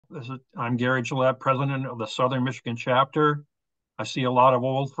I'm Gary Gillette, president of the Southern Michigan chapter. I see a lot of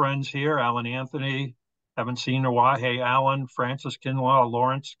old friends here. Alan Anthony, haven't seen in a while. Hey, Alan, Francis Kinlaw,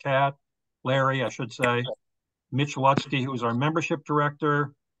 Lawrence Kaat, Larry, I should say, Mitch Lutsky, who's our membership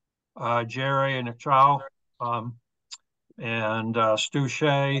director, Jerry and Chow, and Stu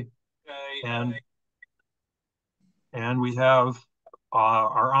Shea, and we have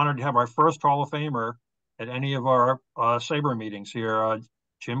are honored to have our first Hall of Famer at any of our SABR meetings here,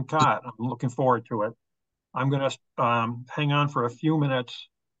 Jim Kaat. I'm looking forward to it. I'm going to hang on for a few minutes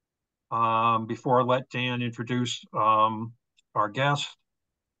before I let Dan introduce our guest.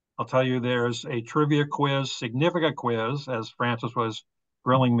 I'll tell you there's a trivia quiz, significant quiz, as Francis was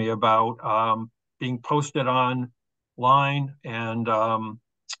grilling me about, being posted online. And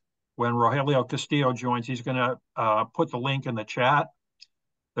when Rogelio Castillo joins, he's going to put the link in the chat.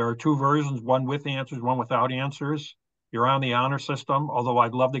 There are two versions, one with answers, one without answers. You're on the honor system, although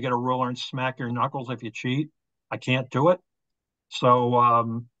I'd love to get a ruler and smack your knuckles if you cheat. I can't do it.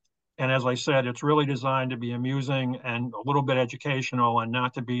 So, and as I said, it's really designed to be amusing and a little bit educational and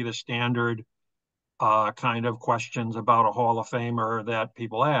not to be the standard kind of questions about a Hall of Famer that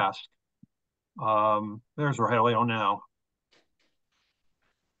people ask. There's Rogelio now.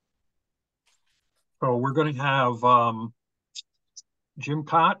 So we're going to have Jim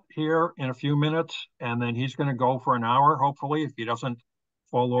Kaat here in a few minutes, and then he's going to go for an hour, hopefully, if he doesn't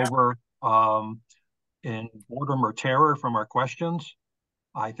fall over in boredom or terror from our questions.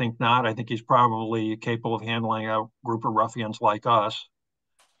 I think not. I think he's probably capable of handling a group of ruffians like us.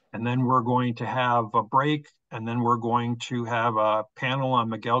 And then we're going to have a break, and then we're going to have a panel on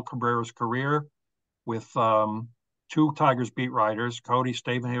Miguel Cabrera's career with two Tigers beat writers, Cody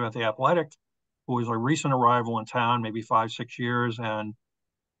Stavenhagen at The Athletic, who is a recent arrival in town, maybe 5-6 years, and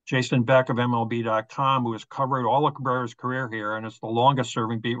Jason Beck of MLB.com, who has covered all of Cabrera's career here, and is the longest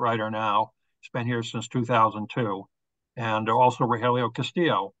serving beat writer now. He's been here since 2002. And also Rogelio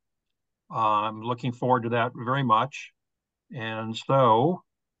Castillo. I'm looking forward to that very much. And so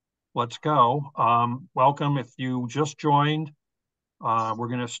let's go. Welcome if you just joined. We're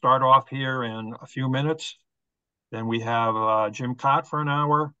going to start off here in a few minutes. Then we have Jim Kaat for an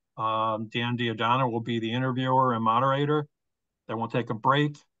hour. Dan Diodano will be the interviewer and moderator. Then we'll take a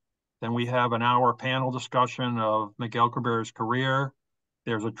break. Then we have an hour panel discussion of Miguel Cabrera's career.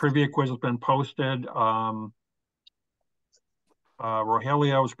 There's a trivia quiz that's been posted.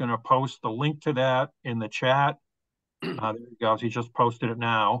 Rogelio is going to post the link to that in the chat. There he goes. He just posted it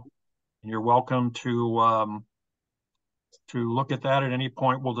now. And you're welcome to look at that at any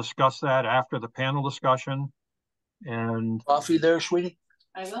point. We'll discuss that after the panel discussion. And coffee there, sweetie?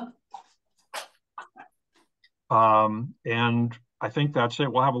 I will. And I think that's it.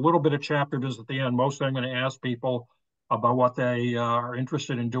 We'll have a little bit of chapter visit at the end. Mostly I'm going to ask people about what they are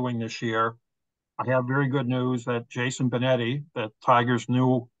interested in doing this year. I have very good news that Jason Benetti, the Tigers'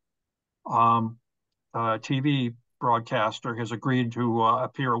 new TV broadcaster, has agreed to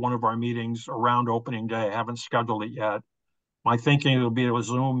appear at one of our meetings around opening day. I haven't scheduled it yet. My thinking it'll be a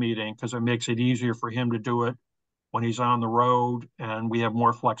Zoom meeting because it makes it easier for him to do it when he's on the road, and we have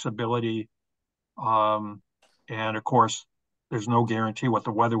more flexibility. And of course, there's no guarantee what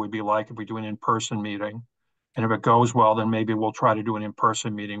the weather would be like if we do an in-person meeting. And if it goes well, then maybe we'll try to do an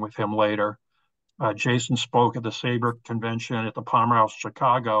in-person meeting with him later. Jason spoke at the SABR convention at the Palmer House,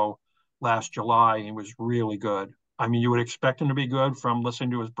 Chicago last July. He was really good. I mean, you would expect him to be good from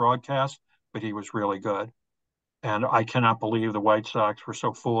listening to his broadcast, but he was really good. And I cannot believe the White Sox were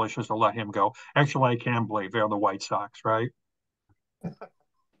so foolish as to let him go. Actually, I can believe they're the White Sox, right?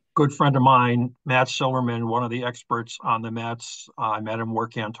 Good friend of mine, Matt Silverman, one of the experts on the Mets. I met him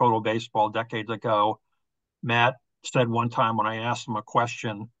working on Total Baseball decades ago. Matt said one time when I asked him a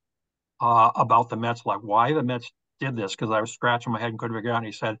question about the Mets, like why the Mets did this, because I was scratching my head and couldn't figure out. And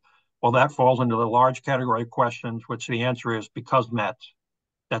he said, well, that falls into the large category of questions, which the answer is because Mets.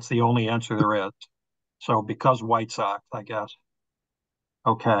 That's the only answer there is. So because White Sox, I guess.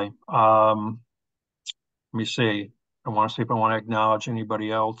 Okay. Let me see. I want to see if I want to acknowledge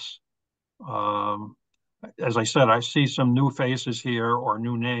anybody else. As I said, I see some new faces here or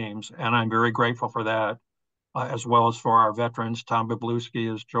new names, and I'm very grateful for that, as well as for our veterans. Tom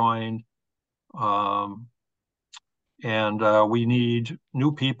Bobluski has joined. And we need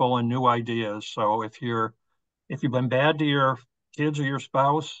new people and new ideas. So if you've been bad to your kids or your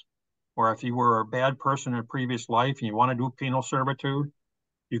spouse, or if you were a bad person in a previous life and you want to do penal servitude,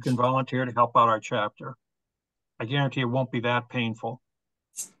 you can volunteer to help out our chapter. I guarantee it won't be that painful.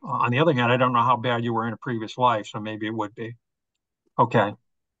 On the other hand, I don't know how bad you were in a previous life, so maybe it would be. Okay.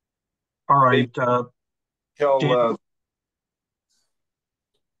 All right.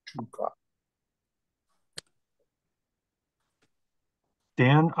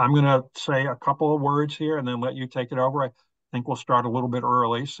 Dan, I'm going to say a couple of words here and then let you take it over. I think we'll start a little bit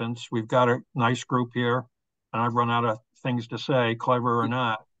early since we've got a nice group here and I've run out of things to say, clever or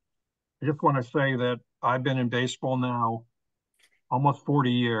not. I just want to say that I've been in baseball now almost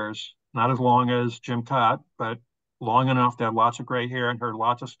 40 years, not as long as Jim Kaat, but long enough to have lots of gray hair and heard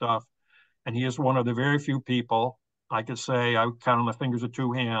lots of stuff. And he is one of the very few people I could say I would count on the fingers of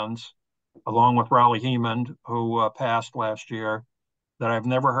two hands, along with Raleigh Heeman, who passed last year, that I've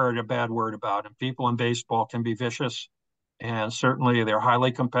never heard a bad word about. And people in baseball can be vicious, and certainly they're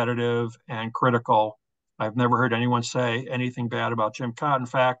highly competitive and critical. I've never heard anyone say anything bad about Jim Kaat. In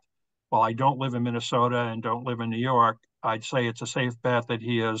fact, while I don't live in Minnesota and don't live in New York, I'd say it's a safe bet that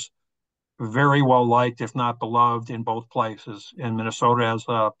he is very well liked, if not beloved, in both places, in Minnesota as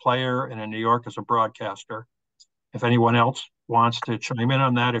a player and in New York as a broadcaster. If anyone else wants to chime in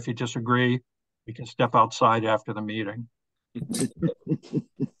on that, if you disagree, we can step outside after the meeting.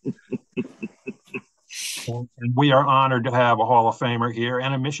 And we are honored to have a Hall of Famer here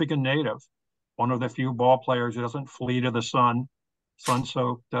and a Michigan native, one of the few ball players who doesn't flee to the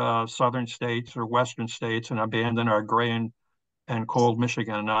sun-soaked southern states or western states and abandon our gray and cold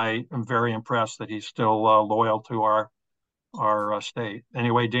Michigan. And I am very impressed that he's still loyal to our state.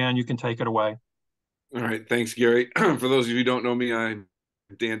 Anyway, Dan, you can take it away. All right. Thanks, Gary. For those of you who don't know me, I'm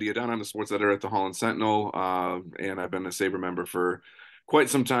Dan Diodon. I'm the sports editor at the Holland Sentinel, and I've been a SABR member for quite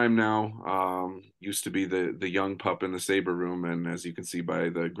some time now. Used to be the young pup in the SABR room, and as you can see by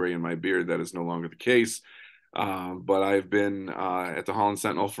the gray in my beard, that is no longer the case. But I've been at the Holland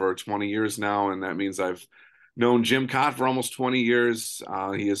Sentinel for 20 years now, and that means I've known Jim Kaat for almost 20 years.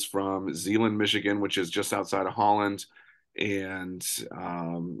 He is from Zeeland, Michigan, which is just outside of Holland, and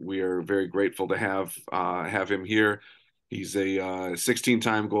we are very grateful to have him here. He's a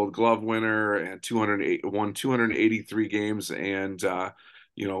 16-time Gold Glove winner and won 283 games, and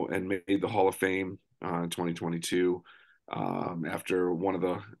and made the Hall of Fame in 2022 after one of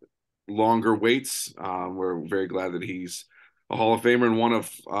the longer waits. We're very glad that he's a Hall of Famer and one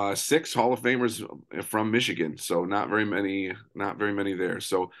of 6 Hall of Famers from Michigan. So not very many there.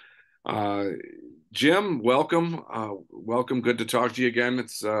 So Jim, welcome. Welcome. Good to talk to you again.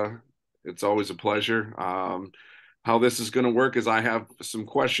 It's always a pleasure. How this is going to work is I have some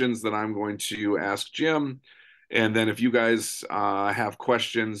questions that I'm going to ask Jim. And then if you guys have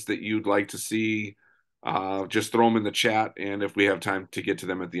questions that you'd like to see, just throw them in the chat. And if we have time to get to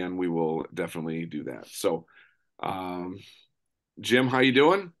them at the end, we will definitely do that. So, Jim, how you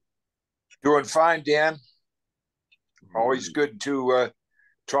doing? Doing fine, Dan. Always good to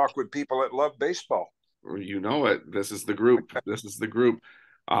talk with people that love baseball. You know it. This is the group. This is the group.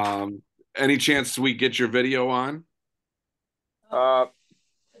 Any chance we get your video on? Let's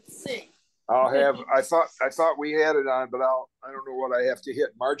see. I thought we had it on, but I don't know what I have to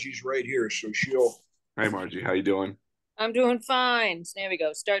hit. Margie's right here, so she'll. Hi, Margie. How you doing? I'm doing fine. So there we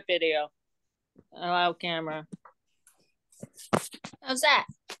go. Start video. Allow camera. How's that?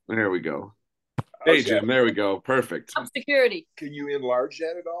 There we go. Hey, Jim. There we go. Perfect. Top security. Can you enlarge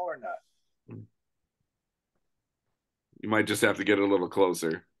that at all or not? You might just have to get it a little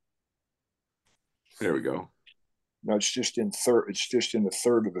closer. There we go. No, it's just in third. It's just in the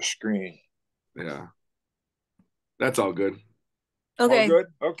third of the screen. Yeah. That's all good. Okay. All good?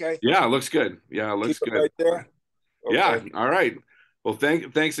 Okay. Yeah, it looks good. Yeah, it looks good. Right there. Okay. Yeah. All right. Well,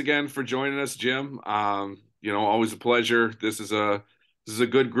 thanks again for joining us, Jim. Always a pleasure. This is a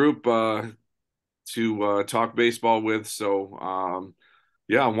good group to talk baseball with. So,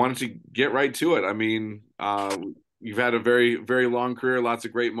 I wanted to get right to it. I mean, you've had a very, very long career, lots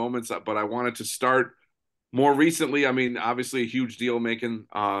of great moments, but I wanted to start more recently. I mean, obviously a huge deal making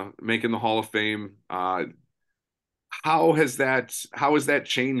the Hall of Fame. How has that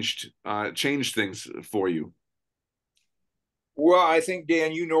changed things for you? Well, I think,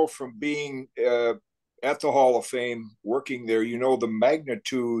 Dan, from being at the Hall of Fame, working there, the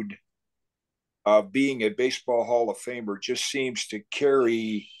magnitude of being a baseball Hall of Famer just seems to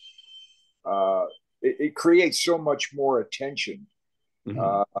carry. It creates so much more attention.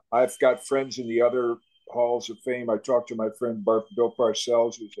 Mm-hmm. I've got friends in the other halls of fame. I talked to my friend Bill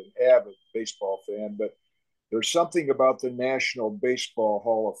Parcells, who's an avid baseball fan, but there's something about the National Baseball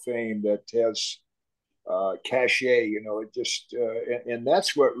Hall of Fame that has cachet, it just, and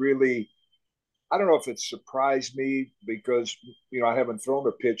that's what really, I don't know if it surprised me because, I haven't thrown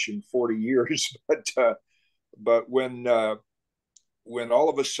a pitch in 40 years, but when all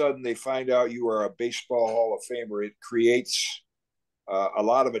of a sudden they find out you are a baseball Hall of Famer, it creates a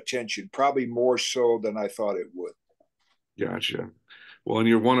lot of attention, probably more so than I thought it would. Gotcha. Well, and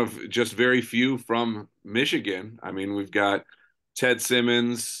you're one of just very few from Michigan. I mean, we've got Ted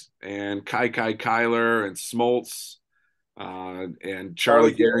Simmons and Kai Kyler and Smoltz and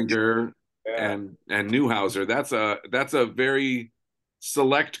Charlie Gehringer yeah. and Newhouser. That's a very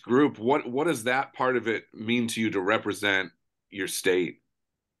select group. What does that part of it mean to you to represent your state?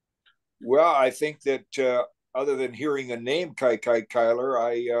 Well, I think that other than hearing a name, Kai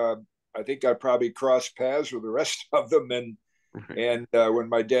Kyler, I think I probably crossed paths with the rest of them. And when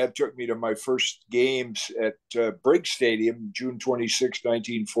my dad took me to my first games at Briggs Stadium, June 26,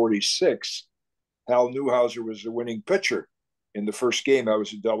 1946, Hal Newhouser was the winning pitcher in the first game. I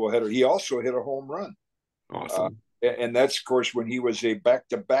was a doubleheader. He also hit a home run. Awesome. And that's, of course, when he was a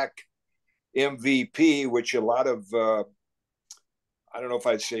back-to-back MVP, which a lot of I don't know if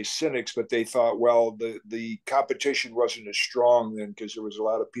I'd say cynics, but they thought, well, the competition wasn't as strong then because there was a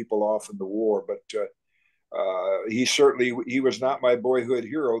lot of people off in the war. But he was not my boyhood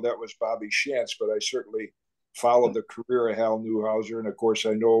hero. That was Bobby Shantz, but I certainly followed the career of Hal Newhouser. And of course,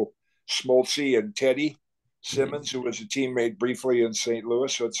 I know Smoltzy and Teddy Simmons, who was a teammate briefly in St.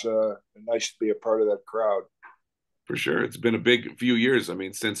 Louis. So it's nice to be a part of that crowd. For sure. It's been a big few years. I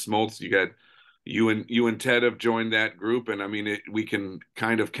mean, since Smoltz, you and Ted have joined that group, and I mean, we can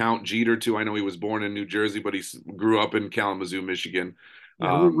kind of count Jeter too. I know he was born in New Jersey, but he grew up in Kalamazoo, Michigan.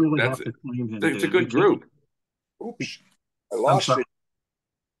 Yeah, we really have to claim him. It's a good group. Oops, I lost it.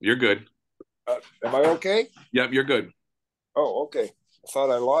 You're good. Am I okay? Yep, you're good. Oh, okay. I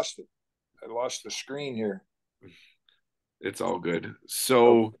thought I lost it. I lost the screen here. It's all good.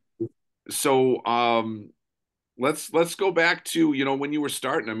 So let's go back to, when you were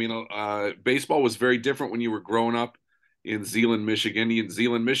starting. I mean, baseball was very different when you were growing up in Zeeland, Michigan. In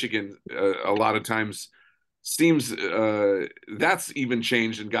Zeeland, Michigan, a lot of times seems that's even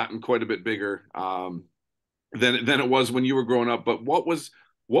changed and gotten quite a bit bigger than it was when you were growing up. But what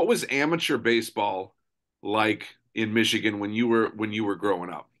was amateur baseball like in Michigan when you were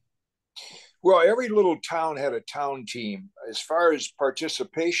growing up? Well, every little town had a town team. As far as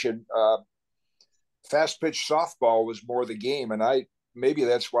participation, fast pitch softball was more the game, and maybe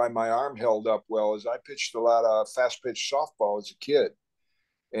that's why my arm held up well, as I pitched a lot of fast pitch softball as a kid.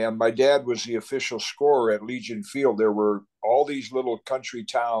 And my dad was the official scorer at Legion Field. There were all these little country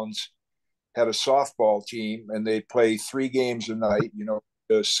towns had a softball team, and they'd play 3 games a night,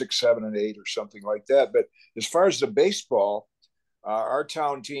 6, 7, and 8 or something like that. But as far as the baseball, our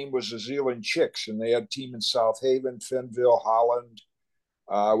town team was the Zeeland Chicks, and they had a team in South Haven, Fenville, Holland.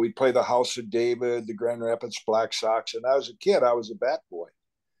 We played the House of David, the Grand Rapids Black Sox, and as a kid, I was a bat boy.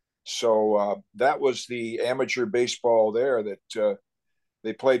 So that was the amateur baseball there that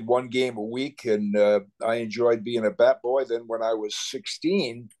they played 1 game a week, and I enjoyed being a bat boy. Then when I was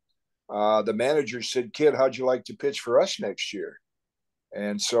 16, the manager said, "Kid, how'd you like to pitch for us next year?"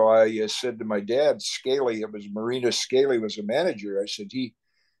 And so I said to my dad, Scaly, it was Marina Scaly was a manager. I said, he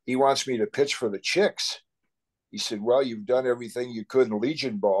wants me to pitch for the Chicks. He said, "Well, you've done everything you could in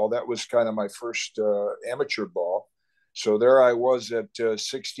Legion ball." That was kind of my first amateur ball. So there I was at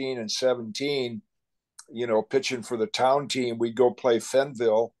 16 and 17, pitching for the town team. We'd go play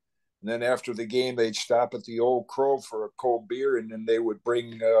Fenville. And then after the game, they'd stop at the Old Crow for a cold beer. And then they would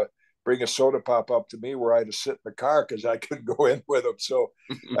bring a soda pop up to me where I had to sit in the car because I couldn't go in with them. So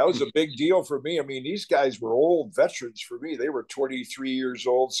that was a big deal for me. I mean, these guys were old veterans for me. They were 23 years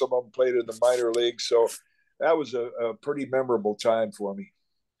old. Some of them played in the minor leagues. So that was a pretty memorable time for me.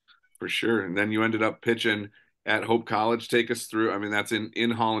 For sure. And then you ended up pitching at Hope College. Take us through. I mean, that's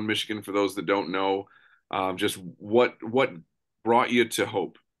in Holland, Michigan, for those that don't know. Just what brought you to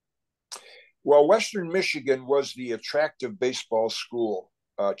Hope? Well, Western Michigan was the attractive baseball school.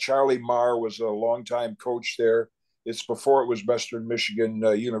 Charlie Marr was a longtime coach there. It's before it was Western Michigan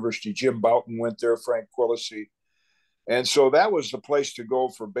University. Jim Boughton went there, Frank Quillisi. And so that was the place to go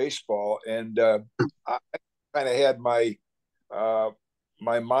for baseball. And I kind of had my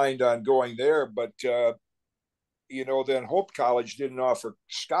mind on going there. But, then Hope College didn't offer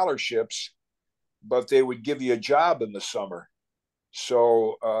scholarships, but they would give you a job in the summer.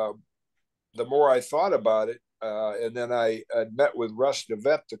 So the more I thought about it, and then I met with Russ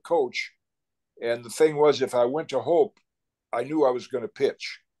DeVette, the coach. And the thing was, if I went to Hope, I knew I was going to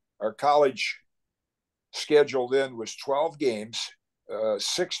pitch. Our college schedule then was 12 games,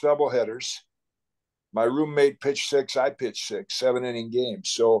 6 doubleheaders. My roommate pitched 6, I pitched 6, 7-inning games.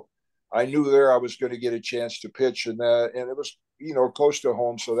 So I knew there I was going to get a chance to pitch, and it was, close to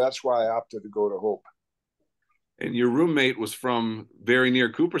home. So that's why I opted to go to Hope. And your roommate was from very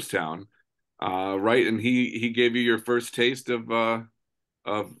near Cooperstown, right? And he gave you your first taste of the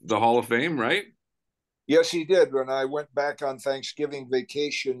Hall of Fame, right? Yes, he did. When I went back on Thanksgiving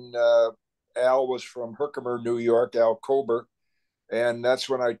vacation, Al was from Herkimer, New York, Al Kober, and that's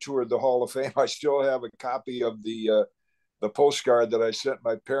when I toured the Hall of Fame. I still have a copy of the postcard that I sent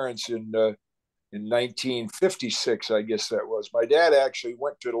my parents in 1956, I guess that was. My dad actually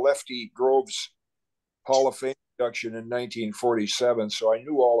went to the Lefty Groves Hall of Fame induction in 1947, so I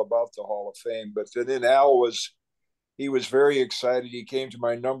knew all about the Hall of Fame. But then Al he was very excited. He came to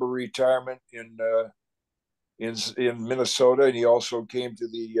my number retirement in Minnesota, and he also came to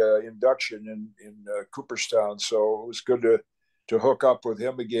the induction in Cooperstown. So it was good to hook up with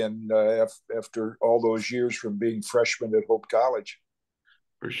him again after all those years from being freshman at Hope College.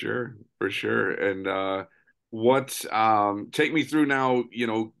 For sure, for sure. And take me through now,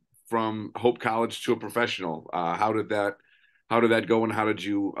 from Hope College to a professional. How did that go, and how did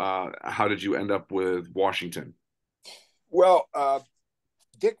you end up with Washington? Well,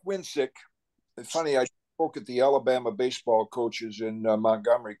 Dick Winsick, it's funny, I spoke at the Alabama baseball coaches in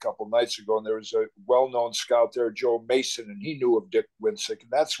Montgomery a couple nights ago, and there was a well-known scout there, Joe Mason, and he knew of Dick Winsick, and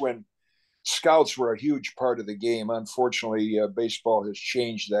that's when scouts were a huge part of the game. Unfortunately, baseball has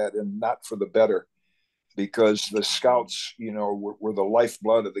changed that, and not for the better, because the scouts, were the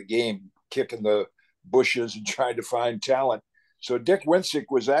lifeblood of the game, kicking the bushes and trying to find talent. So Dick Winsick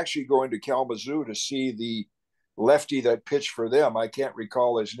was actually going to Kalamazoo to see the lefty that pitched for them. I can't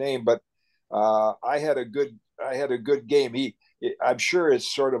recall his name, but I had a good game. I'm sure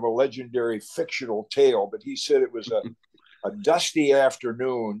it's sort of a legendary fictional tale, but he said it was a dusty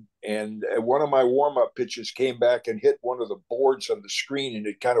afternoon, and one of my warm-up pitches came back and hit one of the boards on the screen, and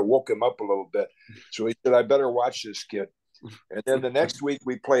it kind of woke him up a little bit. So he said, I better watch this kid. And then the next week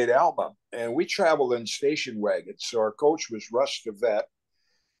we played Alma, and we traveled in station wagons. So our coach was Russ DeVette.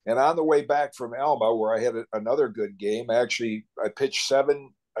 And on the way back from Alma, where I had another good game, actually, I pitched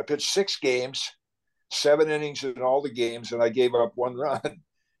 6 games, 7 innings in all the games, and I gave up 1 run.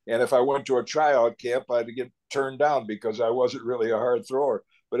 And if I went to a tryout camp, I'd get turned down because I wasn't really a hard thrower.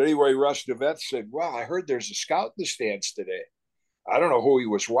 But anyway, Russ DeVette said, well, I heard there's a scout in the stands today. I don't know who he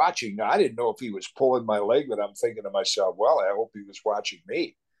was watching. Now, I didn't know if he was pulling my leg, but I'm thinking to myself, well, I hope he was watching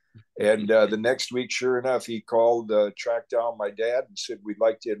me. And the next week, sure enough, he called, tracked down my dad and said, we'd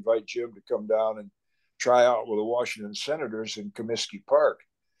like to invite Jim to come down and try out with the Washington Senators in Comiskey Park.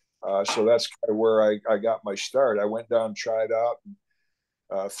 So that's kind of where I got my start. I went down, tried out, and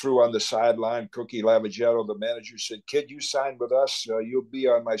threw on the sideline. Cookie Lavagetto, the manager, said, kid, you signed with us. You'll be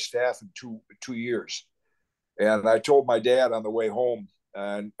on my staff in two years. And I told my dad on the way home.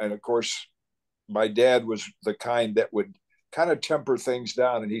 And of course, my dad was the kind that would kind of temper things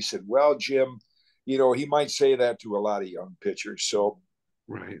down. And he said, well, Jim, he might say that to a lot of young pitchers. So,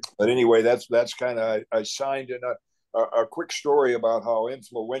 right. But anyway, that's kind of, I signed in a quick story about how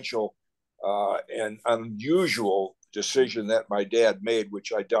influential and unusual decision that my dad made,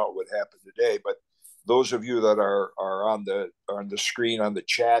 which I doubt would happen today. But those of you that are on the screen on the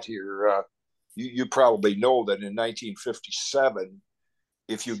chat here, you probably know that in 1957,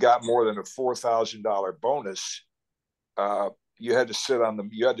 if you got more than a $4,000 bonus, you had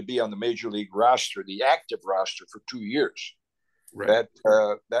to be on the major league roster, the active roster, for 2 years. Right.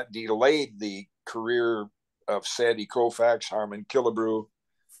 That delayed the career of Sandy Koufax, Harmon Killebrew.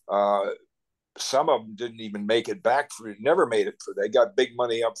 Some of them didn't even make it back never made it for. They got big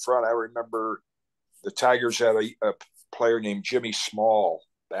money up front. I remember the Tigers had a player named Jimmy Small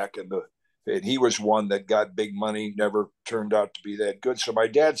back and he was one that got big money, never turned out to be that good. So my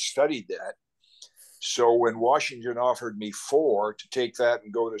dad studied that. So when Washington offered me 4 to take that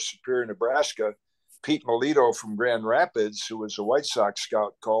and go to Superior, Nebraska, Pete Melito from Grand Rapids, who was a White Sox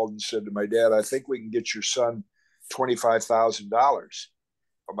scout, called and said to my dad, I think we can get your son $25,000.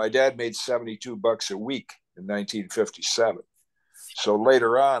 But my dad made $72 a week in 1957. So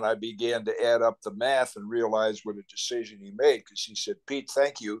later on, I began to add up the math and realize what a decision he made, because he said, Pete,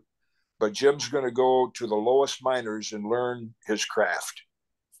 thank you, but Jim's going to go to the lowest minors and learn his craft.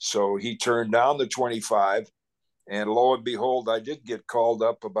 So he turned down the 25, and lo and behold, I did get called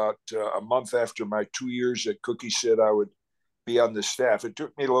up about a month after my 2 years that Cookie said I would be on the staff. It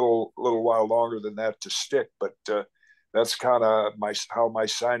took me a little while longer than that to stick, but that's kind of how my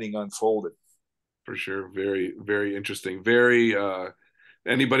signing unfolded. For sure. Very, very interesting. Very,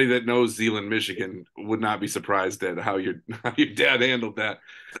 anybody that knows Zeeland, Michigan would not be surprised at how your dad handled that.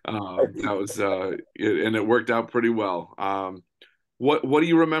 That was, and it worked out pretty well. What do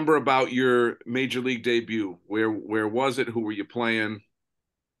you remember about your major league debut? Where was it? Who were you playing?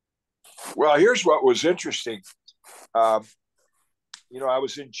 Well, here's what was interesting. I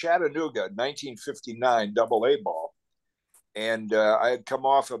was in Chattanooga, 1959, Double-A ball, And I had come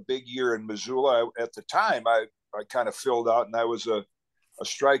off a big year in Missoula. At the time, I kind of filled out, and I was a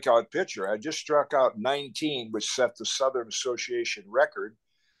strikeout pitcher. I just struck out 19, which set the Southern Association record.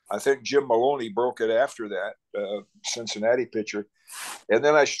 I think Jim Maloney broke it after that, Cincinnati pitcher. And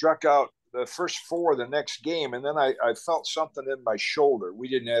then I struck out the first 4 the next game, and then I felt something in my shoulder. We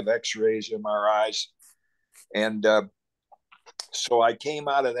didn't have x-rays, MRIs. And so I came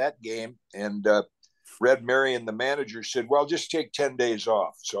out of that game, and Red Marion, the manager, said, well, just take 10 days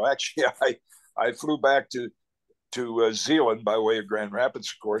off. So actually, I flew back to Zeeland by way of Grand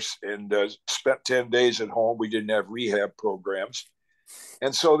Rapids, of course, and spent 10 days at home. We didn't have rehab programs.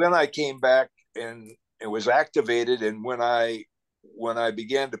 And so then I came back and it was activated. And when I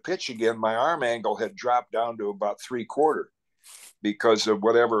began to pitch again, my arm angle had dropped down to about 3/4 because of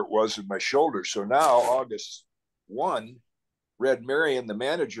whatever it was in my shoulder. So now, August 1, Red Marion, the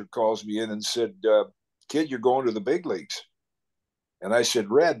manager, calls me in and said, kid, you're going to the big leagues. And I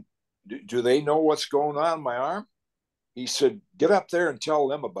said, Red, do they know what's going on in my arm? He said, get up there and tell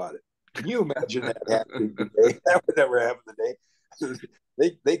them about it. Can you imagine that happening today? That would never happen today.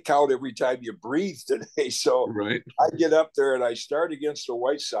 They count every time you breathe today. So right. I get up there and I start against the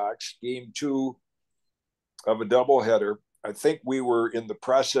White Sox, game 2 of a doubleheader. I think we were in the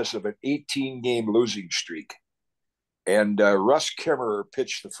process of an 18-game losing streak. And Russ Kimmerer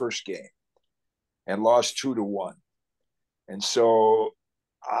pitched the first game and lost 2-1. And so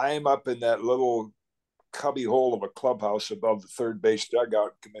I'm up in that little cubby hole of a clubhouse above the third base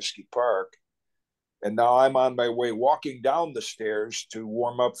dugout in Comiskey Park. And now I'm on my way walking down the stairs to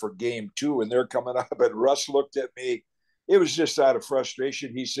warm up for game 2. And they're coming up, and Russ looked at me. It was just out of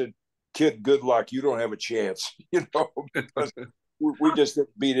frustration. He said, kid, good luck. You don't have a chance, because we just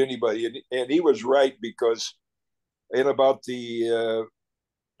didn't beat anybody. And he was right, because in about the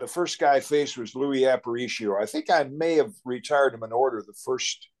first guy I faced was Louis Aparicio. I think I may have retired him in order the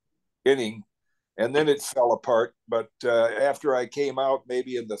first inning, and then it fell apart. But after I came out,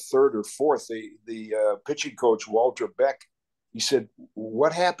 maybe in the 3rd or 4th, the pitching coach, Walter Beck, he said,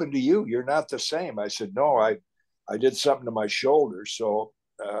 what happened to you? You're not the same. I said, no, I did something to my shoulder. So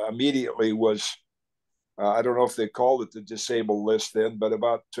immediately was, I don't know if they called it the disabled list then, but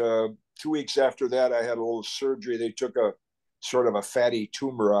about 2 weeks after that, I had a little surgery. They took a sort of a fatty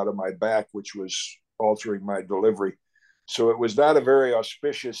tumor out of my back, which was altering my delivery. So it was not a very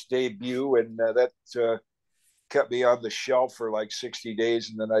auspicious debut, and that kept me on the shelf for like 60 days.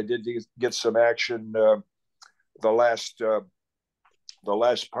 And then I did get some action the last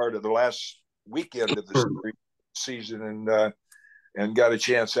part of the last weekend of the season, and got a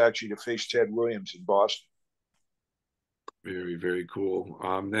chance actually to face Ted Williams in Boston. Very, very cool.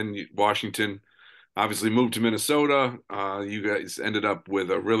 Then Washington obviously moved to Minnesota. You guys ended up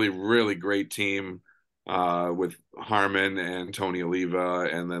with a really, really great team with Harmon and Tony Oliva,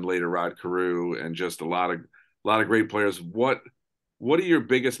 and then later Rod Carew, and just a lot of great players. What are your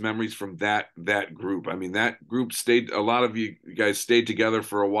biggest memories from that group? I mean, that group stayed. A lot of you guys stayed together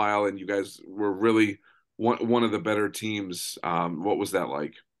for a while, and you guys were really one of the better teams. What was that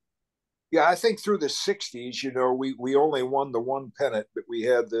like? Yeah, I think through the 60s, we only won the one pennant, but we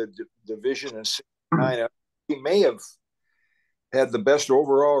had the division in 69. We may have had the best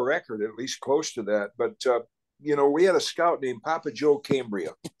overall record, at least close to that. But, we had a scout named Papa Joe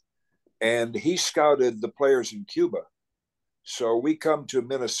Cambria, and he scouted the players in Cuba. So we come to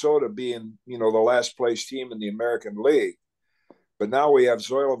Minnesota being, the last place team in the American League. But now we have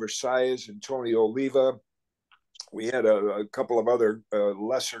Zoilo Versailles and Tony Oliva. We had a couple of other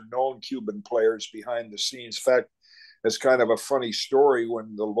lesser-known Cuban players behind the scenes. In fact, it's kind of a funny story.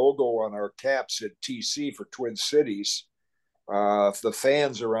 When the logo on our caps said TC for Twin Cities, the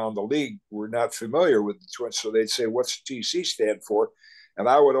fans around the league were not familiar with the Twins, so they'd say, what's TC stand for? And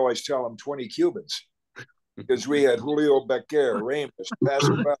I would always tell them 20 Cubans, because we had Julio Becker, Ramos,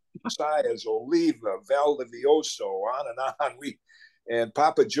 Pascual, Saez, Oliva, Valdivioso, on and on. And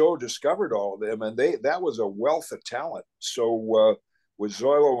Papa Joe discovered all of them, and that was a wealth of talent. So with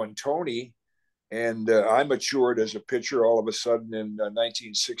Zoilo and Tony, and I matured as a pitcher all of a sudden in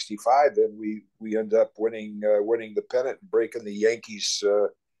 1965, and we ended up winning the pennant and breaking the Yankees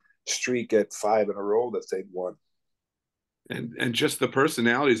streak at 5 in a row that they'd won. And just the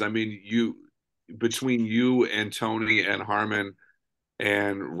personalities. I mean, between you and Tony and Harmon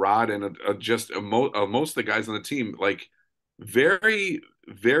and Rod and most of the guys on the team, like, very,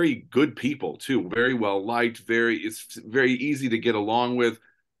 very good people too. Very well liked. It's very easy to get along with.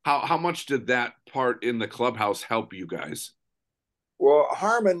 How much did that part in the clubhouse help you guys? Well,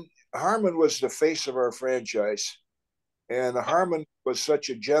 Harmon was the face of our franchise, and Harmon was such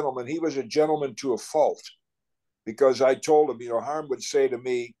a gentleman. He was a gentleman to a fault. because I told him, Harm would say to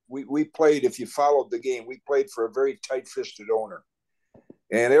me, we played, if you followed the game, we played for a very tight-fisted owner.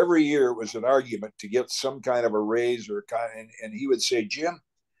 And every year it was an argument to get some kind of a raise and he would say, Jim,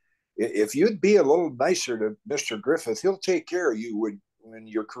 if you'd be a little nicer to Mr. Griffith, he'll take care of you when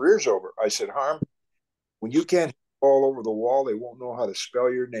your career's over. I said, Harm, when you can't all over the wall, they won't know how to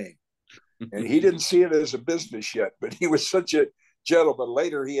spell your name. And he didn't see it as a business yet, but he was such a gentleman.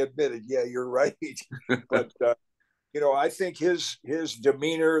 Later, he admitted, yeah, you're right. But, I think his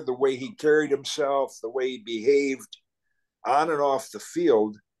demeanor, the way he carried himself, the way he behaved on and off the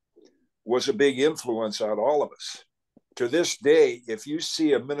field was a big influence on all of us. To this day, if you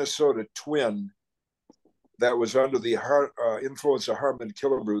see a Minnesota Twin that was under the influence of Harmon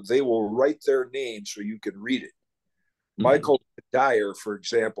Killebrew, they will write their name so you can read it. Michael Dyer, for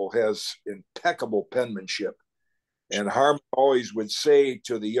example, has impeccable penmanship. And Harmon always would say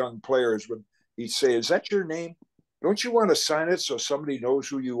to the young players, when he'd say, is that your name? Don't you want to sign it so somebody knows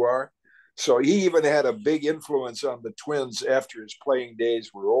who you are? So he even had a big influence on the Twins after his playing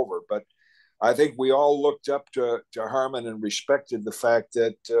days were over. But I think we all looked up to Harmon and respected the fact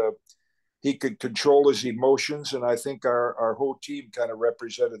that he could control his emotions. And I think our whole team kind of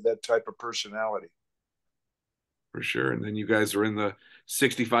represented that type of personality. For sure. And then you guys are in the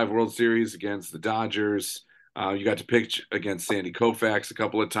 65 World Series against the Dodgers. You got to pitch against Sandy Koufax a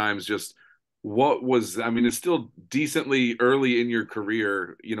couple of times. Just what was, it's still decently early in your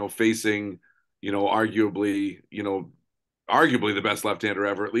career, facing, arguably the best left-hander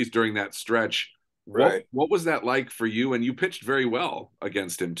ever, at least during that stretch. Right. What was that like for you? And you pitched very well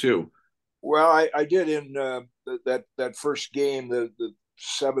against him too. Well, I did in that first game, the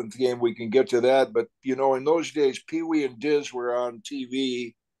seventh game. We can get to that, but in those days, Pee Wee and Diz were on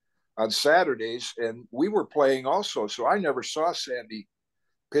TV on Saturdays, and we were playing also. So I never saw Sandy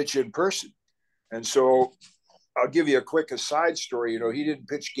pitch in person, and so I'll give you a quick aside story. He didn't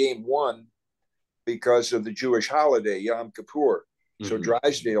pitch game one because of the Jewish holiday, Yom Kippur. So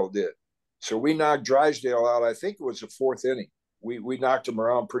Drysdale did. So we knocked Drysdale out. I think it was the fourth inning. We knocked him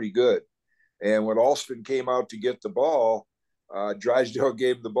around pretty good. And when Alston came out to get the ball, Drysdale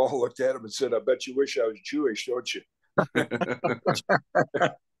gave him the ball, looked at him and said, I bet you wish I was Jewish, don't you?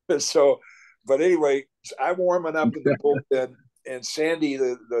 So, but anyway, I'm warming up in the bullpen, and Sandy,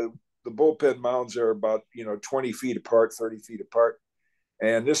 the bullpen mounds are about, 20 feet apart, 30 feet apart.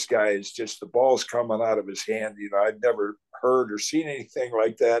 And this guy is just, the ball's coming out of his hand. I'd never heard or seen anything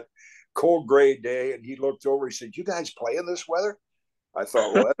like that. Cold gray day. And he looked over, he said, you guys play in this weather? I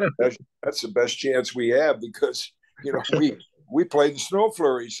thought, well, that's the best chance we have, because, we play in snow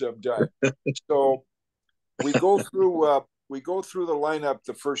flurries sometime. So we go through the lineup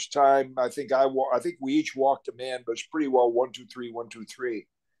the first time. I think we each walked a man, but it's pretty well 1, 2, 3, 1, 2, 3.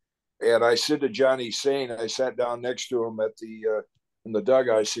 And I said to Johnny Sane, I sat down next to him in the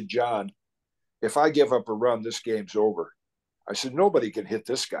dugout. I said, John, if I give up a run, this game's over. I said, nobody can hit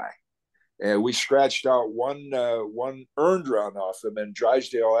this guy. And we scratched out one earned run off him, and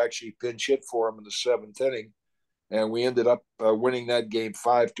Drysdale actually pinch hit for him in the seventh inning. And we ended up winning that game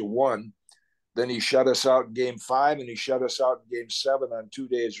 5-1. Then he shut us out in game 5, and he shut us out in game 7 on 2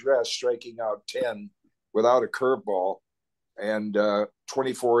 days rest, striking out 10 without a curveball. And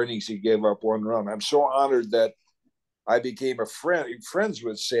 24 innings, he gave up 1 run. I'm so honored that I became friends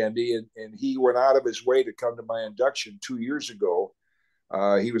with Sandy, and he went out of his way to come to my induction 2 years ago.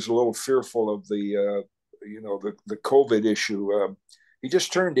 He was a little fearful of the COVID issue. He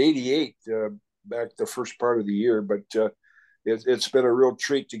just turned 88 back the first part of the year, but it's been a real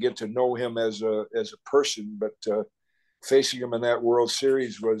treat to get to know him as a person. But facing him in that World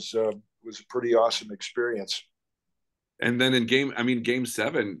Series was a pretty awesome experience. And then in game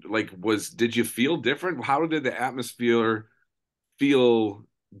 7, did you feel different? How did the atmosphere feel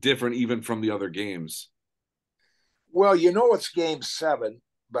different even from the other games? Well, it's game 7,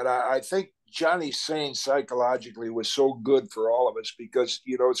 but I think Johnny Sane psychologically was so good for all of us, because,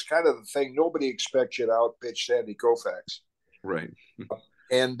 it's kind of the thing. Nobody expects you to outpitch Sandy Koufax. Right.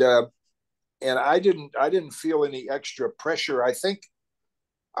 And I didn't feel any extra pressure. I think,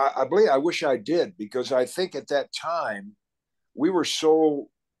 I wish I did, because I think at that time we were so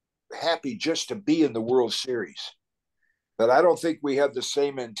happy just to be in the World Series that I don't think we had the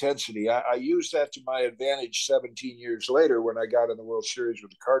same intensity. I used that to my advantage 17 years later when I got in the World Series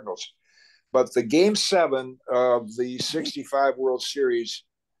with the Cardinals. But the game 7 of the 65 World Series,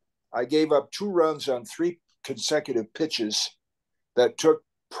 I gave up 2 runs on 3 consecutive pitches that took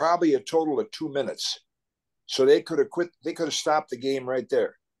probably a total of 2 minutes. So they could have quit. They could have stopped the game right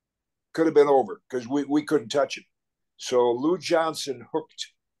there. Could have been over, because we couldn't touch it. So Lou Johnson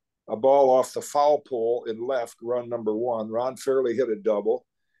hooked a ball off the foul pole in left, run number 1. Ron Fairley hit a double.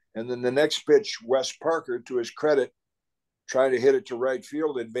 And then the next pitch, Wes Parker, to his credit, tried to hit it to right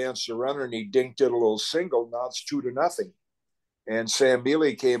field, advanced the runner, and he dinked it a little single. Now it's 2-0. And Sam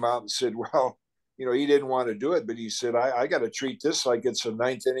Mealy came out and said, well, he didn't want to do it, but he said, I got to treat this like it's the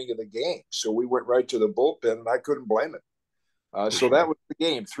 9th inning of the game. So we went right to the bullpen, and I couldn't blame it. So that was the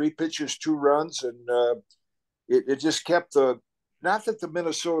game. 3 pitches, 2 runs, and it just kept not that the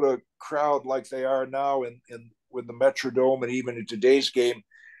Minnesota crowd like they are now in with the Metrodome and even in today's game,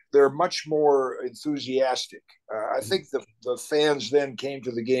 they're much more enthusiastic. I think the fans then came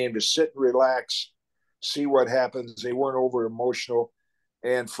to the game to sit and relax, see what happens. They weren't over emotional.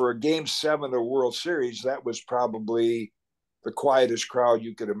 And for a Game 7 of World Series, that was probably the quietest crowd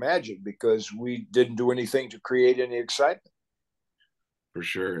you could imagine because we didn't do anything to create any excitement. For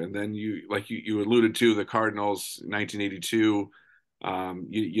sure. And then you alluded to the Cardinals 1982.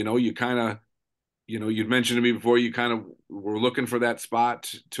 You kind of, you'd mentioned to me before, you kind of were looking for that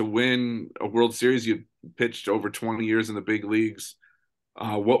spot to win a World Series. You pitched over 20 years in the big leagues.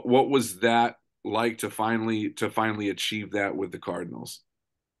 What was that like to finally achieve that with the Cardinals?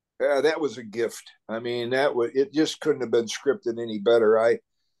 That was a gift. I mean, it just couldn't have been scripted any better. I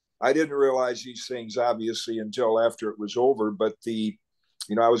didn't realize these things obviously until after it was over, but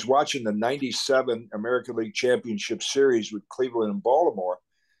I was watching the 97 American League Championship Series with Cleveland and Baltimore,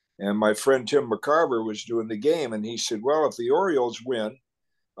 and my friend Tim McCarver was doing the game, and he said, well, if the Orioles win,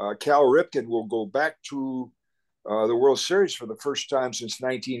 Cal Ripken will go back to the World Series for the first time since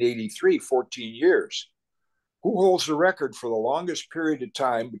 1983, 14 years. Who holds the record for the longest period of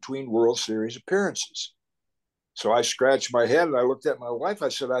time between World Series appearances? So I scratched my head and I looked at my wife. I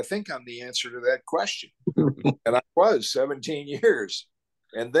said, I think I'm the answer to that question. And I was 17 years.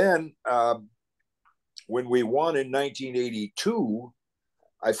 And then when we won in 1982,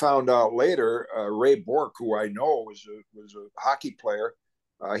 I found out later, Ray Bork, who I know was a hockey player,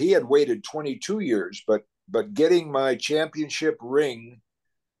 he had waited 22 years, but getting my championship ring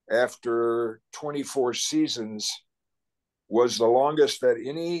after 24 seasons was the longest that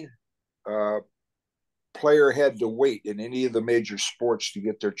any player had to wait in any of the major sports to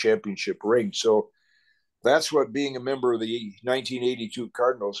get their championship ring. So that's what being a member of the 1982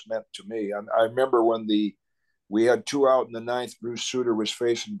 Cardinals meant to me. I remember when we had 2 out in the 9th, Bruce Sutter was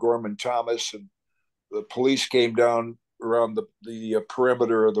facing Gorman Thomas, and the police came down around the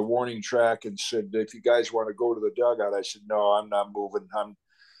perimeter of the warning track and said, if you guys want to go to the dugout. I said, no, I'm not moving.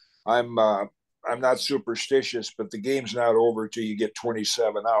 I'm not superstitious, but the game's not over till you get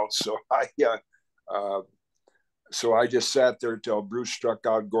 27 outs. So I just sat there till Bruce struck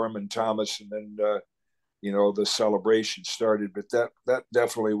out Gorman Thomas, and then the celebration started. But that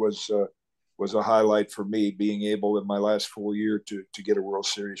definitely was a highlight for me, being able in my last full year to get a World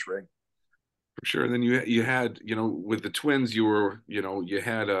Series ring. For sure. And then you had with the Twins, you were in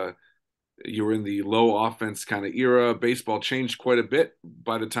the low offense kind of era. Baseball changed quite a bit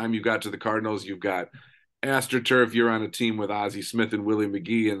by the time you got to the Cardinals. You've got AstroTurf. You're on a team with Ozzie Smith and Willie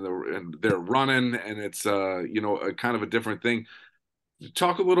McGee, and they're running, and it's a kind of a different thing.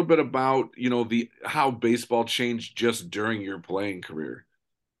 Talk a little bit about how baseball changed just during your playing career.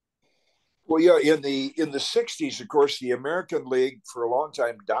 Well, yeah, in the 60s, of course, the American League for a long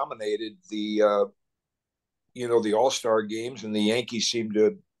time dominated the All-Star games, and the Yankees seemed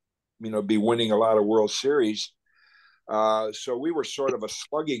to be winning a lot of World Series. So we were sort of a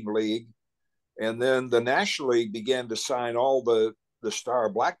slugging league. And then the National League began to sign all the star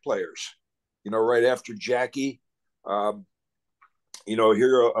black players, right after Jackie.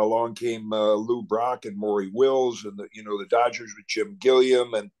 Here along came Lou Brock and Maury Wills, and the Dodgers with Jim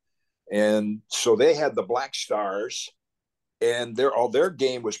Gilliam. And so they had the black stars, and their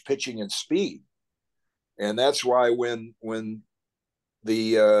game was pitching and speed. And that's why when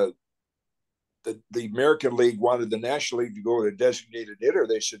the American League wanted the National League to go to a designated hitter,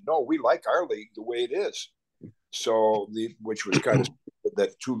 they said, no, we like our league the way it is. So which was kind of stupid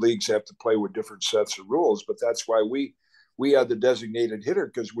that 2 leagues have to play with different sets of rules. But that's why we had the designated hitter,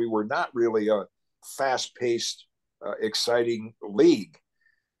 because we were not really a fast-paced, exciting league.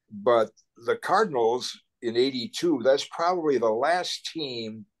 But the Cardinals in 82, that's probably the last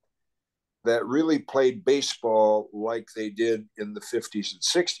team that really played baseball like they did in the 50s and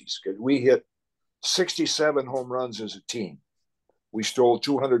 60s, because we hit 67 home runs as a team. We stole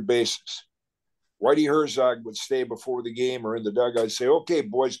 200 bases. Whitey Herzog would stay before the game or in the dugout and say, okay,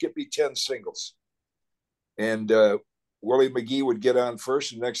 boys, get me 10 singles. And Willie McGee would get on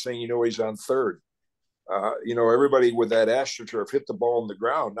first, and next thing you know, he's on third. Everybody with that AstroTurf hit the ball on the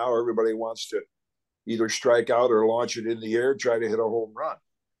ground. Now everybody wants to either strike out or launch it in the air, try to hit a home run.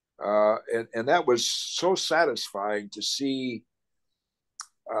 And that was so satisfying to see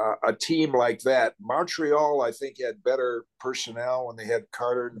a team like that. Montreal, I think, had better personnel when they had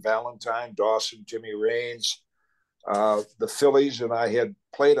Carter and Valentine, Dawson, Timmy Raines. The Phillies, and I had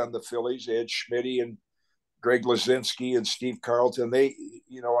played on the Phillies. They had Schmitty and Greg Lazinski and Steve Carlton. They,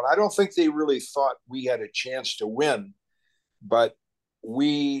 and I don't think they really thought we had a chance to win, but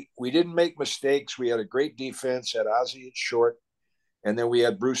we didn't make mistakes. We had a great defense, had Ozzie at short, and then we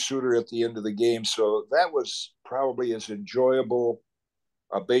had Bruce Sutter at the end of the game. So that was probably as enjoyable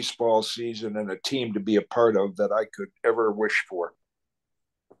a baseball season and a team to be a part of that I could ever wish for.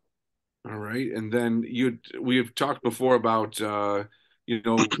 All right. And then we've talked before about,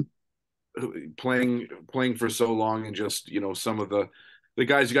 playing for so long and just, some of the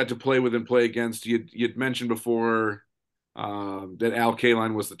guys you got to play with and play against. You'd mentioned before that Al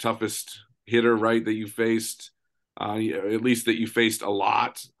Kaline was the toughest hitter, right, that you faced, at least that you faced a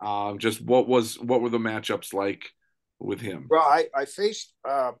lot. Just what were the matchups like with him? Well, I faced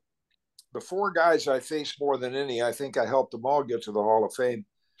the four guys I faced more than any. I think I helped them all get to the Hall of Fame.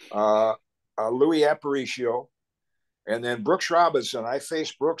 Louis Aparicio, and then Brooks Robinson. I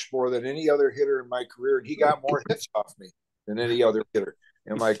faced Brooks more than any other hitter in my career, and he got more hits off me than any other hitter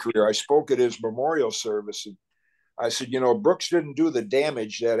in my career. I spoke at his memorial service, and I said, Brooks didn't do the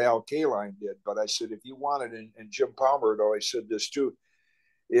damage that Al Kaline did, but I said, if you wanted, and Jim Palmer had always said this too,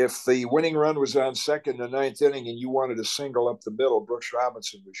 if the winning run was on second in the ninth inning and you wanted to single up the middle, Brooks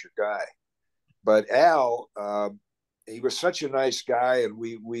Robinson was your guy. But Al, he was such a nice guy, and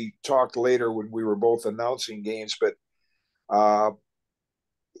we talked later when we were both announcing games. But I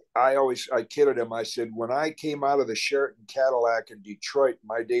kidded him. I said, when I came out of the Sheraton Cadillac in Detroit,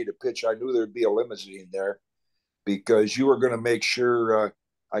 my day to pitch, I knew there'd be a limousine there because you were going to make sure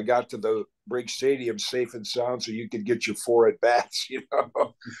I got to the Briggs Stadium safe and sound so you could get your 4 at bats,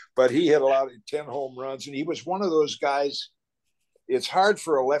 But he had 10 home runs, and he was one of those guys. It's hard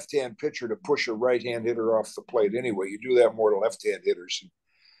for a left-hand pitcher to push a right-hand hitter off the plate anyway. You do that more to left-hand hitters. And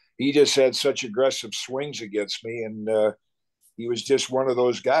he just had such aggressive swings against me, and he was just one of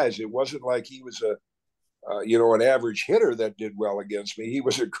those guys. It wasn't like he was an average hitter that did well against me. He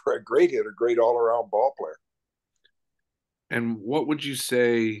was a great hitter, great all-around ball player. And what would you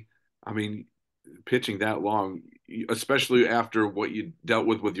say, I mean, pitching that long, especially after what you dealt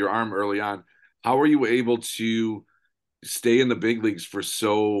with your arm early on, how were you able to stay in the big leagues for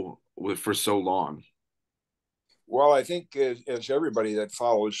so long? Well, I think as everybody that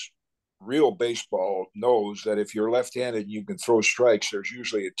follows real baseball knows that if you're left-handed and you can throw strikes, there's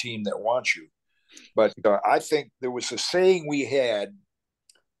usually a team that wants you. But I think there was a saying we had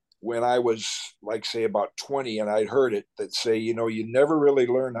when I was, like, say, about 20, and I'd heard it, that say, you never really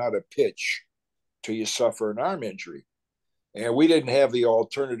learn how to pitch till you suffer an arm injury. And we didn't have the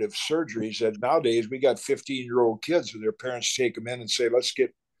alternative surgeries that nowadays we got 15-year-old kids and their parents take them in and say, let's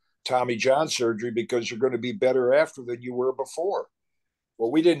get Tommy John surgery because you're going to be better after than you were before.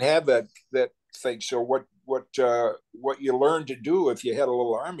 Well, we didn't have that thing. So what you learned to do if you had a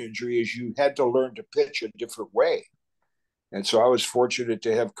little arm injury is you had to learn to pitch a different way. And so I was fortunate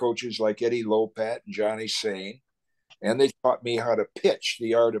to have coaches like Eddie Lopat and Johnny Sane, and they taught me how to pitch,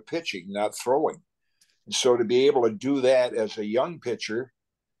 the art of pitching, not throwing. And so to be able to do that as a young pitcher,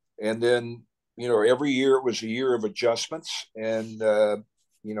 and then, every year it was a year of adjustments. And,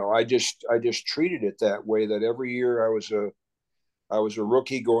 I just treated it that way, that every year I was a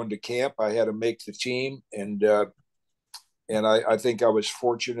rookie going to camp. I had to make the team. And I think I was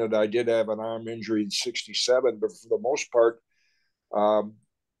fortunate. I did have an arm injury in '67, but for the most part,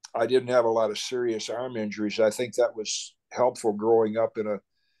 I didn't have a lot of serious arm injuries. I think that was helpful growing up in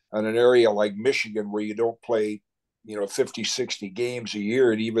an area like Michigan where you don't play, 50, 60 games a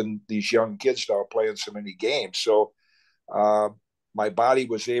year. And even these young kids don't playing so many games. So my body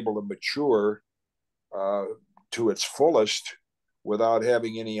was able to mature to its fullest without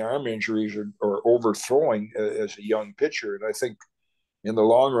having any arm injuries or overthrowing as a young pitcher. And I think in the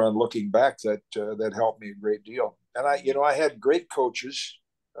long run, looking back, that helped me a great deal. And I had great coaches.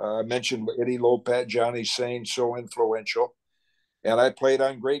 I mentioned Eddie Lopat, Johnny Sane, so influential. And I played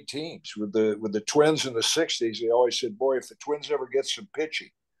on great teams with the Twins in the '60s. They always said, boy, if the Twins ever get some pitching.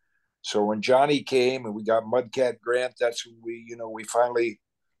 So when Johnny came and we got Mudcat Grant, that's when we finally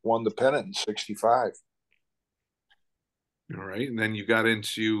won the pennant in '65. All right. And then you got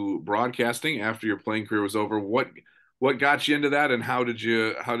into broadcasting after your playing career was over. What got you into that, and how did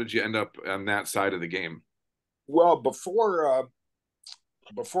you end up on that side of the game? Well, before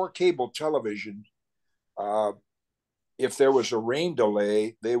cable television, if there was a rain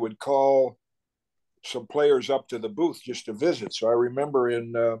delay, they would call some players up to the booth just to visit. So I remember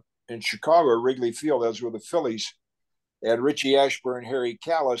in in Chicago, Wrigley Field. Those were the Phillies. And Richie Ashburn, Harry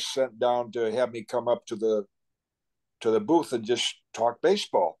Callis sent down to have me come up to the booth and just talk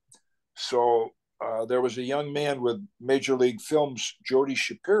baseball. So there was a young man with Major League Films, Jody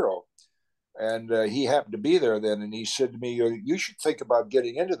Shapiro, and he happened to be there then. And he said to me, "You should think about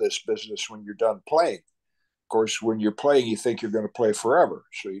getting into this business when you're done playing. Of course, when you're playing, you think you're going to play forever,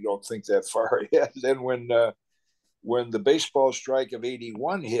 so you don't think that far ahead." Then when the baseball strike of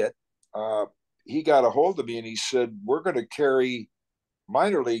 '81 hit, he got a hold of me and he said, "We're going to carry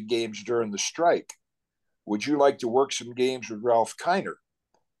minor league games during the strike. Would you like to work some games with Ralph Kiner?"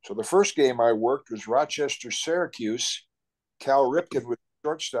 So the first game I worked was Rochester-Syracuse. Cal Ripken was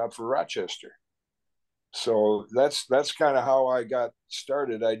shortstop for Rochester. So that's kind of how I got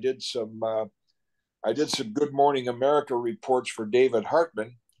started. I did some Good Morning America reports for David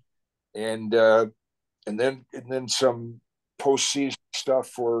Hartman, and then some postseason stuff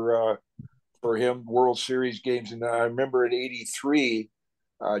for him, World Series games. And I remember in '83,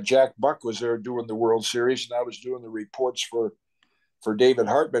 Jack Buck was there doing the World Series, and I was doing the reports for David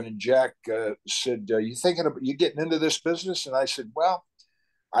Hartman. And Jack said, "You thinking about you getting into this business?" And I said, "Well,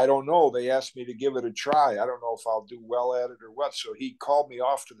 I don't know. They asked me to give it a try. I don't know if I'll do well at it or what." So he called me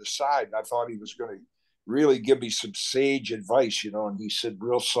off to the side, and I thought he was going to really give me some sage advice, And he said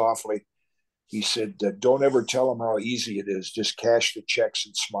real softly, he said, "Don't ever tell them how easy it is. Just cash the checks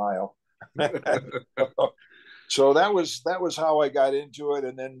and smile." So that was how I got into it.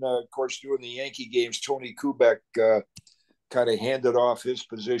 And then, of course, doing the Yankee games, Tony Kubek kind of handed off his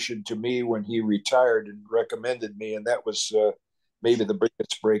position to me when he retired and recommended me. And that was maybe the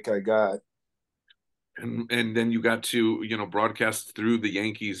biggest break I got. And then you got to, broadcast through the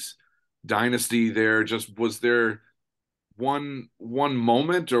Yankees dynasty there. Just was there one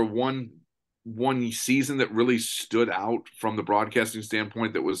moment or one season that really stood out from the broadcasting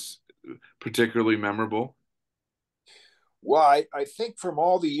standpoint that was particularly memorable? Well, I think from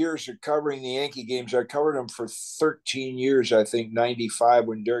all the years of covering the Yankee games, I covered them for 13 years, I think 95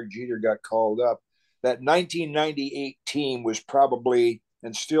 when Derek Jeter got called up. That 1998 team was probably,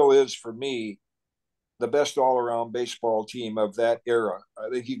 and still is for me, the best all-around baseball team of that era. I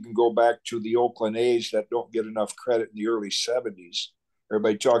think you can go back to the Oakland A's that don't get enough credit in the early 70s.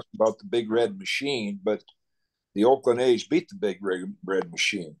 Everybody talks about the Big Red Machine, but the Oakland A's beat the Big Red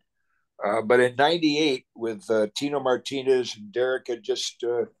Machine. But in '98, with Tino Martinez and Derek had just,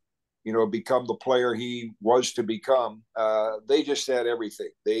 become the player he was to become, they just had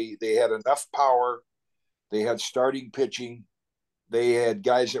everything. They had enough power. They had starting pitching. They had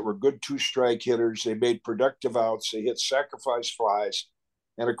guys that were good two-strike hitters. They made productive outs. They hit sacrifice flies.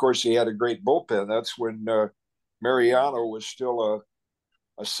 And, of course, they had a great bullpen. That's when Mariano was still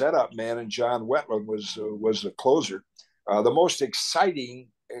a setup man and John Wetland was the closer. The most exciting,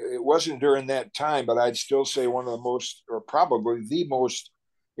 it wasn't during that time, but I'd still say one of the most, or probably the most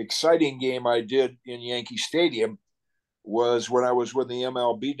exciting game I did in Yankee Stadium was when I was with the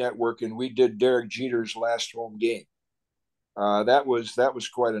MLB Network and we did Derek Jeter's last home game. That was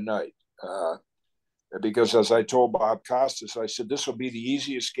quite a night because, as I told Bob Costas, I said, "This will be the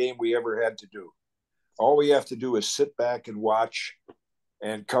easiest game we ever had to do. All we have to do is sit back and watch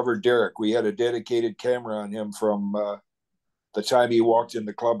and cover Derek." We had a dedicated camera on him from the time he walked in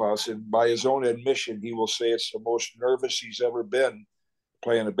the clubhouse. And by his own admission, he will say it's the most nervous he's ever been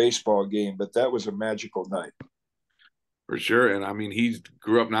playing a baseball game. But that was a magical night. For sure. And I mean, he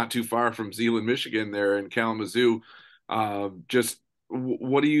grew up not too far from Zeeland, Michigan there in Kalamazoo. Just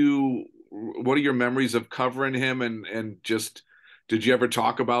what are your memories of covering him? And just, did you ever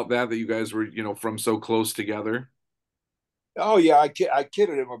talk about that you guys were, from so close together? Oh, yeah. I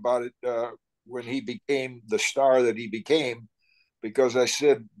kidded him about it when he became the star that he became. Because I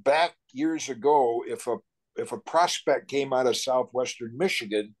said back years ago, if a prospect came out of southwestern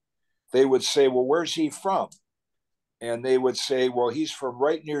Michigan, they would say, "Well, where's he from?" And they would say, "Well, he's from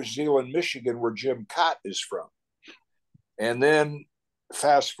right near Zeeland, Michigan, where Jim Kaat is from." And then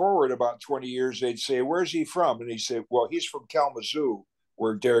fast forward about 20 years, they'd say, "Where's he from?" And he'd say, "Well, he's from Kalamazoo,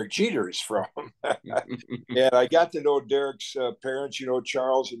 where Derek Jeter is from." And I got to know Derek's parents,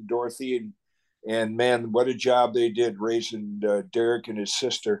 Charles and Dorothy, and man, what a job they did raising Derek and his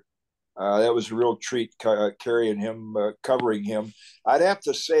sister. That was a real treat carrying him, covering him. I'd have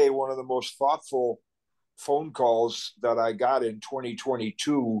to say one of the most thoughtful phone calls that I got in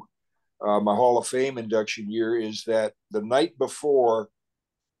 2022, my Hall of Fame induction year, is that the night before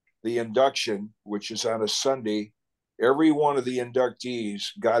the induction, which is on a Sunday, every one of the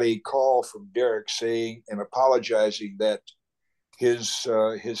inductees got a call from Derek saying and apologizing that his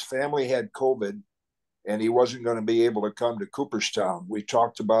family had COVID and he wasn't going to be able to come to Cooperstown. We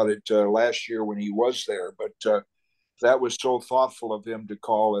talked about it last year when he was there, but that was so thoughtful of him to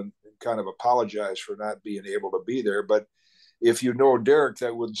call and kind of apologize for not being able to be there. But if you know Derek,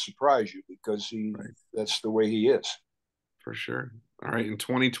 that wouldn't surprise you because that's the way he is. For sure. All right. In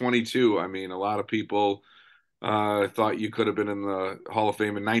 2022, I mean, a lot of people thought you could have been in the Hall of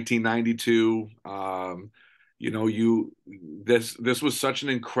Fame in 1992. This was such an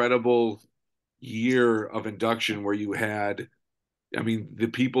incredible year of induction where you had, I mean, the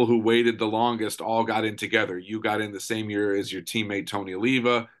people who waited the longest all got in together. You got in the same year as your teammate Tony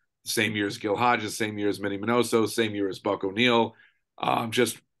Oliva, the same year as Gil Hodges, same year as Minnie Minoso, same year as Buck O'Neill.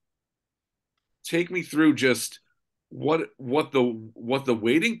 Just take me through just what the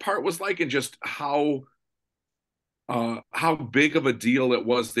waiting part was like, and just how big of a deal it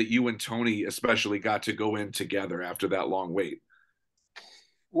was that you and Tony especially got to go in together after that long wait.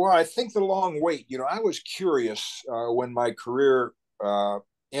 Well, I think the long wait, I was curious when my career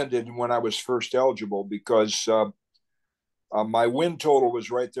ended and when I was first eligible, because my win total was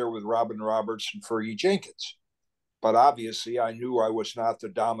right there with Robin Roberts and Fergie Jenkins. But obviously, I knew I was not the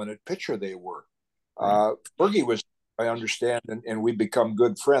dominant pitcher they were. Fergie was, I understand, and we become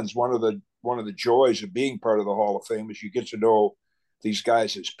good friends. One of the joys of being part of the Hall of Fame is you get to know these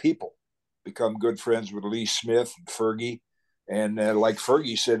guys as people. Become good friends with Lee Smith and Fergie. And like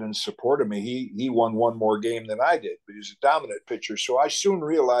Fergie said in support of me, he won one more game than I did, but he was a dominant pitcher. So I soon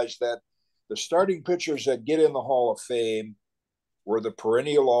realized that the starting pitchers that get in the Hall of Fame were the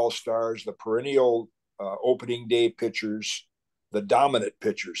perennial all-stars, the perennial opening day pitchers, the dominant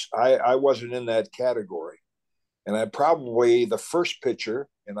pitchers. I wasn't in that category. And I'm probably the first pitcher,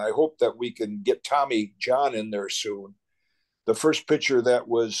 and I hope that we can get Tommy John in there soon, the first pitcher that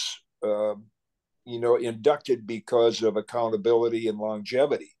was inducted because of accountability and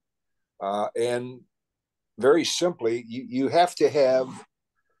longevity. And very simply, you have to have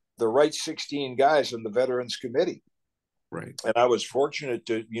the right 16 guys in the Veterans Committee. Right. And I was fortunate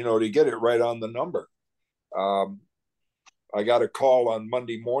to get it right on the number. I got a call on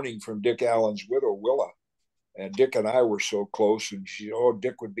Monday morning from Dick Allen's widow, Willa. And Dick and I were so close, and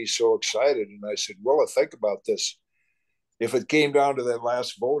Dick would be so excited. And I said, Willa, think about this. If it came down to that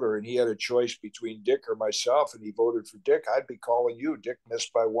last voter and he had a choice between Dick or myself and he voted for Dick, I'd be calling you. Dick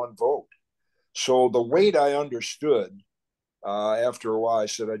missed by one vote. So the weight I understood after a while, I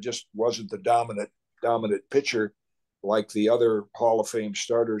said I just wasn't the dominant pitcher like the other Hall of Fame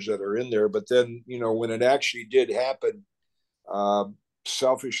starters that are in there. But then, when it actually did happen,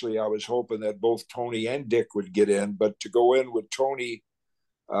 selfishly, I was hoping that both Tony and Dick would get in. But to go in with Tony,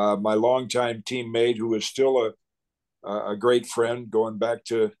 my longtime teammate, who is still a great friend going back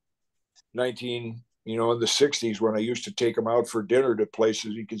to in the 60s when I used to take him out for dinner to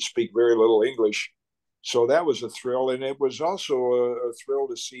places he could speak very little English. So that was a thrill. And it was also a thrill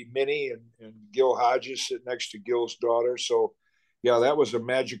to see Minnie and Gil Hodges sit next to Gil's daughter. So, yeah, that was a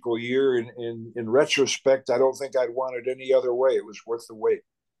magical year. In retrospect, I don't think I'd want it any other way. It was worth the wait.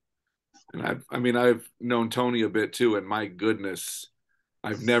 And I've known Tony a bit too, and my goodness,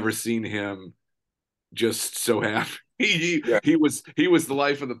 I've never seen him just so happy. He was the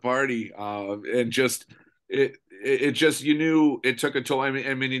life of the party, and just it just, it took a toll. I mean,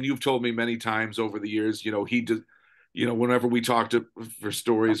 and you've told me many times over the years, he did, whenever we talked for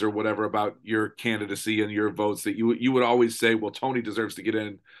stories or whatever about your candidacy and your votes, that you would always say, well, Tony deserves to get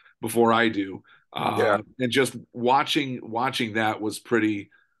in before I do. And just watching that was pretty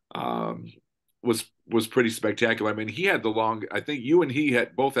was pretty spectacular. I mean, I think you and he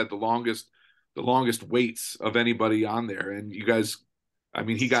both had the longest waits of anybody on there. And you guys, I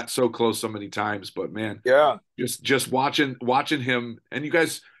mean, he got so close so many times, but man, just watching him, and you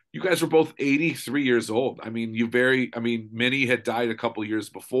guys were both 83 years old. I mean, Minnie had died a couple years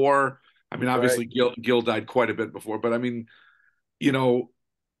before. I mean, obviously Gil died quite a bit before, but I mean,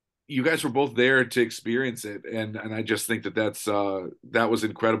 you guys were both there to experience it. And I just think that was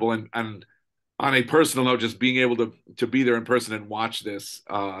incredible. And on a personal note, just being able to be there in person and watch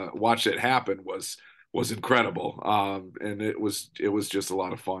it happen was incredible. And it was just a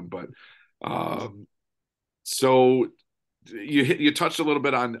lot of fun. But so you touched a little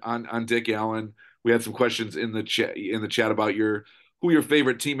bit on Dick Allen. We had some questions in the chat about who your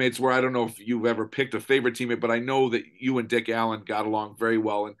favorite teammates were. I don't know if you've ever picked a favorite teammate, but I know that you and Dick Allen got along very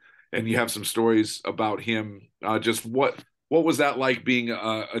well, and you have some stories about him. Just what was that like being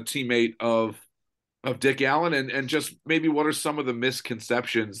a teammate of Dick Allen, and just maybe what are some of the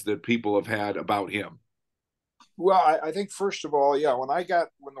misconceptions that people have had about him? Well, I think first of all, when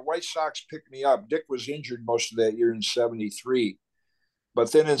the White Sox picked me up, Dick was injured most of that year in '73.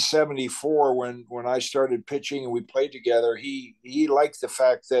 But then in '74, when I started pitching and we played together, he liked the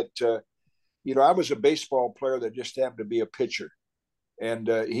fact that I was a baseball player that just happened to be a pitcher, and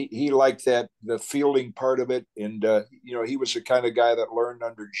he liked the fielding part of it, and he was the kind of guy that learned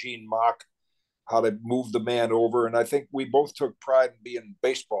under Gene Mock how to move the man over, and I think we both took pride in being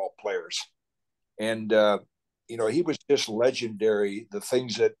baseball players, and he was just legendary. The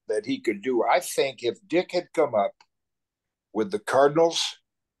things that he could do. I think if Dick had come up with the Cardinals,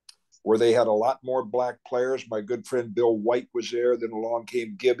 where they had a lot more black players. My good friend Bill White was there. Then along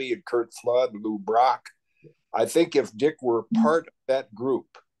came Gibby and Kurt Flood, Lou Brock. I think if Dick were part of that group,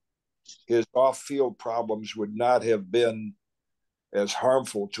 his off-field problems would not have been as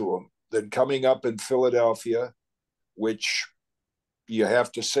harmful to him. Then coming up in Philadelphia, which you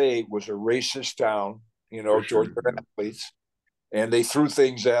have to say was a racist town, toward their athletes. And they threw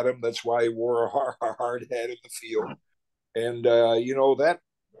things at him. That's why he wore a hard hat in the field. And,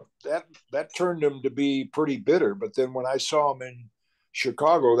 that turned him to be pretty bitter. But then when I saw him in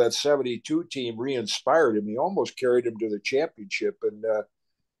Chicago, that '72 team re-inspired him. He almost carried him to the championship. And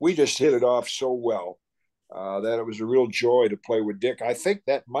we just hit it off so well that it was a real joy to play with Dick. I think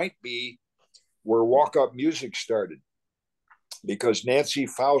that might be where walk-up music started, because Nancy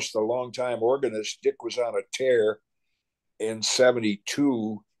Faust, the longtime organist, Dick was on a tear in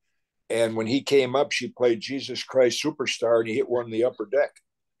 '72. And when he came up, she played Jesus Christ Superstar, and he hit one in the upper deck.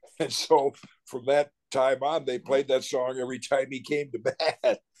 And so from that time on, they played that song every time he came to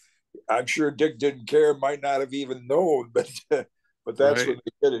bat. I'm sure Dick didn't care, might not have even known, but that's when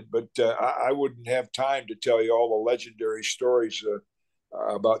they did it. But I wouldn't have time to tell you all the legendary stories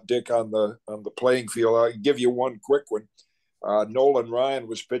about Dick on the playing field. I'll give you one quick one. Nolan Ryan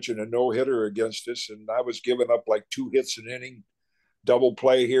was pitching a no-hitter against us, and I was giving up like 2 hits an inning, double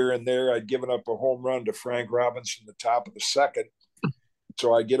play here and there. I'd given up a home run to Frank Robinson the top of the second.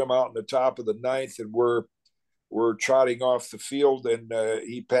 So I get him out in the top of the 9th, and we're trotting off the field, and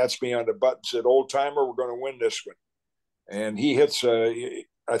he pats me on the butt and said, "Old timer, we're going to win this one." And he hits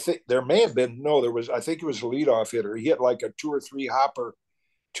I think there may have been I think it was a leadoff hitter. He hit like a 2 or 3 hopper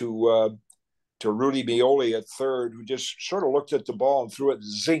to Rudy Meoli at third, who just sort of looked at the ball and threw it.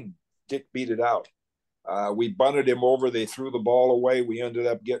 Zing! Dick beat it out. We bunted him over. They threw the ball away. We ended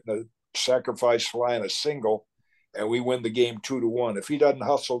up getting a sacrifice fly and a single, and we win the game 2-1. If he doesn't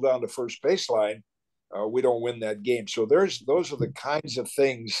hustle down the first baseline, we don't win that game. So those are the kinds of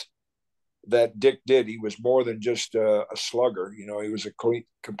things that Dick did. He was more than just a slugger. He was a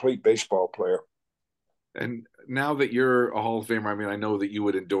complete baseball player. And now that you're a Hall of Famer, I mean, I know that you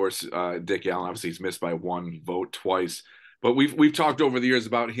would endorse Dick Allen. Obviously, he's missed by 1 vote twice. But we've talked over the years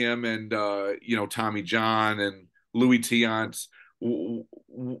about him and Tommy John and Louis Tiant.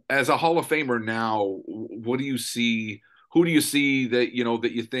 As a Hall of Famer now, what do you see? Who do you see that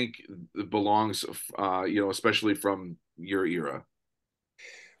that you think belongs? Especially from your era.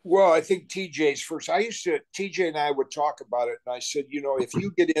 Well, I think TJ's first. TJ and I would talk about it, and I said, if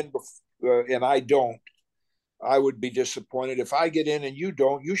you get in and I don't, I would be disappointed. If I get in and you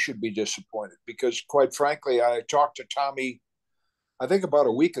don't, you should be disappointed, because quite frankly, I talked to Tommy, I think about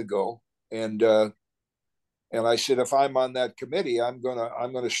a week ago, and I said, if I'm on that committee, I'm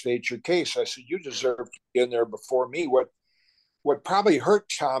gonna state your case. I said, you deserve to be in there before me. What probably hurt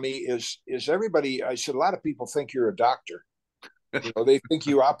Tommy is everybody. I said, a lot of people think you're a doctor. They think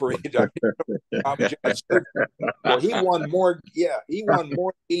you operate on Tommy John surgery. Well, he won more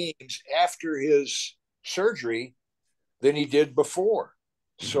games after his surgery than he did before.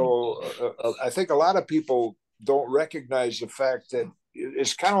 So I think a lot of people don't recognize the fact that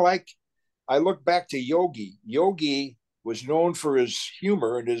it's kind of like, I look back to Yogi. Yogi was known for his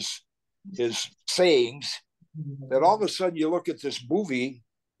humor and his sayings, that all of a sudden you look at this movie,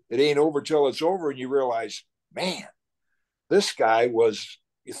 It Ain't Over Till It's Over, and you realize, man, this guy was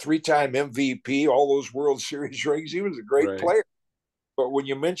a 3-time MVP, all those World Series rings. He was a great player. But when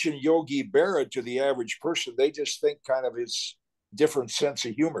you mention Yogi Berra to the average person, they just think kind of his different sense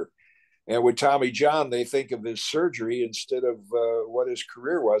of humor. And with Tommy John, they think of his surgery instead of what his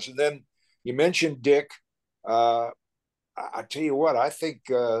career was. And then you mentioned Dick. I tell you what, I think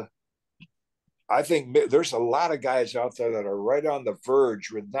there's a lot of guys out there that are right on the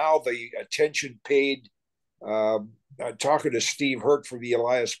verge with now the attention paid. Talking to Steve Hurt from the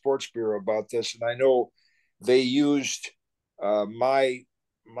Elias Sports Bureau about this, and I know they used my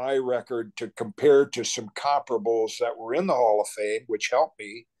record to compare to some comparables that were in the Hall of Fame, which helped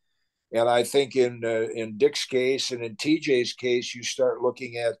me. And I think in Dick's case and in TJ's case, you start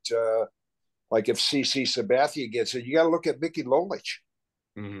looking at like if CC Sabathia gets it, you got to look at Mickey Lolich.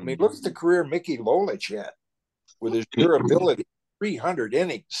 I mean, look at the career Mickey Lolich had with his durability. 300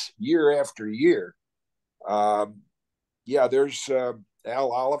 innings year after year. Yeah, there's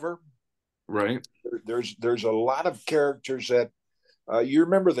Al Oliver. Right. There's a lot of characters that you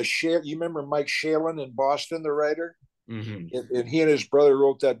remember you remember Mike Shalin in Boston, the writer, and he and his brother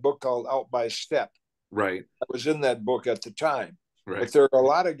wrote that book called Out by Step. Right. I was in that book at the time. Right. But there are a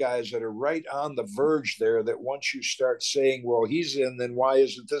lot of guys that are right on the verge there that once you start saying, well, he's in, then why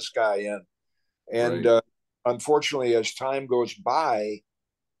isn't this guy in? And right. Unfortunately, as time goes by,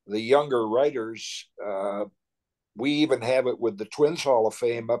 the younger writers, we even have it with the Twins Hall of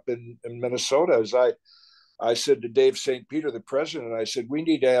Fame up in Minnesota. As I said to Dave St. Peter, the president, I said, we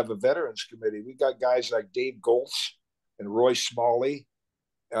need to have a veterans committee. We got guys like Dave Goltz and Roy Smalley,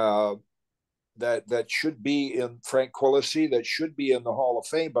 that should be in Frank Quillisi, that should be in the Hall of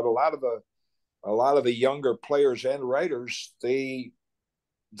Fame. But a lot of the younger players and writers, they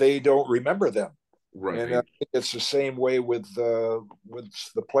don't remember them. Right. And I think it's the same way with the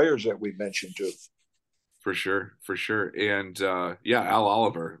players that we mentioned too. For sure. And yeah, Al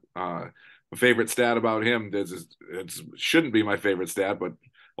Oliver. My favorite stat about him it shouldn't be my favorite stat, but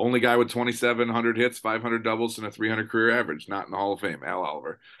only guy with 2,700 hits, 500 doubles, and a 300 career average, not in the Hall of Fame. Al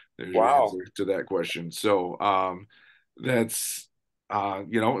Oliver. There's your answer to that question. So that's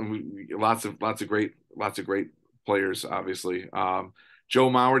lots of great players, obviously. Joe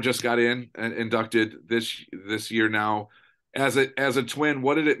Mauer just got inducted this year now. As a Twin,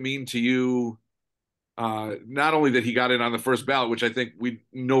 what did it mean to you? Not only that he got in on the first ballot, which I think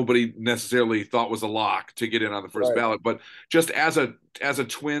nobody necessarily thought was a lock to get in on the first ballot, but just as a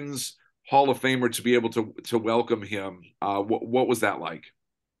Twins Hall of Famer to be able to welcome him, what was that like?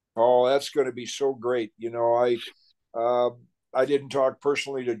 Oh, that's going to be so great. I didn't talk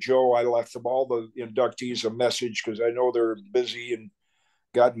personally to Joe. I left them all the inductees a message because I know they're busy and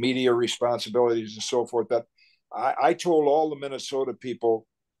got media responsibilities and so forth. But I told all the Minnesota people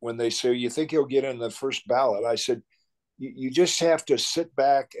when they say, you think he'll get in the first ballot? I said, you just have to sit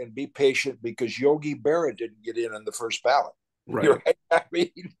back and be patient because Yogi Berra didn't get in on the first ballot. Right. I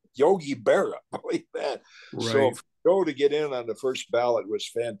mean, Yogi Berra, believe that. Right. So for Joe to get in on the first ballot was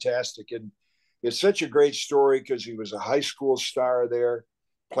fantastic. And it's such a great story because he was a high school star there,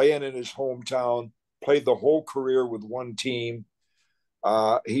 playing in his hometown, played the whole career with one team.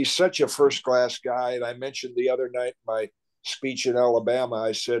 He's such a first-class guy. And I mentioned the other night in my speech in Alabama,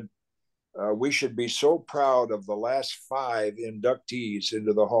 I said, we should be so proud of the last 5 inductees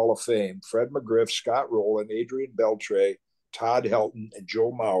into the Hall of Fame: Fred McGriff, Scott Rowland, Adrian Beltre, Todd Helton, and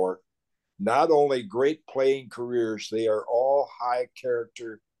Joe Mauer. Not only great playing careers, they are all high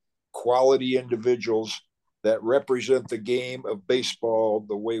character, quality individuals that represent the game of baseball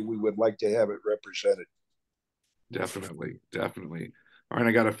the way we would like to have it represented. Definitely. All right,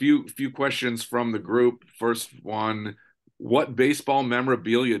 I got a few questions from the group. First one, what baseball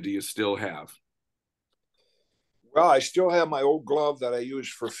memorabilia do you still have? Well, I still have my old glove that I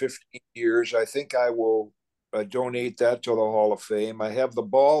used for 15 years. I think I will donate that to the Hall of Fame. I have the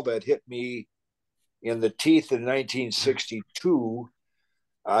ball that hit me in the teeth in 1962.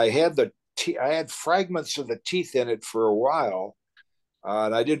 I had fragments of the teeth in it for a while,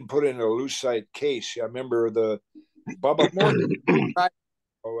 and I didn't put it in a lucite case. I remember the Bubba Morton.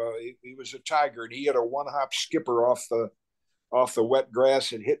 He was a Tiger, and he had a one-hop skipper off the wet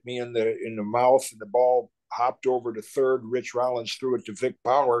grass and hit me in the mouth, and the ball hopped over to third. Rich Rollins threw it to Vic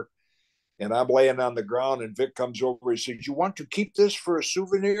Power, and I'm laying on the ground, and Vic comes over. He says, "You want to keep this for a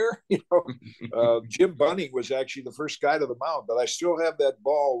souvenir?" Jim Bunning was actually the first guy to the mound, but I still have that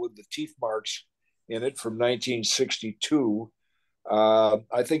ball with the teeth marks in it from 1962.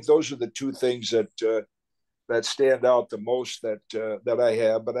 I think those are the two things that stand out the most that I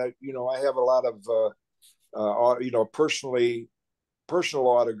have. But I have a lot of personal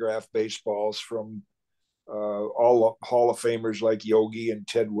autograph baseballs from all Hall of Famers like Yogi and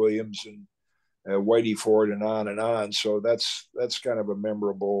Ted Williams and Whitey Ford and on and on. So that's kind of a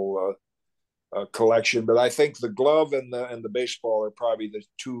memorable collection. But I think the glove and the baseball are probably the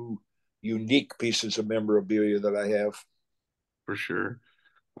two unique pieces of memorabilia that I have. For sure.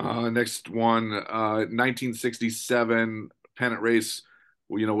 Next one, 1967 pennant race,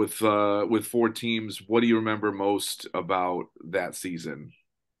 with 4 teams. What do you remember most about that season?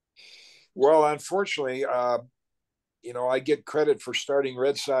 Well, unfortunately, I get credit for starting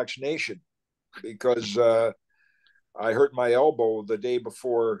Red Sox Nation because I hurt my elbow the day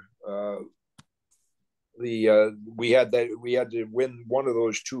before we had to win one of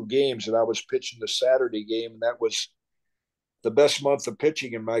those 2 games, and I was pitching the Saturday game, and that was the best month of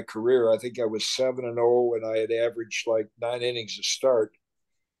pitching in my career. I think I was 7-0, and I had averaged like 9 innings to start.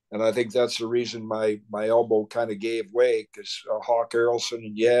 And I think that's the reason my elbow kind of gave way, because Hawk Errolson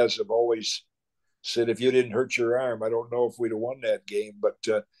and Yaz have always said, if you didn't hurt your arm, I don't know if we'd have won that game. But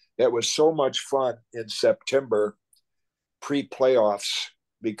it was so much fun in September, pre-playoffs,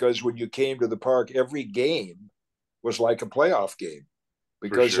 because when you came to the park, every game was like a playoff game,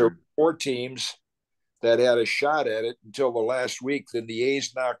 because there were 4 teams that had a shot at it until the last week. Then the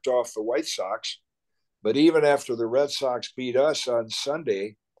A's knocked off the White Sox. But even after the Red Sox beat us on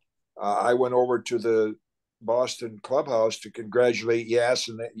Sunday, I went over to the Boston clubhouse to congratulate Yaz,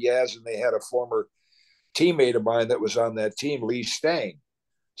 and they had a former teammate of mine that was on that team, Lee Stang.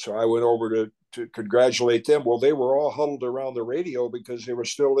 So I went over to congratulate them. Well, they were all huddled around the radio because they were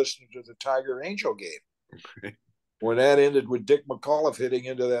still listening to the Tiger Angel game. Okay. When that ended with Dick McAuliffe hitting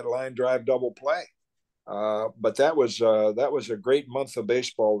into that line drive double play. But that was a great month of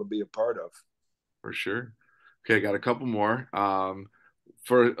baseball to be a part of. For sure. Okay, I got a couple more.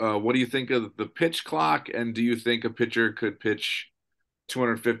 What do you think of the pitch clock, and do you think a pitcher could pitch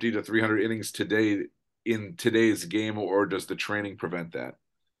 250 to 300 innings today in today's game, or does the training prevent that?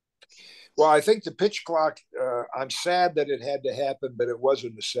 Well, I think the pitch clock, I'm sad that it had to happen, but it was a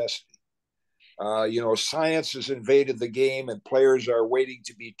necessity. Science has invaded the game, and players are waiting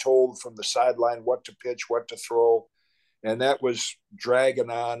to be told from the sideline what to pitch, what to throw. And that was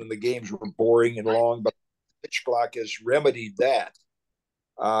dragging on, and the games were boring and long, but the pitch clock has remedied that.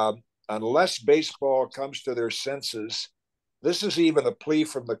 Unless baseball comes to their senses, this is even a plea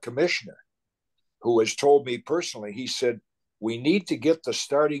from the commissioner, who has told me personally. He said, we need to get the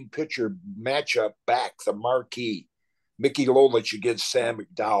starting pitcher matchup back, the marquee. Mickey Lolich against Sam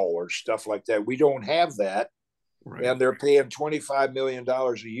McDowell or stuff like that. We don't have that. Right. And they're paying $25 million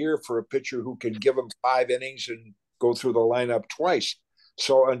a year for a pitcher who can give them 5 innings and go through the lineup twice.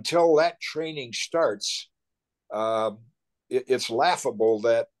 So until that training starts, it's laughable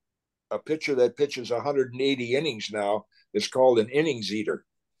that a pitcher that pitches 180 innings now is called an innings eater.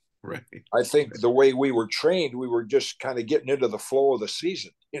 Right. I think the way we were trained, we were just kind of getting into the flow of the season.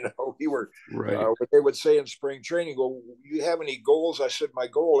 We were, right. What they would say in spring training, well, you have any goals? I said, my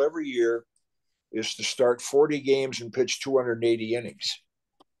goal every year is to start 40 games and pitch 280 innings.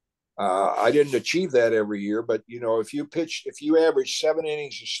 I didn't achieve that every year, but if you average 7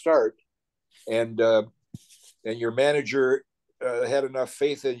 innings to start, and your manager had enough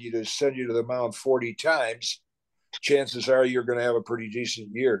faith in you to send you to the mound 40 times, chances are you're going to have a pretty decent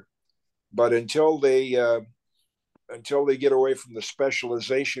year. But until they get away from the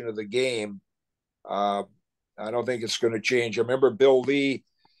specialization of the game, I don't think it's going to change. I remember Bill Lee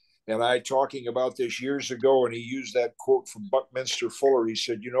and I talking about this years ago, and he used that quote from Buckminster Fuller. He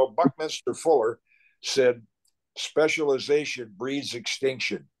said, Buckminster Fuller said, specialization breeds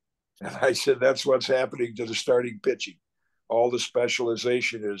extinction. And I said, that's what's happening to the starting pitching. All the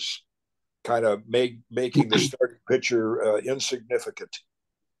specialization is kind of making the starting pitcher insignificant.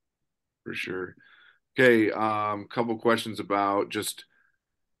 For sure. Okay, couple questions about just,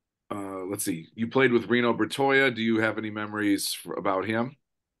 let's see. You played with Reno Bertoia. Do you have any memories about him?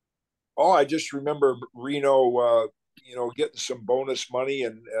 Oh, I just remember Reno, getting some bonus money,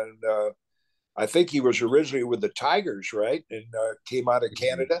 and I think he was originally with the Tigers, right? And came out of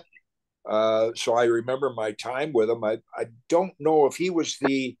Canada. So I remember my time with him. I don't know if he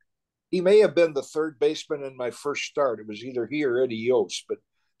may have been the third baseman in my first start. It was either he or Eddie Yost, but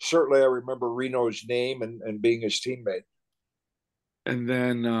certainly I remember Reno's name and being his teammate. And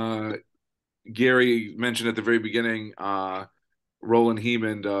then Gary mentioned at the very beginning, Roland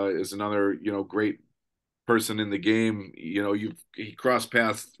Hemond is another, great person in the game. He crossed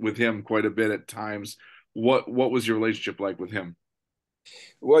paths with him quite a bit at times. What was your relationship like with him?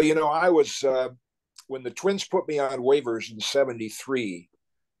 Well, I was when the Twins put me on waivers in '73,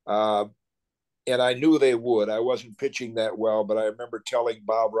 and I knew they would. I wasn't pitching that well, but I remember telling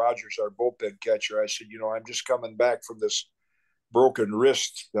Bob Rogers, our bullpen catcher, I said, I'm just coming back from this broken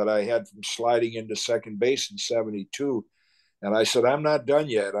wrist that I had from sliding into second base in '72. And I said, I'm not done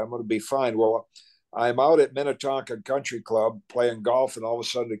yet. I'm going to be fine. Well, I'm out at Minnetonka Country Club playing golf, and all of a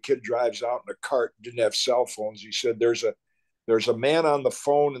sudden a kid drives out in a cart, didn't have cell phones. He said, there's a man on the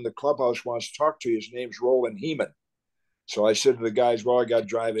phone in the clubhouse wants to talk to you. His name's Roland Hemond. So I said to the guys, well, I got to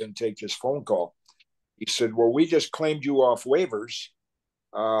drive in and take this phone call. He said, well, we just claimed you off waivers.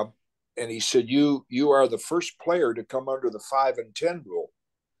 And he said, you are the first player to come under the 5 and 10 rule.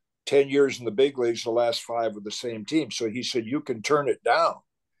 10 years in the big leagues, the last 5 with the same team. So he said, you can turn it down.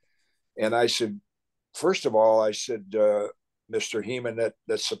 And I said, first of all, I said, Mr. Hemond,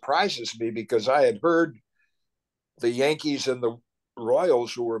 that surprises me, because I had heard the Yankees and the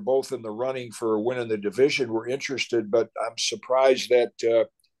Royals, who were both in the running for winning the division, were interested, but I'm surprised that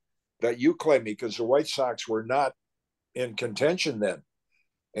that you claim me, because the White Sox were not in contention then.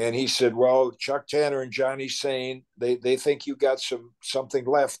 And he said, well, Chuck Tanner and Johnny Sane, they think you got something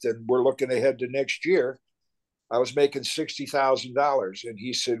left, and we're looking ahead to next year. I was making $60,000. And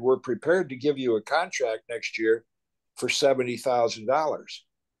he said, we're prepared to give you a contract next year for $70,000.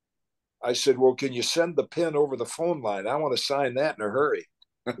 I said, well, can you send the pin over the phone line? I want to sign that in a hurry.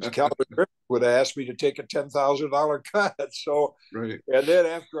 Calvin would have asked me to take a $10,000 cut. So, right. And then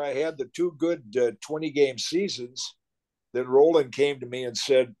after I had the two good 20-game seasons, then Roland came to me and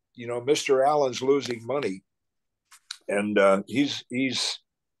said, you know, Mr. Allen's losing money, and he's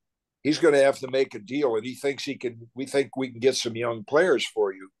going to have to make a deal, and we think we can get some young players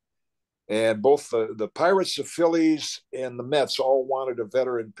for you. And both the Pirates, the Phillies, and the Mets all wanted a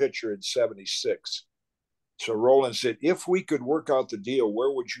veteran pitcher in '76. So Roland said, if we could work out the deal,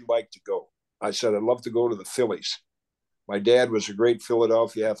 where would you like to go? I said, I'd love to go to the Phillies. My dad was a great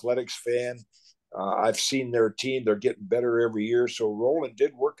Philadelphia Athletics fan. I've seen their team. They're getting better every year. So Roland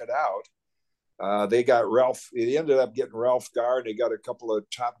did work it out. They ended up getting Ralph Garr. They got a couple of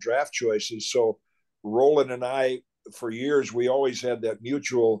top draft choices. So Roland and I, for years, we always had that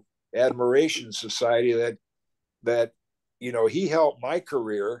mutual admiration society that, you know, he helped my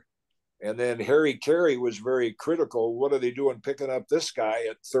career. And then Harry Carey was very critical. What are they doing picking up this guy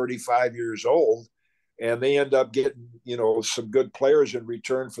at 35 years old? And they end up getting, you know, some good players in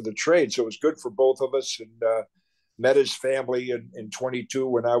return for the trade. So it was good for both of us. And met his family in 22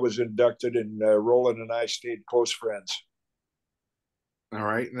 when I was inducted, and Roland and I stayed close friends. All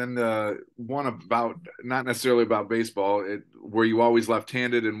right. And then one about, not necessarily about baseball, were you always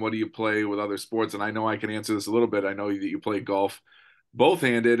left-handed, and what do you play with other sports? And I know I can answer this a little bit. I know that you play golf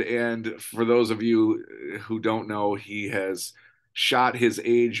both-handed, and for those of you who don't know, he has shot his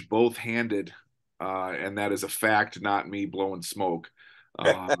age both-handed, and that is a fact, not me blowing smoke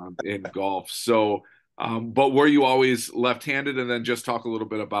in golf. So, but were you always left-handed? And then just talk a little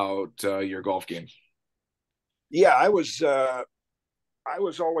bit about your golf game. Yeah, I was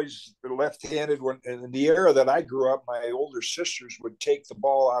always left-handed. In the era that I grew up, my older sisters would take the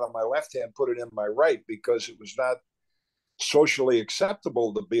ball out of my left hand, put it in my right, because it was not socially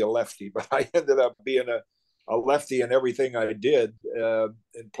acceptable to be a lefty. But I ended up being a lefty in everything I did,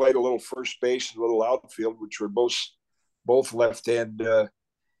 and played a little first base and a little outfield, which were both left-hand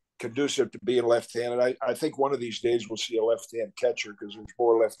conducive to being left-handed. I think one of these days we'll see a left-hand catcher because there's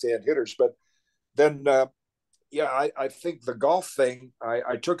more left-hand hitters. But then, I think the golf thing,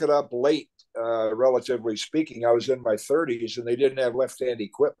 I took it up late, relatively speaking. I was in my 30s, and they didn't have left-hand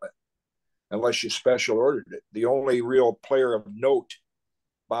equipment unless you special ordered it. The only real player of note,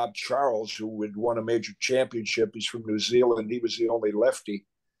 Bob Charles, who had won a major championship, he's from New Zealand. He was the only lefty.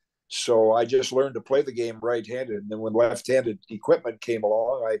 So I just learned to play the game right-handed. And then when left-handed equipment came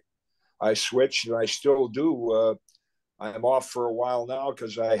along, I switched, and I still do. I'm off for a while now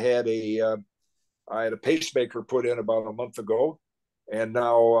because I had a pacemaker put in about a month ago, and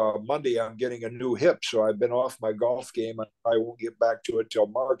now Monday I'm getting a new hip. So I've been off my golf game. I won't get back to it till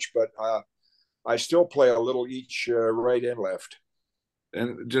March, but I still play a little each, right and left.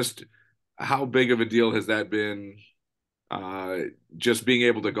 And just how big of a deal has that been? Just being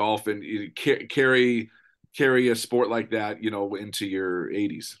able to golf and carry a sport like that, you know, into your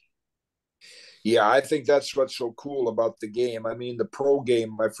 80s. Yeah, I think that's what's so cool about the game. I mean, the pro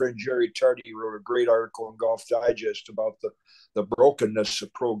game, my friend Jerry Tardy wrote a great article in Golf Digest about the brokenness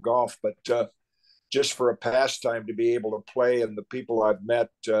of pro golf. But just for a pastime to be able to play, and the people I've met,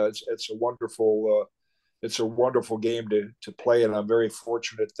 it's a wonderful game to play. And I'm very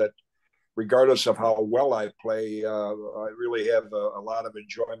fortunate that regardless of how well I play, I really have a lot of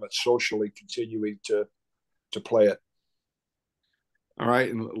enjoyment socially continuing to play it. All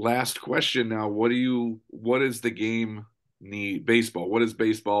right, and last question now. What does the game need? Baseball. What does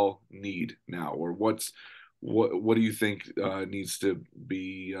baseball need now, or what do you think needs to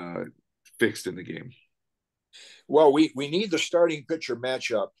be fixed in the game? Well, we need the starting pitcher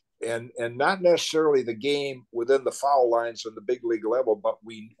matchup, and not necessarily the game within the foul lines on the big league level, but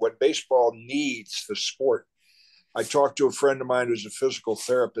what baseball needs, the sport. I talked to a friend of mine who's a physical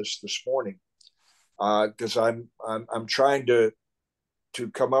therapist this morning, because I'm trying to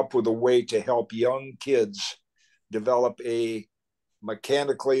come up with a way to help young kids develop a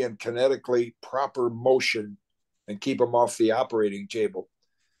mechanically and kinetically proper motion and keep them off the operating table.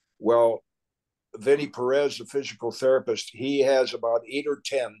 Well, Vinny Perez, the physical therapist, he has about 8 or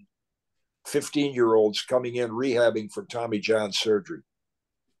 10 15-year-olds coming in rehabbing for Tommy John surgery.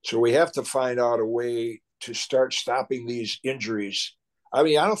 So we have to find out a way to start stopping these injuries. I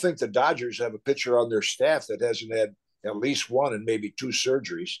mean, I don't think the Dodgers have a pitcher on their staff that hasn't had at least one and maybe 2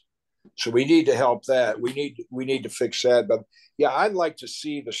 surgeries. So we need to help that. We need to fix that. But yeah, I'd like to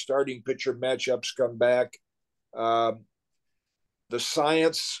see the starting pitcher matchups come back. Um, the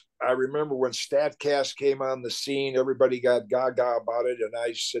science. I remember when Statcast came on the scene, everybody got gaga about it, and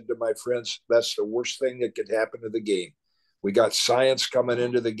I said to my friends, "That's the worst thing that could happen to the game." We got science coming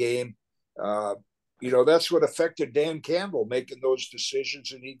into the game. Uh, that's what affected Dan Campbell making those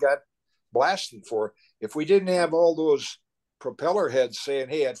decisions, and he got blasted for it. If we didn't have all those propeller heads saying,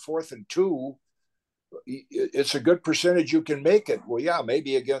 "Hey, at 4th and 2, it's a good percentage you can make it." Well, yeah,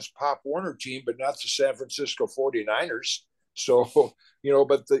 maybe against Pop Warner team, but not the San Francisco 49ers. So,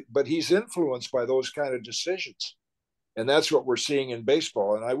 but he's influenced by those kind of decisions. And that's what we're seeing in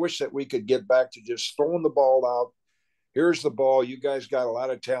baseball. And I wish that we could get back to just throwing the ball out. Here's the ball. You guys got a lot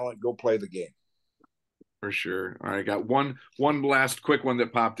of talent. Go play the game. For sure. All right, I got one last quick one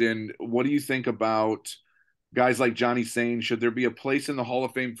that popped in. What do you think about guys like Johnny Sane? Should there be a place in the Hall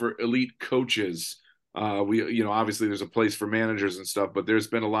of Fame for elite coaches? Obviously there's a place for managers and stuff, but there's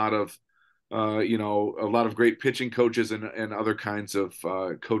been a lot of a lot of great pitching coaches and other kinds of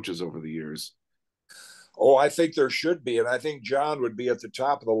coaches over the years. Oh, I think there should be. And I think John would be at the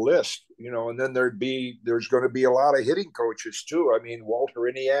top of the list, and then there's going to be a lot of hitting coaches too. I mean, Walter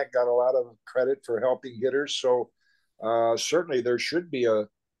Iniak got a lot of credit for helping hitters. So certainly there should be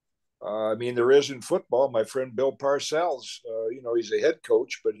there is in football. My friend Bill Parcells, he's a head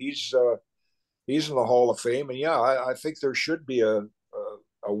coach, but he's in the Hall of Fame. And yeah, I think there should be a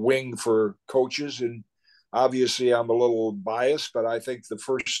wing for coaches. And obviously I'm a little biased, but I think the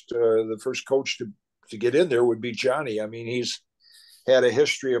first coach to get in there would be Johnny. I mean, he's had a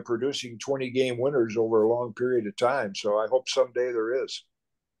history of producing 20-game winners over a long period of time. So I hope someday there is.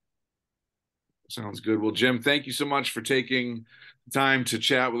 Sounds good. Well, Jim, thank you so much for taking time to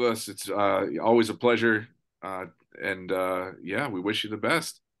chat with us. It's always a pleasure. We wish you the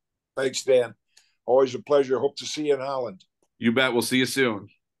best. Thanks, Dan. Always a pleasure. Hope to see you in Holland. You bet. We'll see you soon.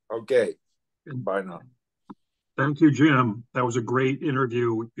 Okay. Bye now. Thank you, Jim. That was a great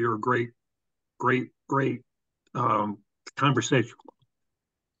interview. You're a great conversation.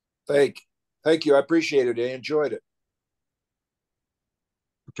 Thank you. I appreciate it. I enjoyed it.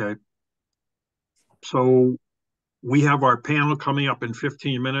 Okay. So we have our panel coming up in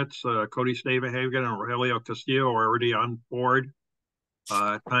 15 minutes. Cody Stavenhagen and Rogelio Castillo are already on board.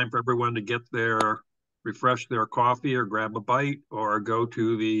 Time for everyone to refresh their coffee or grab a bite or go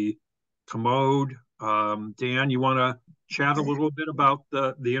to the commode. Dan, you want to chat a little bit about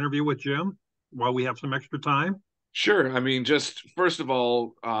the interview with Jim while we have some extra time? Sure. I mean, just first of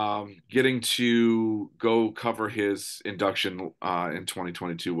all, getting to go cover his induction in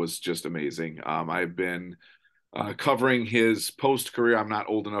 2022 was just amazing. I've been covering his post-career. I'm not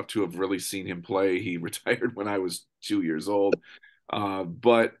old enough to have really seen him play. He retired when I was 2 years old.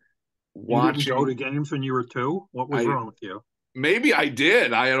 But watching, you didn't go to games when you were 2? What was wrong with you? Maybe I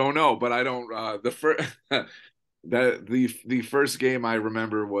did. I don't know, but I don't. The first the first game I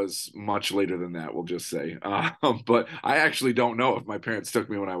remember was much later than that. We'll just say. But I actually don't know if my parents took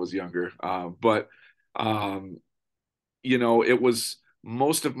me when I was younger. It was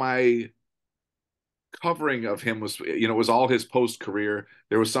most of my covering of him was, it was all his post career.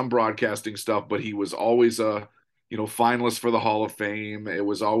 There was some broadcasting stuff, but he was always a, finalist for the Hall of Fame. It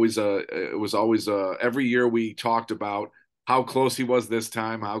was always every year we talked about how close he was this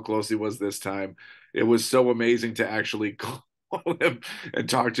time, how close he was this time. It was so amazing to actually call him and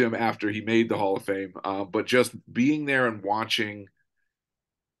talk to him after he made the Hall of Fame. But just being there and watching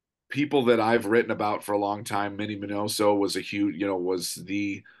people that I've written about for a long time, Minnie Minoso was a huge, was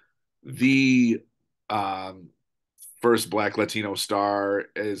the first Black Latino star.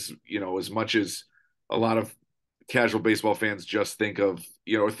 As much as a lot of casual baseball fans just think of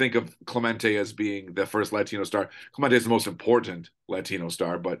Clemente as being the first Latino star. Clemente is the most important Latino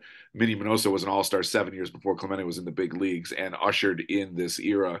star, but Minnie Minoso was an all-star 7 years before Clemente was in the big leagues and ushered in this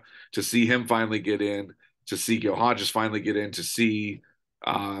era. To see him finally get in, to see Gil Hodges finally get in, to see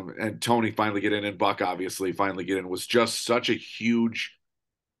and Tony finally get in, and Buck obviously finally get in, was just such a huge,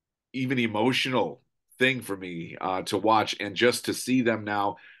 even emotional thing for me to watch. And just to see them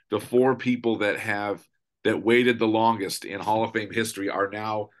now, the 4 people that waited the longest in Hall of Fame history are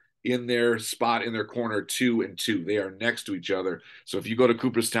now in their spot in their corner 2 and 2. They are next to each other. So if you go to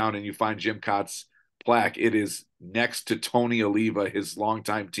Cooperstown and you find Jim Kaat's plaque, it is next to Tony Oliva, his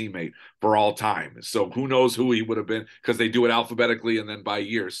longtime teammate for all time. So who knows who he would have been, because they do it alphabetically and then by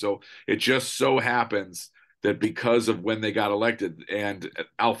year. So it just so happens that because of when they got elected and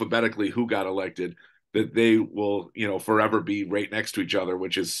alphabetically who got elected, that they will, forever be right next to each other,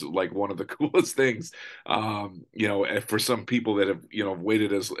 which is like one of the coolest things, for some people that have,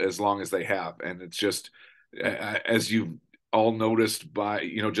 waited as long as they have. And it's just, as you've all noticed by,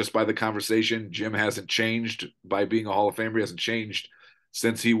 just by the conversation, Jim hasn't changed by being a Hall of Famer. He hasn't changed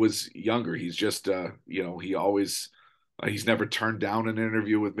since he was younger. He's just, he always, he's never turned down an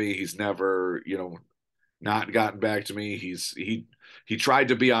interview with me. He's never, not gotten back to me. He tried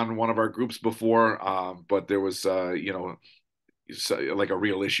to be on one of our groups before, but there was, like a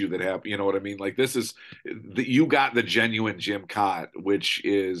real issue that happened. You know what I mean? Like you got the genuine Jim Kaat, which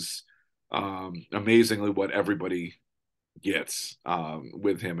is amazingly what everybody gets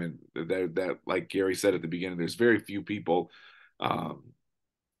with him. And that, like Gary said at the beginning, there's very few people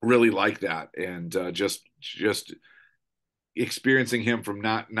really like that. And just experiencing him from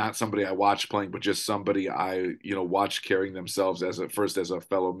not somebody I watched playing, but just somebody I watched carrying themselves as a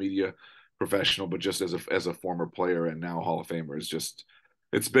fellow media professional, but just as a former player and now Hall of Famer, is just,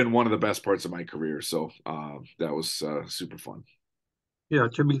 it's been one of the best parts of my career. So that was super fun. Yeah,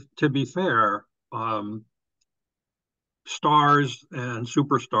 to be fair, stars and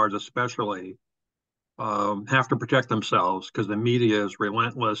superstars especially have to protect themselves because the media is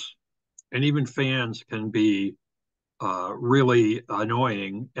relentless, and even fans can be really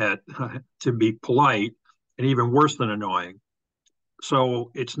annoying to be polite, and even worse than annoying.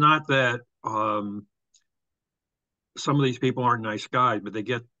 So it's not that some of these people aren't nice guys, but they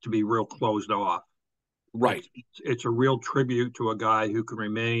get to be real closed off. Right. It's a real tribute to a guy who can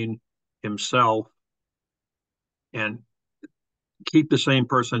remain himself and keep the same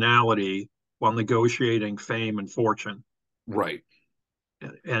personality while negotiating fame and fortune. Right.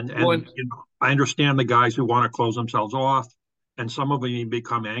 And I understand the guys who want to close themselves off, and some of them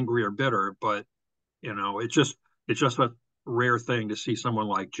become angry or bitter, but it's just a rare thing to see someone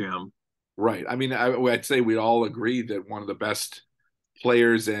like Jim. Right. I mean, I'd say we'd all agree that one of the best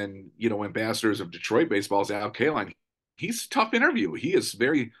players and ambassadors of Detroit baseball is Al Kaline. He's a tough interview. He was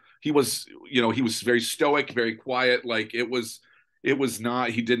very stoic, very quiet. Like it was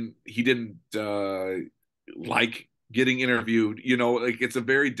not. He didn't like getting interviewed. Like it's a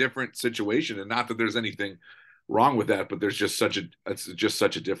very different situation, and not that there's anything wrong with that, but there's just such a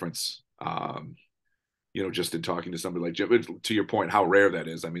difference. Just in talking to somebody like Jim, to your point, how rare that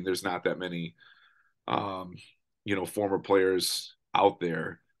is. I mean, there's not that many, former players out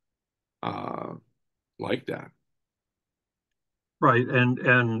there like that. Right,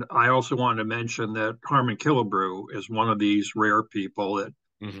 and I also wanted to mention that Harmon Killebrew is one of these rare people that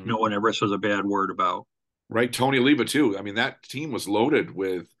no one ever says a bad word about. Right, Tony Leva too. I mean, that team was loaded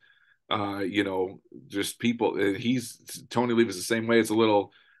with, just people. Tony Leva's the same way. It's a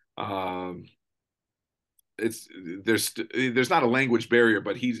little. There's not a language barrier,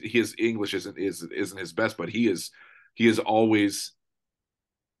 but his English isn't his best, but he is always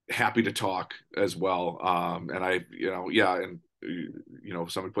happy to talk as well. And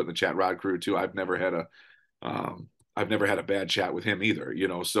somebody put in the chat, Rod Crew too. I've never had a bad chat with him either.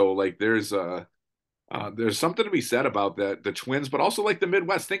 So like there's something to be said about that, the Twins, but also like the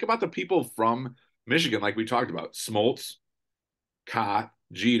Midwest. Think about the people from Michigan, like we talked about: Smoltz, Kaat,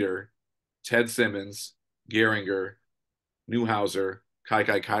 Jeter, Ted Simmons, Gehringer, Newhouser, Kai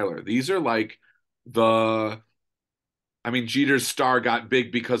Kyler. These are like Jeter's star got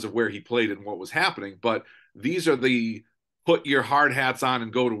big because of where he played and what was happening, but these are the put your hard hats on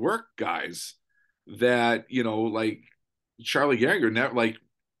and go to work guys that, like Charlie Gehringer,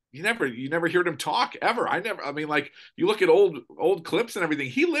 you never heard him talk ever. You look at old clips and everything,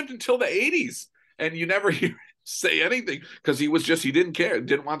 he lived until the 80s and you never hear him say anything because he didn't care,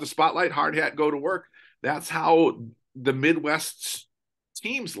 didn't want the spotlight, hard hat, go to work. That's how the Midwest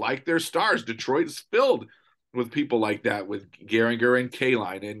teams like their stars. Detroit is filled with people like that, with Gehringer and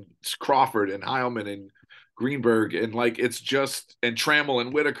Kaline and Crawford and Heilman and Greenberg and and Trammell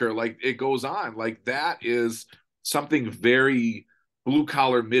and Whitaker. Like it goes on. Like that is something very blue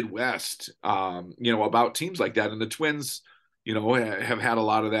collar Midwest, about teams like that. And the Twins, have had a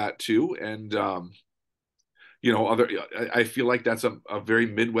lot of that too. And I feel like that's a very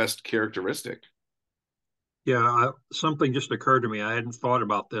Midwest characteristic. Yeah, something just occurred to me. I hadn't thought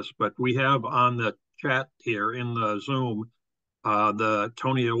about this, but we have on the chat here in the Zoom the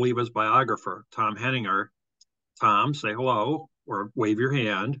Tony Oliva's biographer, Tom Henninger. Tom, say hello or wave your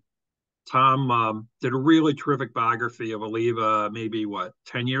hand. Tom did a really terrific biography of Oliva maybe,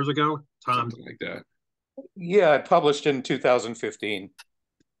 10 years ago? Tom? Something like that. Yeah, I published in 2015.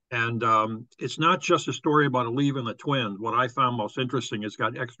 And it's not just a story about Oliva and the Twins. What I found most interesting, it's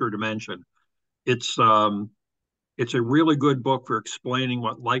got extra dimension. It's it's a really good book for explaining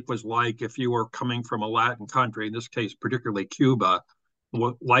what life was like if you were coming from a Latin country, in this case, particularly Cuba,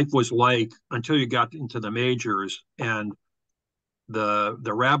 what life was like until you got into the majors, and the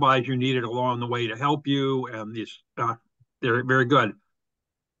rabbis you needed along the way to help you, and these they're very good,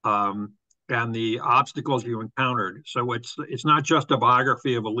 and the obstacles you encountered. So it's not just a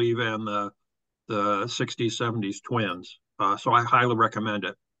biography of Oliva and the 60s, 70s Twins. So I highly recommend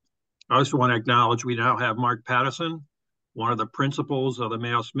it. I also want to acknowledge we now have Mark Pattison, one of the principals of the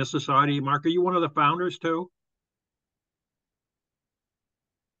Mayo Smith Society. Mark, are you one of the founders too?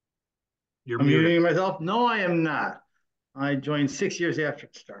 You're I'm muted. muting myself. No, I am not. I joined 6 years after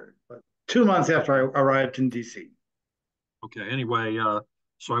it started, but 2 months after I arrived in DC. Okay. Anyway,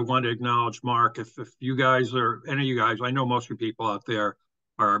 so I want to acknowledge Mark. If you guys are any of you guys, I know most of you people out there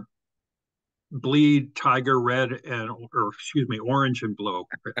are bleed tiger red and or excuse me, orange and blue.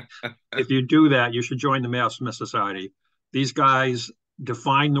 If you do that, you should join the Mayo Smith Society. These guys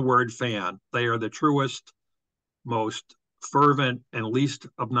define the word fan. They are the truest, most fervent, and least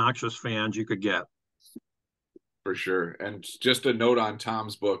obnoxious fans you could get. For sure. And just a note on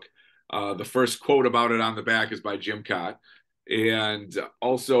Tom's book, the first quote about it on the back is by Jim Kaat. And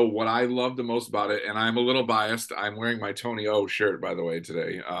also what I love the most about it, and I'm a little biased, I'm wearing my Tony O shirt, by the way,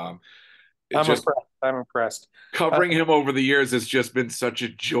 today. I'm impressed. Covering him over the years has just been such a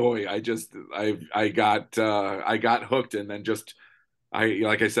joy. I got hooked, and then just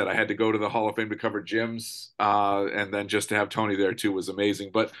like I said, I had to go to the Hall of Fame to cover Jim's, and then just to have Tony there too was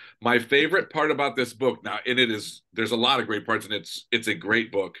amazing. But my favorite part about this book now, and there's a lot of great parts, and it's a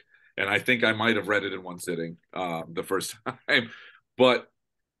great book, and I think I might have read it in one sitting the first time. But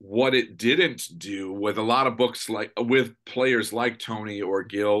what it didn't do with a lot of books, like with players like Tony or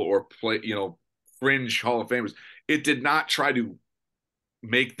Gil or fringe Hall of Famers, it did not try to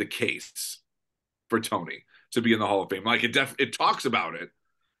make the case for Tony to be in the Hall of Fame. Like it talks about it,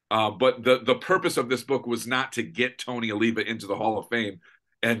 but the purpose of this book was not to get Tony Oliva into the Hall of Fame,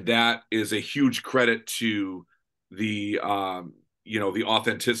 and that is a huge credit to the the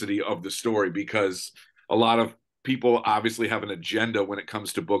authenticity of the story, because a lot of people obviously have an agenda when it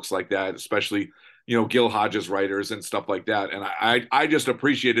comes to books like that, especially Gil Hodges writers and stuff like that. And I just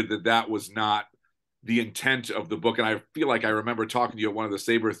appreciated that was not the intent of the book. And I feel like I remember talking to you at one of the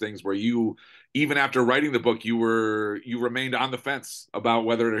SABR things where you, even after writing the book, you remained on the fence about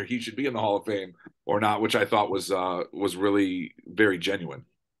whether he should be in the Hall of Fame or not, which I thought was really very genuine.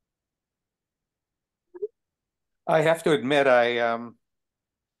 I have to admit,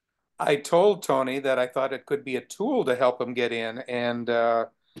 I told Tony that I thought it could be a tool to help him get in, and I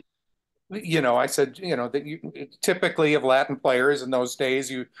said, that typically of Latin players in those days,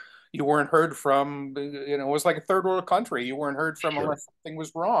 you weren't heard from. It was like a third world country. You weren't heard from unless something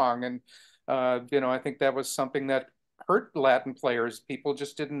was wrong, and I think that was something that hurt Latin players. People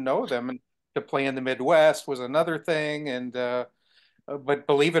just didn't know them, and to play in the Midwest was another thing. And but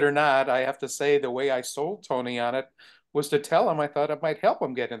believe it or not, I have to say the way I sold Tony on it was to tell him I thought it might help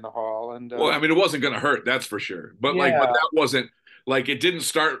him get in the Hall. And well, I mean, it wasn't going to hurt, that's for sure. But but that wasn't like, it didn't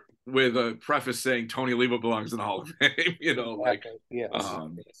start with a preface saying Tony Oliva belongs in the Hall of Fame.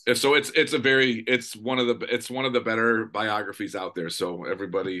 So it's one of the better biographies out there. So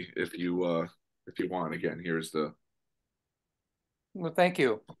everybody, if you want, again, here's the. Well, thank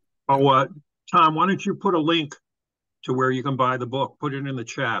you. Oh, Tom, why don't you put a link to where you can buy the book? Put it in the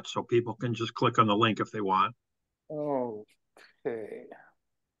chat so people can just click on the link if they want. Okay.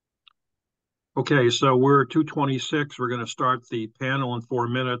 Okay, so we're 2:26. We're going to start the panel in 4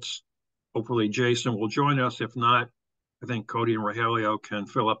 minutes. Hopefully Jason will join us. If not, I think Cody and Rogelio can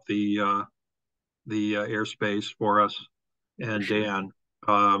fill up the airspace for us, and Dan.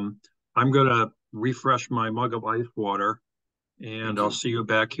 I'm going to refresh my mug of ice water, and I'll see you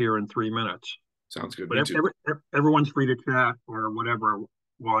back here in 3 minutes. Sounds good. But everyone's free to chat or whatever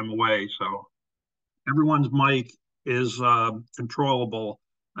while I'm away. So everyone's mic is controllable.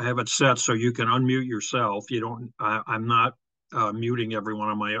 I have it set so you can unmute yourself. You don't. I'm not muting everyone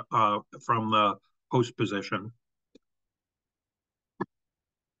on my from the host position.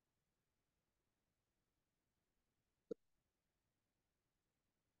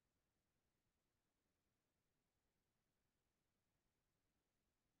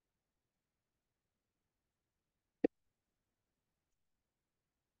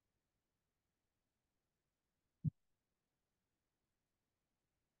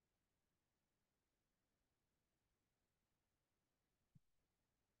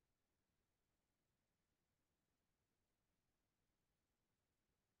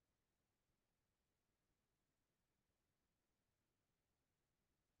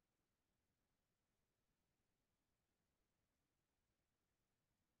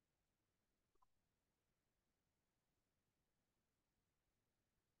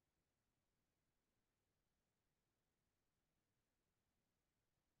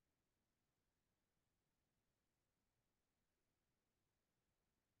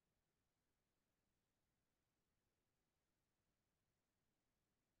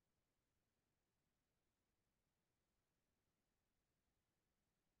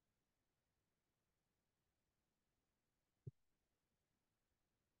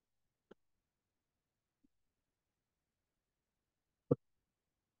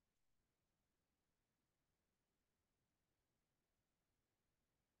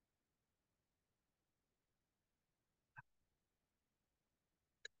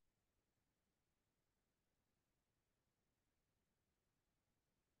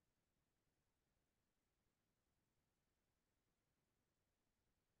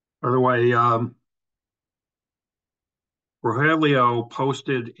 By the way, Rogelio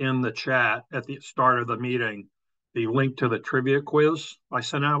posted in the chat at the start of the meeting the link to the trivia quiz I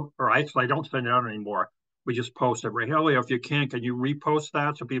sent out, or actually I don't send it out anymore. We just posted. Rogelio, if you can you repost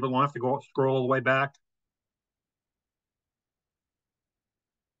that so people don't have to go scroll all the way back?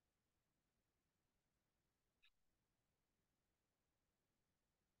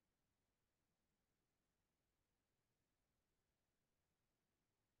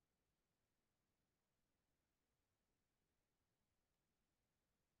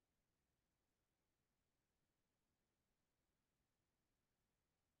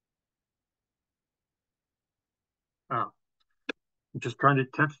 Oh, I'm just trying to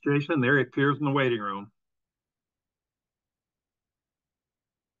text Jason. There he appears in the waiting room.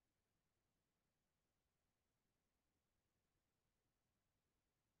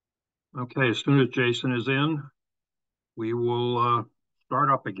 Okay, as soon as Jason is in, we will start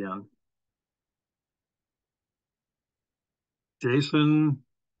up again. Jason,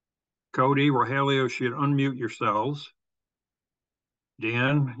 Cody, Rogelio should unmute yourselves.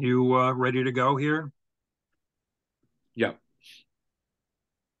 Dan, you ready to go here? Yeah.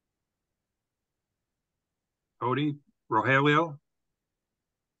 Cody, Rogelio?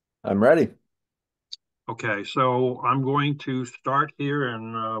 I'm ready. Okay, so I'm going to start here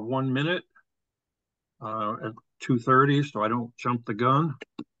in 1 minute at 2:30, so I don't jump the gun.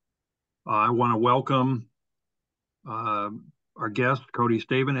 I want to welcome our guest, Cody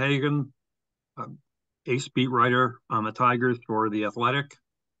Stavenhagen, ace beat writer on the Tigers for The Athletic.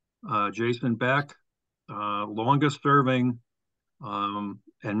 Jason Beck, longest serving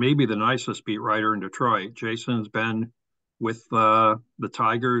and maybe the nicest beat writer in Detroit. Jason's been with the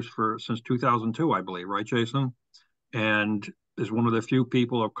Tigers since 2002, I believe, right, Jason? And is one of the few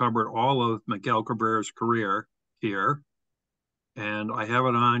people who have covered all of Miguel Cabrera's career here. And I have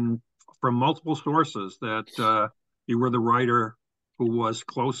it on from multiple sources that you were the writer who was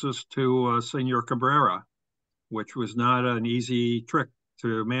closest to Senor Cabrera, which was not an easy trick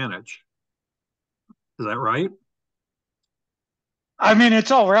to manage. Is that right? I mean, it's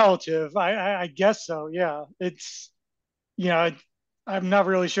all relative. I guess so. Yeah, it's I'm not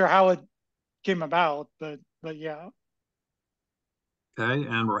really sure how it came about, but yeah. Okay,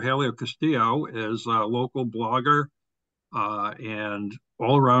 and Rogelio Castillo is a local blogger and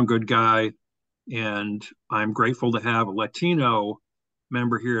all-around good guy. And I'm grateful to have a Latino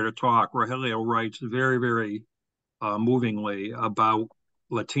member here to talk. Rogelio writes very, very movingly about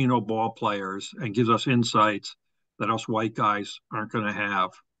Latino ball players and gives us insights that us white guys aren't going to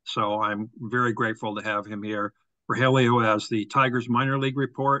have. So I'm very grateful to have him here. Rogelio has the Tigers minor league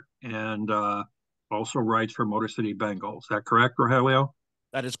report and also writes for Motor City Bengals. Is that correct, Rogelio?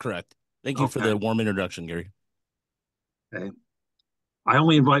 That is correct. Thank you for the warm introduction, Gary. Okay. I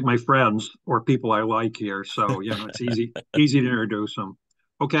only invite my friends or people I like here, so it's easy to introduce them.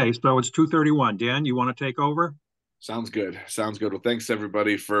 Okay, so it's 2:31. Dan, you want to take over? Sounds good. Well, thanks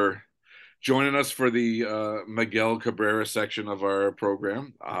everybody for joining us for the Miguel Cabrera section of our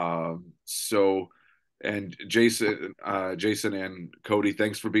program. And Jason and Cody,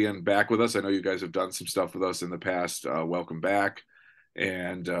 thanks for being back with us. I know you guys have done some stuff with us in the past. Welcome back.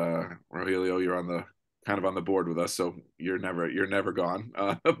 And Rogelio, you're on the board with us, so you're never gone.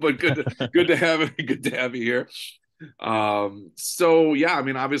 But good to have you here. So yeah, I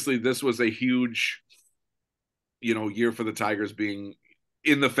mean, obviously this was a huge year for the Tigers, being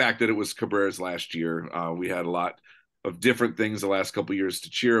in the fact that it was Cabrera's last year. We had a lot of different things the last couple of years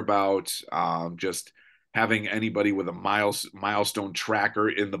to cheer about. Just having anybody with a milestone tracker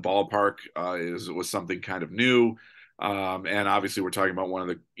in the ballpark was something kind of new. And obviously we're talking about one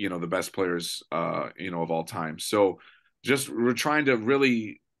of the best players, of all time. So we're trying to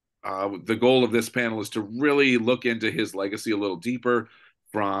really, the goal of this panel is to really look into his legacy a little deeper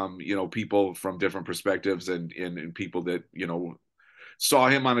from, people from different perspectives and people that, saw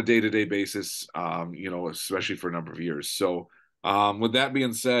him on a day-to-day basis, especially for a number of years. So with that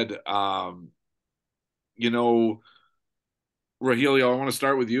being said, Rogelio, I want to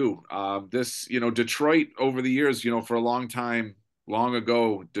start with you. Detroit over the years, for a long time, long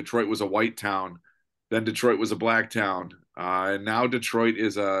ago, Detroit was a white town. Then Detroit was a black town. And now Detroit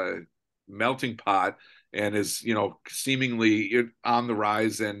is a melting pot and is, seemingly on the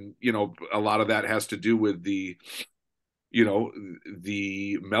rise. And, a lot of that has to do with the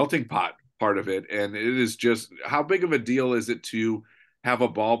melting pot part of it. And it is just, how big of a deal is it to have a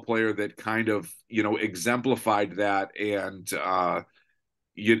ball player that kind of, exemplified that and, that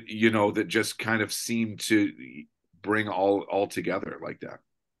just kind of seemed to bring all together like that?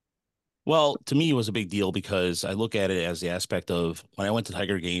 Well, to me, it was a big deal because I look at it as the aspect of when I went to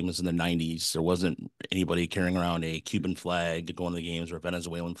Tiger games in the 90s, there wasn't anybody carrying around a Cuban flag going to the games or a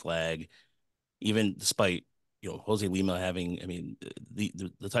Venezuelan flag, even despite, Jose Lima having, I mean,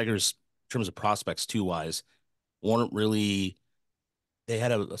 the Tigers, in terms of prospects, two wise, weren't really, they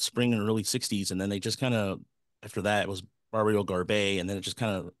had a spring in the early 60s, and then they just kind of, after that, it was Barrio Garbe, and then it just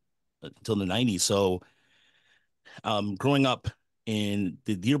kind of until the 90s. So, growing up in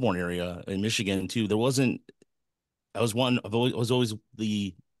the Dearborn area in Michigan too, there wasn't. I was one. I was always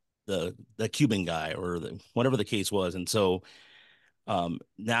the Cuban guy or whatever the case was, and so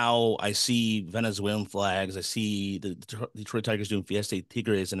now I see Venezuelan flags. I see the Detroit Tigers doing Fiesta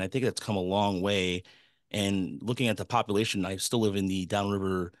Tigres, and I think that's come a long way. And looking at the population, I still live in the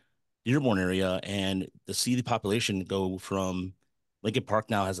downriver Dearborn area, and to see the population go from Lincoln Park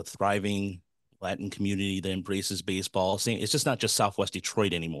now has a thriving Latin community that embraces baseball. It's just not just Southwest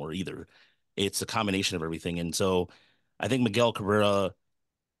Detroit anymore either. It's a combination of everything. And so I think Miguel Cabrera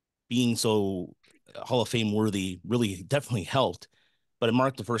being so Hall of Fame worthy really definitely helped. But it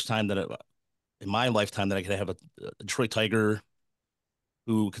marked the first time that in my lifetime that I could have a Detroit Tiger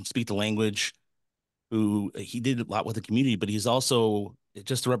who can speak the language, who he did a lot with the community, but he's also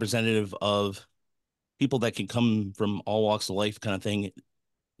just a representative of people that can come from all walks of life kind of thing in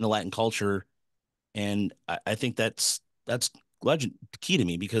the Latin culture. And I think that's legend key to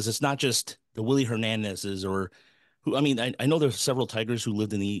me because it's not just the Willie Hernandezes or who, I mean, I know there's several Tigers who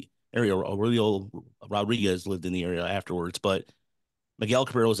lived in the area. Aurelio Rodriguez lived in the area afterwards, but Miguel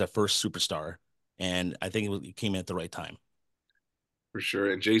Cabrera was that first superstar. And I think it came in at the right time. For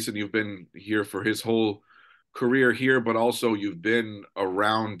sure. And Jason, you've been here for his whole career here, but also you've been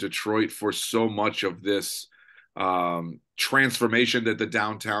around Detroit for so much of this transformation that the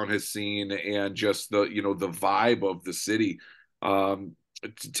downtown has seen and just the vibe of the city.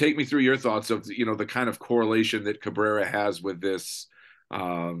 Take me through your thoughts of the kind of correlation that Cabrera has with this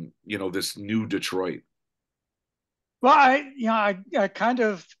this new Detroit. Well, I kind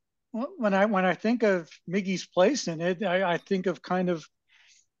of when I think of Miggy's place in it, I think of kind of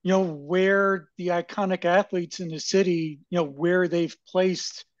where the iconic athletes in the city, where they've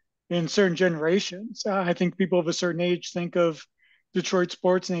placed in certain generations. I think people of a certain age think of Detroit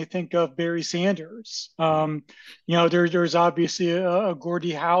sports and they think of Barry Sanders. There's obviously a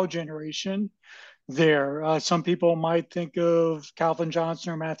Gordie Howe generation there. Some people might think of Calvin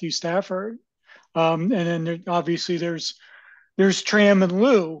Johnson or Matthew Stafford. And then obviously there's Tram and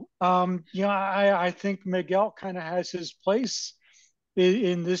Lou. I think Miguel kind of has his place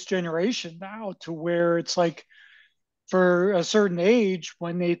in this generation now to where it's like for a certain age,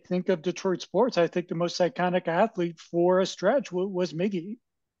 when they think of Detroit sports, I think the most iconic athlete for a stretch was Miggy.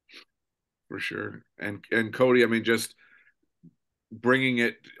 For sure. And Cody, I mean, just bringing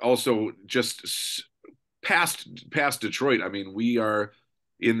it also just past Detroit. I mean, we are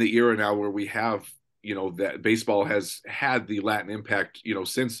in the era now where we have, that baseball has had the Latin impact,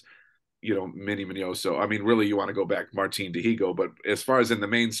 since, Minnie Minoso. I mean, really, you want to go back Martin Dihigo, but as far as in the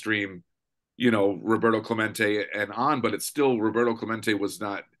mainstream, Roberto Clemente and on, but it's still Roberto Clemente was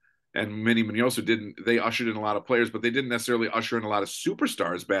not, and Minnie Minoso they ushered in a lot of players, but they didn't necessarily usher in a lot of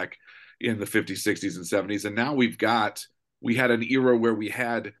superstars back in the 50s, 60s, and 70s. And now we had an era where we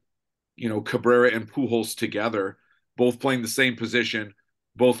had, Cabrera and Pujols together, both playing the same position,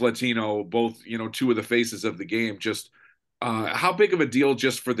 both Latino, both, two of the faces of the game. Just how big of a deal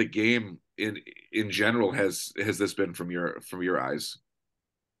just for the game in general has this been from your eyes?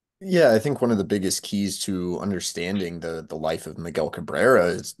 Yeah, I think one of the biggest keys to understanding the life of Miguel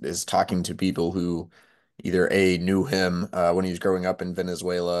Cabrera is talking to people who either A, knew him when he was growing up in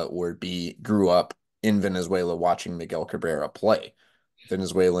Venezuela, or B, grew up in Venezuela watching Miguel Cabrera play.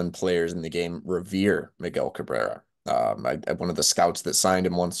 Venezuelan players in the game revere Miguel Cabrera. One of the scouts that signed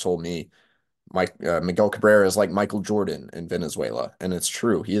him once told me Miguel Cabrera is like Michael Jordan in Venezuela, and it's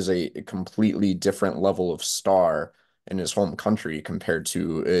true. He is a completely different level of star in his home country compared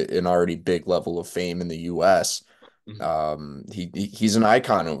to an already big level of fame in the U.S. He's an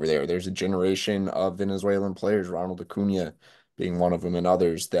icon over there. There's a generation of Venezuelan players, Ronald Acuna being one of them, and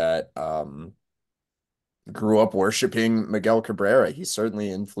others that grew up worshiping Miguel Cabrera. He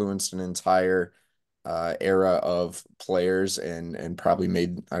certainly influenced an entire era of players and probably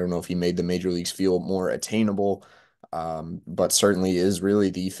I don't know if he made the major leagues feel more attainable, but certainly is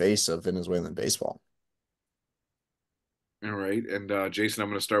really the face of Venezuelan baseball. All right. And Jason, I'm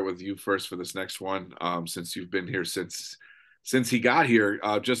going to start with you first for this next one. Since you've been here since he got here,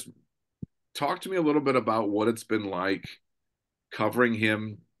 just talk to me a little bit about what it's been like covering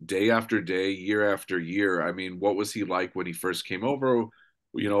him day after day, year after year. I mean, what was he like when he first came over?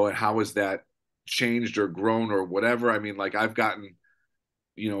 you know, and how has that changed or grown or whatever? I mean, like I've gotten,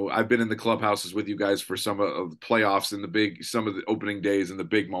 you know, I've been in the clubhouses with you guys for some of the playoffs and some of the opening days and the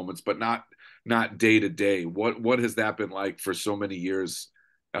big moments, but not day to day. What has that been like for so many years,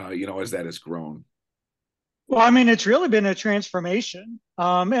 you know, as that has grown? Well, I mean, it's really been a transformation.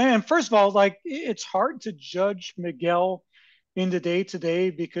 And first of all, like it's hard to judge Miguel in the day to day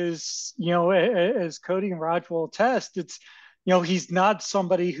because, you know, as Cody and Raj will attest, it's, you know, he's not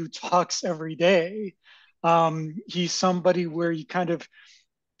somebody who talks every day. He's somebody where you kind of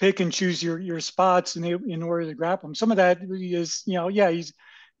pick and choose your spots in order to grab him. Some of that is, you know, yeah,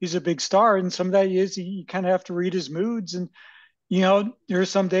 he's a big star, and some of that is you kind of have to read his moods. And you know, there are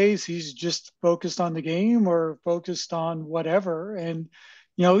some days he's just focused on the game or focused on whatever, and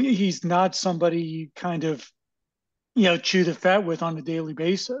you know, he's not somebody you kind of, you know, chew the fat with on a daily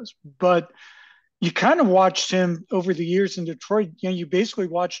basis. But you kind of watched him over the years in Detroit. You know, you basically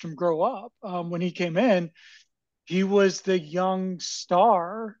watched him grow up. When he came in, he was the young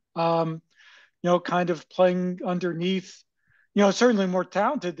star, you know, kind of playing underneath, you know, certainly more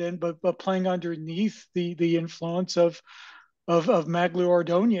talented than, but playing underneath the influence of Magglio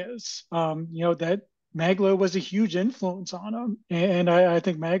Ordonez. You know, that Magglio was a huge influence on him, and I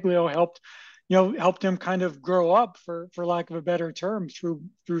think Magglio helped, you know, helped him kind of grow up, for lack of a better term,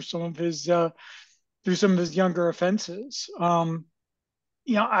 through some of his younger offenses.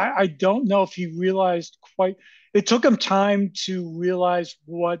 You know, I don't know if he realized quite. It took him time to realize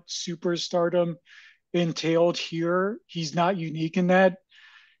what superstardom entailed here. He's not unique in that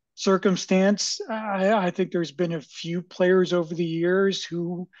circumstance. I think there's been a few players over the years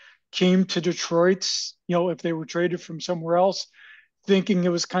who came to Detroit, you know, if they were traded from somewhere else, thinking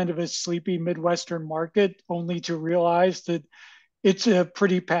it was kind of a sleepy Midwestern market, only to realize that it's a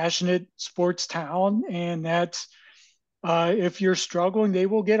pretty passionate sports town, and that if you're struggling, they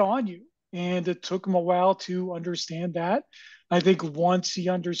will get on you. And it took him a while to understand that. I think once he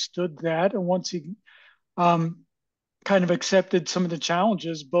understood that, and once he um, kind of accepted some of the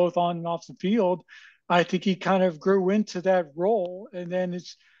challenges, both on and off the field, I think he kind of grew into that role. And then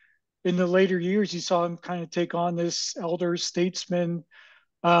it's in the later years, you saw him kind of take on this elder statesman,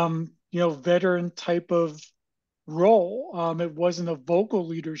 you know, veteran type of role. It wasn't a vocal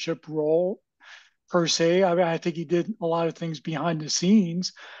leadership role per se. I mean, I think he did a lot of things behind the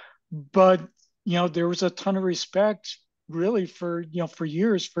scenes, but you know, there was a ton of respect really for, you know, for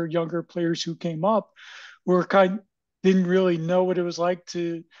years for younger players who came up were kind didn't really know what it was like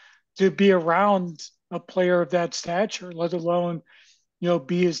to be around a player of that stature, let alone, you know,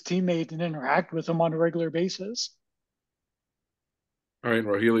 be his teammate and interact with him on a regular basis. All right,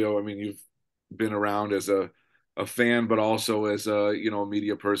 Rogelio, I mean, you've been around as a fan, but also as a, you know, a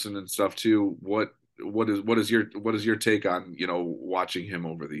media person and stuff too. What is your take on, you know, watching him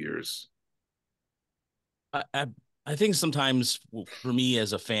over the years? I I think sometimes for me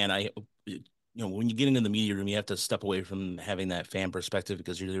as a fan, you know, when you get into the media room, you have to step away from having that fan perspective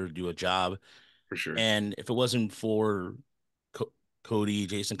because you're there to do a job. For sure. And if it wasn't for Cody,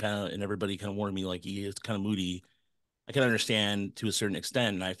 Jason kind of, and everybody kind of warned me like he is kind of moody, I can understand to a certain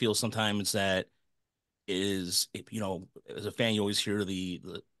extent. And I feel sometimes that is, you know, as a fan, you always hear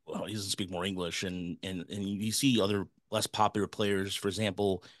well, he doesn't speak more English, and you see other less popular players. For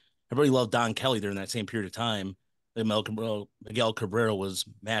example, everybody loved Don Kelly during that same period of time. Miguel Cabrera was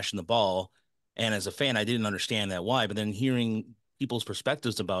mashing the ball, and as a fan, I didn't understand that why. But then hearing people's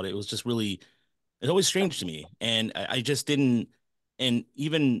perspectives about it, it was just really, it's always strange to me, and I just didn't. And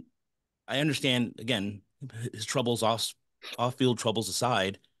even I understand again his troubles off field troubles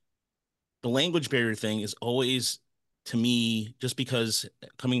aside, the language barrier thing is always to me just because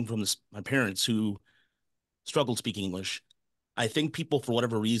coming from my parents who struggled speaking English. I think people for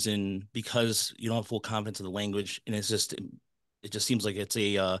whatever reason, because you don't have full confidence in the language, and it just seems like it's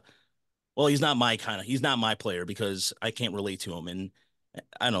a well, he's not my player because I can't relate to him, and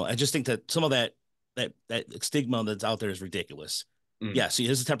I don't know. I just think that some of that stigma that's out there is ridiculous. Yes, he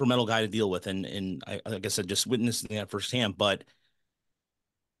is a temperamental guy to deal with, and I, like I said, just witnessing that firsthand. But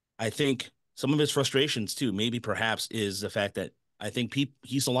I think some of his frustrations too, maybe perhaps, is the fact that I think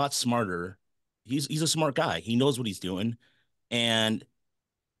he's a lot smarter. He's a smart guy. He knows what he's doing, and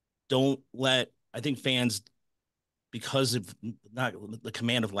don't let I think fans, because of not the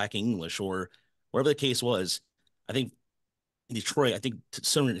command of lacking English or whatever the case was. I think in Detroit, I think to a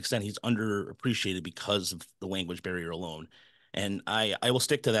certain extent he's underappreciated because of the language barrier alone. And I will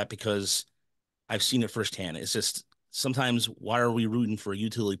stick to that because I've seen it firsthand. It's just sometimes why are we rooting for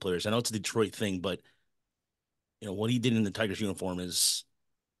utility players? I know it's a Detroit thing, but you know what he did in the Tigers uniform is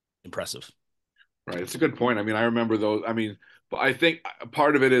impressive. Right. It's a good point. I mean, I remember those. I mean, But I think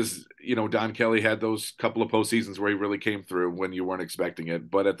part of it is, Don Kelly had those couple of postseasons where he really came through when you weren't expecting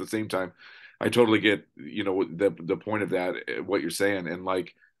it. But at the same time, I totally get, the point of that, what you're saying. And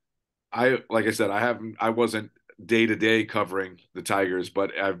like I said, I wasn't day to day covering the Tigers,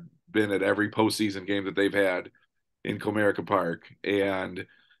 but I've been at every postseason game that they've had in Comerica Park. And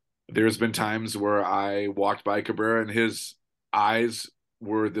there's been times where I walked by Cabrera and his eyes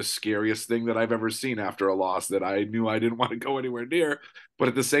were the scariest thing that I've ever seen after a loss that I knew I didn't want to go anywhere near. But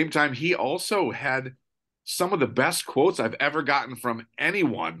at the same time, he also had some of the best quotes I've ever gotten from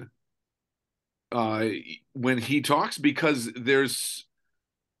anyone when he talks, because if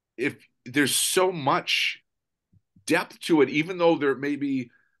there's so much depth to it, even though there may be,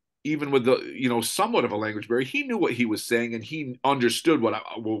 even with the somewhat of a language barrier, he knew what he was saying and he understood what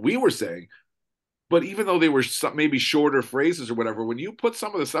we were saying. But even though they were maybe shorter phrases or whatever, when you put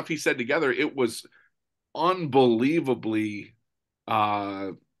some of the stuff he said together, it was unbelievably,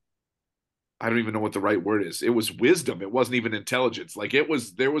 I don't even know what the right word is. It was wisdom. It wasn't even intelligence. Like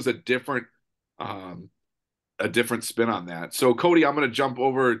there was a different spin on that. So Cody, I'm going to jump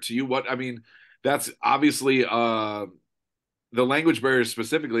over to you. That's obviously, the language barrier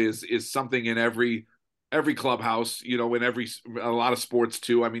specifically is something in every clubhouse, in a lot of sports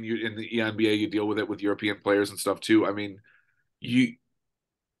too. I mean, you in the NBA, you deal with it with European players and stuff too. I mean,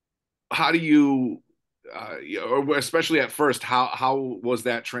 how do you, or especially at first, how was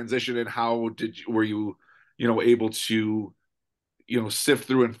that transition, and how were you, able to, sift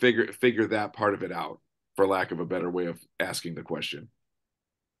through and figure that part of it out, for lack of a better way of asking the question?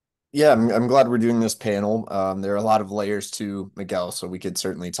 Yeah, I'm glad we're doing this panel. There are a lot of layers to Miguel, so we could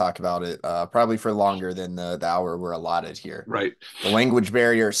certainly talk about it probably for longer than the hour we're allotted here. Right. The language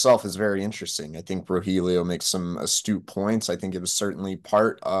barrier itself is very interesting. I think Rogelio makes some astute points. I think it was certainly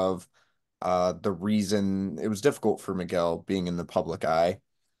part of the reason it was difficult for Miguel being in the public eye.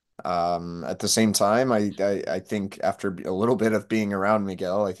 At the same time, I think after a little bit of being around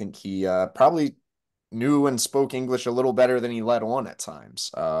Miguel, I think he probably knew and spoke English a little better than he let on at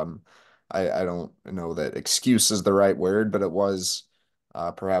times. I don't know that excuse is the right word, but it was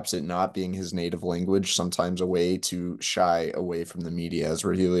perhaps it not being his native language, sometimes a way to shy away from the media. As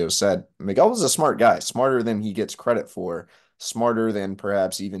Rogelio said, Miguel was a smart guy, smarter than he gets credit for, smarter than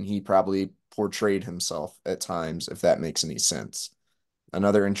perhaps even he probably portrayed himself at times, if that makes any sense.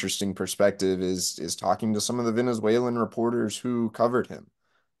 Another interesting perspective is talking to some of the Venezuelan reporters who covered him.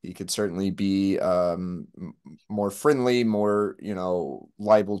 He could certainly be more friendly, more,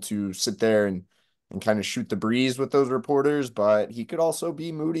 liable to sit there and kind of shoot the breeze with those reporters, but he could also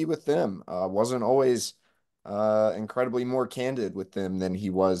be moody with them. Wasn't always incredibly more candid with them than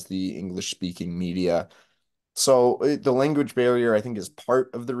he was the English-speaking media. So the language barrier, I think, is part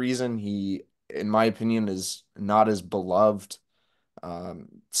of the reason he, in my opinion, is not as beloved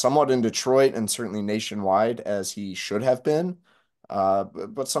somewhat in Detroit and certainly nationwide as he should have been.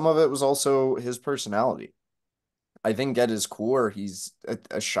 But some of it was also his personality. I think at his core, he's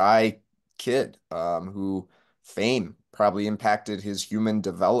a shy kid who fame probably impacted his human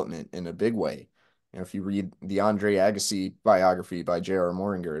development in a big way. If you read the Andre Agassi biography by J.R.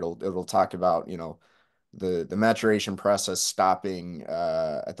 Moringer, it'll talk about, the maturation process stopping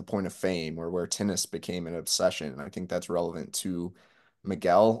at the point of fame, or where tennis became an obsession. And I think that's relevant to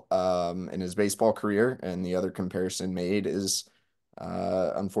Miguel in his baseball career. And the other comparison made is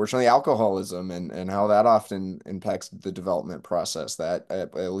unfortunately alcoholism and how that often impacts the development process. That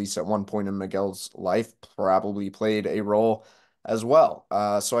at least at one point in Miguel's life probably played a role as well.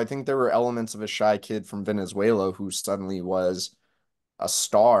 So I think there were elements of a shy kid from Venezuela who suddenly was a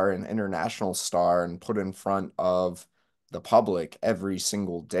star, an international star, and put in front of the public every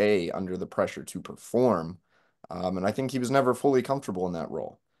single day under the pressure to perform. And I think he was never fully comfortable in that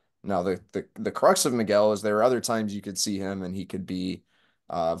role. Now, the crux of Miguel is there are other times you could see him and he could be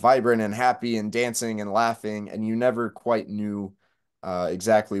vibrant and happy and dancing and laughing, and you never quite knew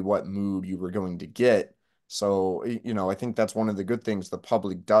exactly what mood you were going to get. So, I think that's one of the good things. The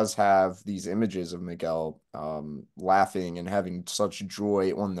public does have these images of Miguel laughing and having such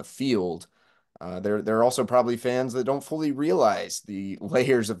joy on the field. There are also probably fans that don't fully realize the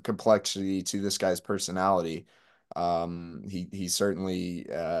layers of complexity to this guy's personality. He certainly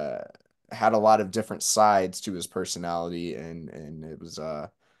had a lot of different sides to his personality, and it was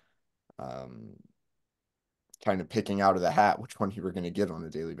kind of picking out of the hat which one you were going to get on a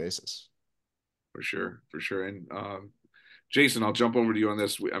daily basis. For sure. And Jason, I'll jump over to you on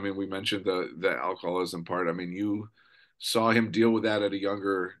this. We mentioned the alcoholism part. I mean, you saw him deal with that at a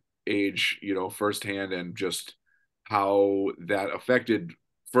younger age, firsthand, and just how that affected,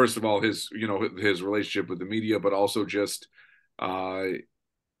 first of all, his relationship with the media, but also just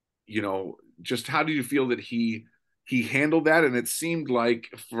you know, just how do you feel that he handled that? And it seemed like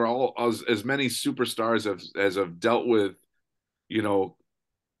for all as many superstars as have dealt with, you know,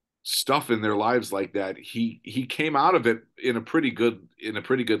 stuff in their lives like that, he came out of it in a pretty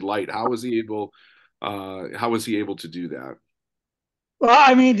good light. How was he able to do that? Well,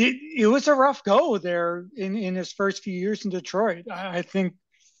 I mean, it was a rough go there in his first few years in Detroit. I think,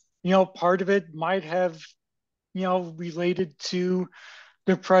 part of it might have, related to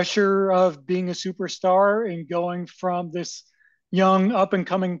the pressure of being a superstar and going from this young up and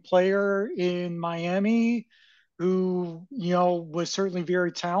coming player in Miami who, was certainly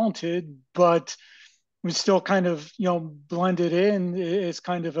very talented, but was still kind of, blended in as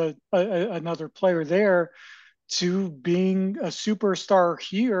kind of another player there, to being a superstar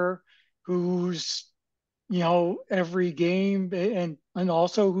here who's, every game and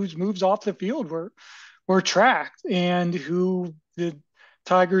also whose moves off the field were tracked, and who the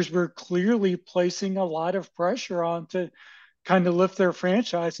Tigers were clearly placing a lot of pressure on to kind of lift their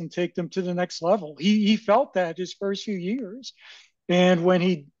franchise and take them to the next level. He felt that his first few years. And when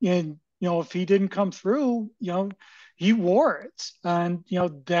if he didn't come through, he wore it. And,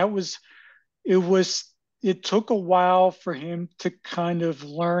 it took a while for him to kind of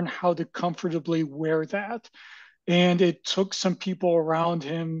learn how to comfortably wear that. And it took some people around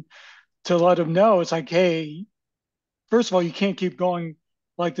him to let him know, it's like, hey, first of all, you can't keep going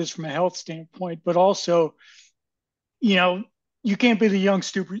like this from a health standpoint, but also, you can't be the young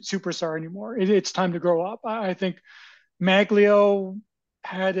superstar anymore. It's time to grow up. I think Maglio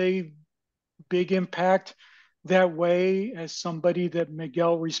had a big impact that way, as somebody that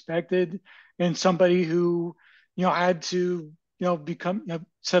Miguel respected, and somebody who, had to, become,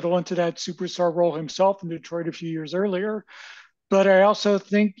 settle into that superstar role himself in Detroit a few years earlier. But I also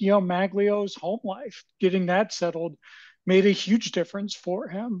think, Maglio's home life, getting that settled, made a huge difference for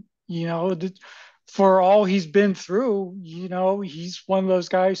him. For all he's been through, he's one of those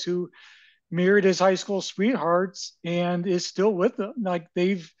guys who married his high school sweethearts and is still with them. Like,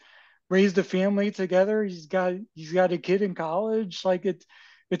 they've raised a family together. He's got a kid in college. Like,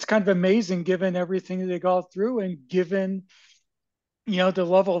 it's kind of amazing given everything that they got through, and given, the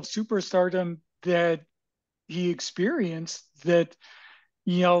level of superstardom that he experienced, that,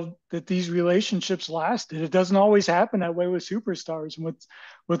 that these relationships lasted. It doesn't always happen that way with superstars and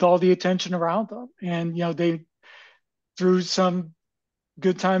with all the attention around them. And, they, through some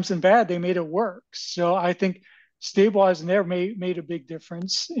good times and bad, they made it work. So I think stabilizing there made a big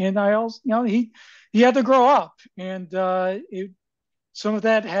difference. And I also, he had to grow up, and some of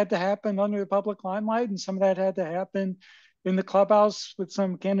that had to happen under the public limelight, and some of that had to happen in the clubhouse with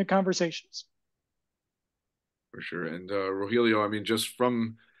some candid conversations. For sure. And Rogelio, I mean, just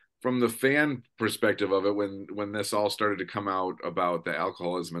from the fan perspective of it, when this all started to come out about the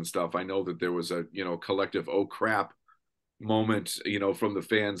alcoholism and stuff, I know that there was a collective oh crap moment, from the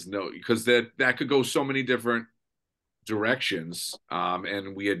fans, because that could go so many different directions.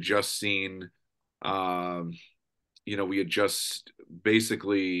 And we had just seen, we had just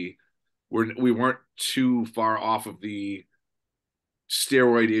basically we weren't too far off of the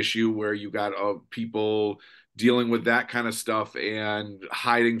steroid issue where you got people dealing with that kind of stuff and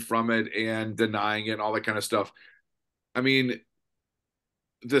hiding from it and denying it and all that kind of stuff. I mean,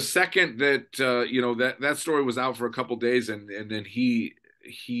 the second that that story was out for a couple days, and then he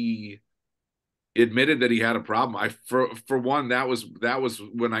admitted that he had a problem, for one, that was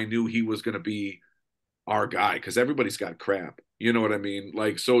when I knew he was going to be our guy, because everybody's got crap, you know what I mean?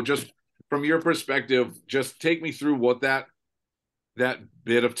 Like, so just from your perspective, just take me through what that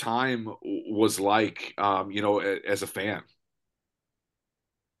bit of time was like, as a fan.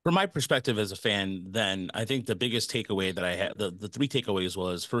 From my perspective as a fan, then I think the biggest takeaway that I had, the three takeaways,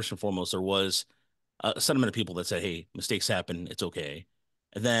 was, first and foremost, there was a sentiment of people that said, hey, mistakes happen, it's okay.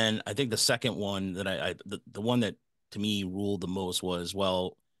 And then I think the second one that the one that to me ruled the most was,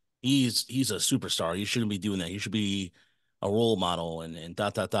 well, he's a superstar. He shouldn't be doing that. He should be a role model, and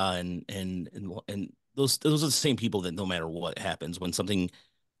those are the same people that no matter what happens, when something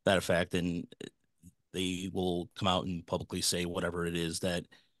that effect, and they will come out and publicly say whatever it is that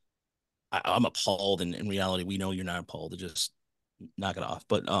I'm appalled, and in reality, we know you're not appalled. To just knock it off.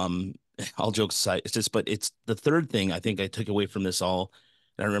 But all jokes aside, it's the third thing I think I took away from this all,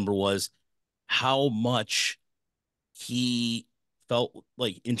 and I remember, was how much he felt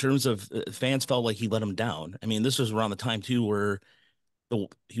like, in terms of fans felt like he let him down. I mean, this was around the time too where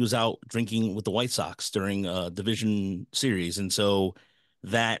he was out drinking with the White Sox during a division series, and so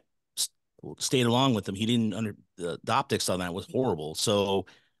that stayed along with him. He didn't the optics on that was horrible. So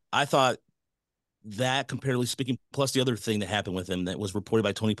I thought that, comparatively speaking, plus the other thing that happened with him that was reported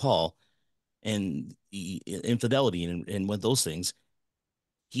by Tony Paul and the infidelity and with those things,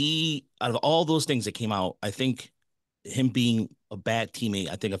 he, out of all those things that came out, I think him being a bad teammate,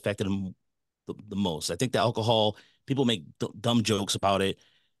 I think affected him the most. I think the alcohol, people make dumb jokes about it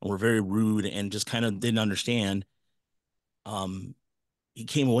and were very rude and just kind of didn't understand. He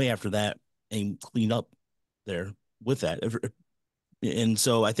came away after that and cleaned up there with that. And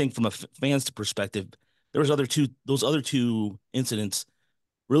so I think from a fan's perspective, those other two incidents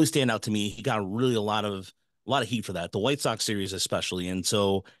really stand out to me. He got really a lot of heat for that, the White Sox series especially. And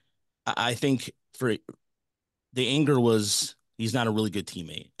so I think for the anger was he's not a really good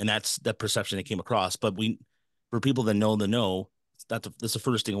teammate, and that's that perception that came across. But for people that know, that's the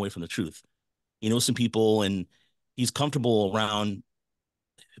furthest thing away from the truth. He knows some people, and he's comfortable around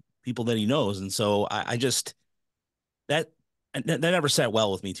people that he knows, and so I just that never sat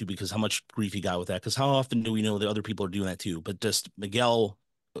well with me too, because how much grief he got with that. Because how often do we know that other people are doing that too? But just Miguel,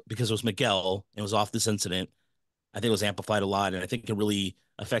 because it was Miguel and it was off this incident, I think it was amplified a lot, and I think it really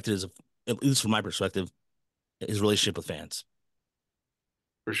affected his, at least from my perspective, his relationship with fans.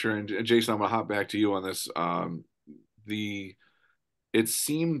 For sure. And Jason, I'm gonna hop back to you on this. It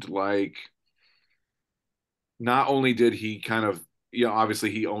seemed like not only did he kind of,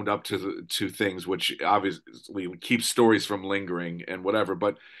 obviously he owned up to things, which obviously keeps stories from lingering and whatever,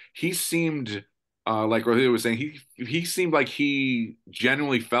 but he seemed like Rogelio was saying, he seemed like he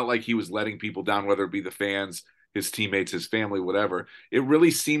genuinely felt like he was letting people down, whether it be the fans, his teammates, his family, whatever. It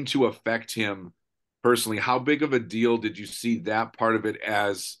really seemed to affect him personally. How big of a deal did you see that part of it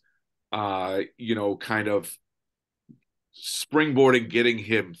as, kind of springboarding, getting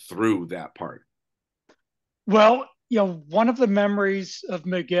him through that part? Well, one of the memories of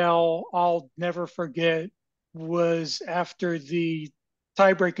Miguel I'll never forget was after the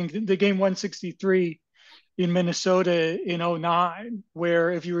tie-breaking, the game 163 in Minnesota in 2009,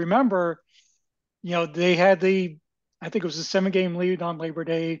 where, if you remember, they had I think it was a 7-game lead on Labor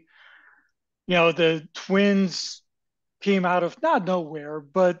Day. The Twins came out of not nowhere,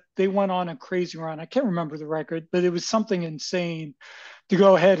 but they went on a crazy run. I can't remember the record, but it was something insane to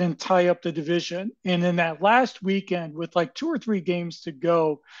go ahead and tie up the division. And in that last weekend, with like 2 or 3 games to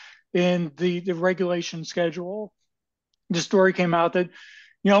go in the regulation schedule, the story came out that,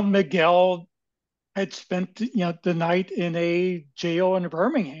 Miguel had spent, the night in a jail in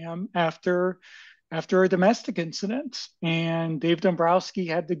Birmingham after a domestic incident. And Dave Dombrowski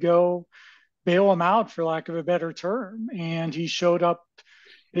had to go bail him out, for lack of a better term. And he showed up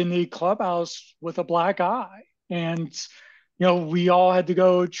in the clubhouse with a black eye. And, we all had to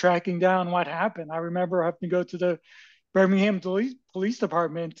go tracking down what happened. I remember having to go to the Birmingham Police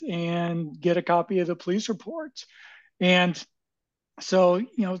Department and get a copy of the police report. And so,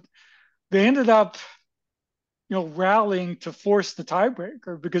 they ended up, rallying to force the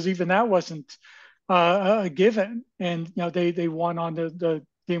tiebreaker, because even that wasn't a given. And, they won on the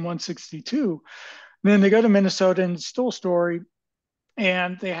game 162. And then they go to Minnesota, and still a story,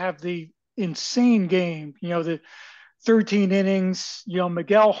 and they have the insane game, the 13 innings,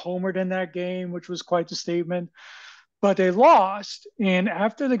 Miguel homered in that game, which was quite the statement, but they lost. And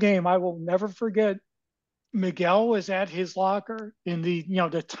after the game, I will never forget, Miguel was at his locker in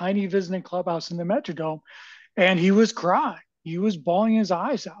the tiny visiting clubhouse in the Metrodome, and he was crying. He was bawling his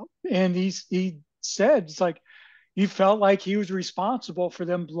eyes out. And he said, it's like, he felt like he was responsible for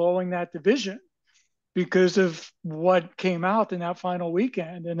them blowing that division because of what came out in that final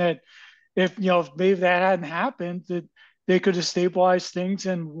weekend. And that if maybe that hadn't happened, that they could have stabilized things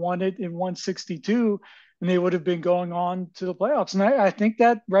and won it in 162, and they would have been going on to the playoffs. And I think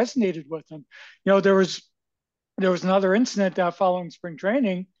that resonated with them. There was another incident that following spring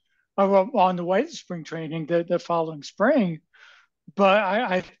training, on the way to spring training, that following spring. But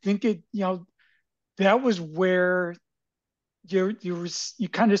I think it, that was where you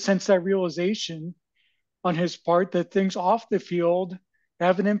kind of sense that realization on his part that things off the field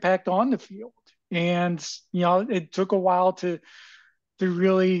have an impact on the field. And, it took a while to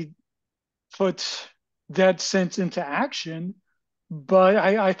really put that sense into action, but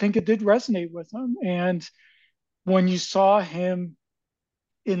I think it did resonate with him. And when you saw him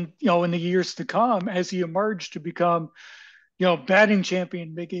in the years to come, as he emerged to become, batting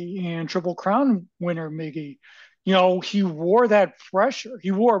champion Miggy and Triple Crown winner Miggy, he wore that pressure.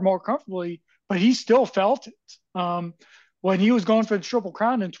 He wore it more comfortably, but he still felt it. When he was going for the Triple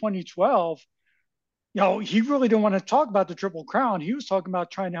Crown in 2012, he really didn't want to talk about the Triple Crown. He was talking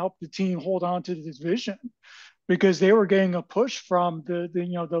about trying to help the team hold on to the division, because they were getting a push from the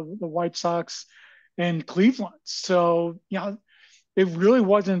White Sox and Cleveland. So, it really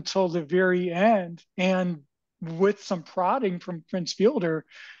wasn't until the very end, and with some prodding from Prince Fielder,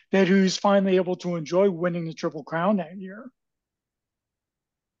 that he was finally able to enjoy winning the Triple Crown that year.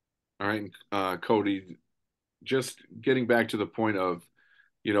 All right, Cody, just getting back to the point of,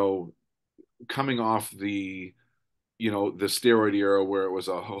 you know, coming off the, the steroid era where it was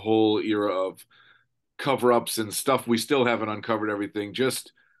a whole era of cover-ups and stuff we still haven't uncovered everything.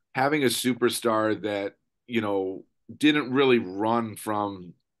 Just having a superstar that, didn't really run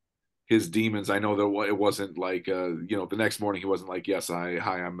from his demons. I know that it wasn't like, the next morning he wasn't like, yes, hi,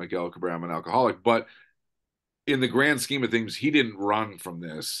 I'm Miguel Cabrera, I'm an alcoholic. But in the grand scheme of things, he didn't run from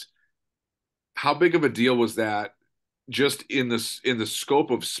this. How big of a deal was that just in the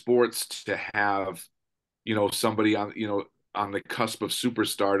scope of sports to have, somebody on the cusp of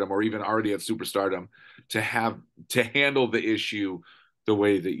superstardom or even already at superstardom to handle the issue the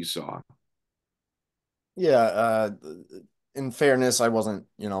way that you saw? Yeah, in fairness, I wasn't,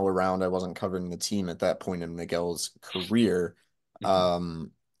 around. I wasn't covering the team at that point in Miguel's career.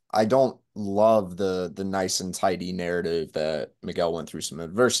 I don't love the nice and tidy narrative that Miguel went through some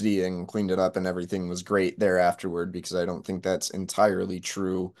adversity and cleaned it up and everything was great there afterward, because I don't think that's entirely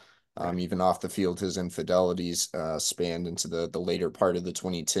true. Even off the field, his infidelities spanned into the later part of the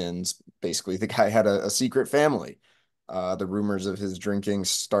 2010s. Basically, the guy had a secret family. The rumors of his drinking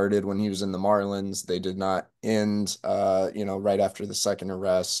started when he was in the Marlins. They did not end, right after the second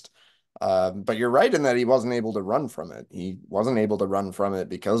arrest. But you're right in that he wasn't able to run from it. He wasn't able to run from it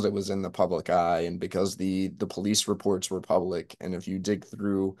because it was in the public eye and because the police reports were public. And if you dig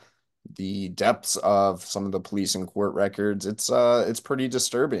through the depths of some of the police and court records, it's pretty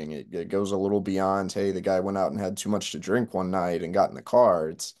disturbing. It goes a little beyond, hey, the guy went out and had too much to drink one night and got in the car.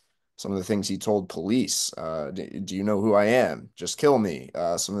 It's some of the things he told police. Do you know who I am? Just kill me.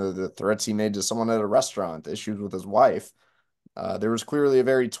 Some of the threats he made to someone at a restaurant, the issues with his wife. There was clearly a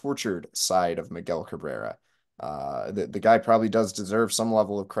very tortured side of Miguel Cabrera. The guy probably does deserve some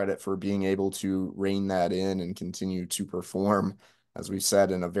level of credit for being able to rein that in and continue to perform, as we've said,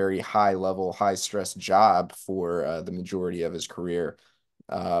 in a very high level, high stress job for the majority of his career.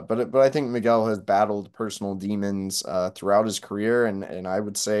 But I think Miguel has battled personal demons throughout his career, and I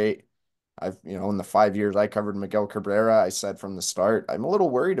would say in the 5 years I covered Miguel Cabrera, I said from the start, I'm a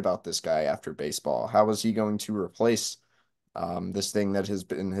little worried about this guy after baseball. How is he going to replace this thing that has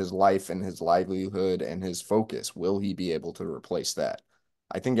been his life and his livelihood and his focus? Will he be able to replace that?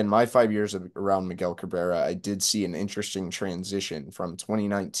 I think in my 5 years around Miguel Cabrera, I did see an interesting transition from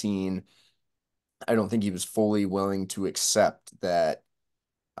 2019. I don't think he was fully willing to accept that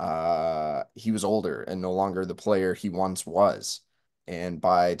he was older and no longer the player he once was. And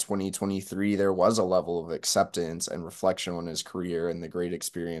by 2023, there was a level of acceptance and reflection on his career and the great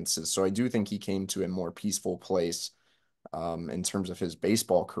experiences. So I do think he came to a more peaceful place in terms of his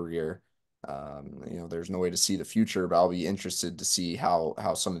baseball career. There's no way to see the future, but I'll be interested to see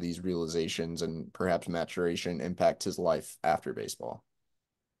how some of these realizations and perhaps maturation impact his life after baseball.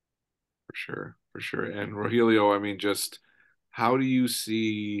 For sure. And Rogelio, I mean, just how do you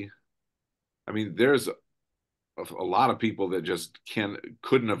see? I mean, there's a lot of people that just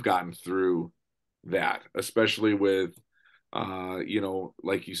couldn't have gotten through that, especially with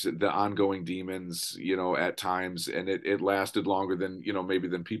like you said, the ongoing demons, at times, and it lasted longer than, maybe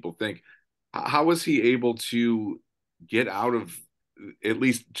than people think. How was he able to get out of, at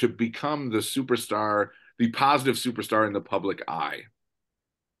least to become the superstar, the positive superstar in the public eye?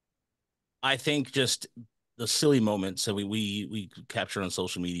 I think just the silly moments that we capture on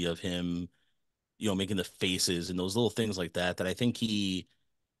social media of him, making the faces and those little things like that I think he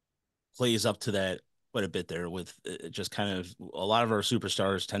plays up to that quite a bit there with just kind of a lot of our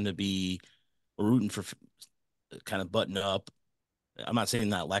superstars tend to be rooting for kind of button up. I'm not saying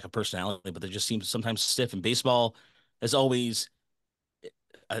that lack of personality, but they just seem sometimes stiff. And baseball has always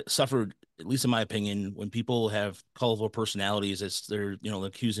suffered, at least in my opinion, when people have colorful personalities, it's they're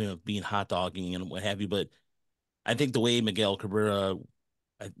accusing of being hot dogging and what have you. But I think the way Miguel Cabrera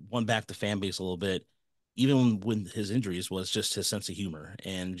won back the fan base a little bit, even when his injuries, was just his sense of humor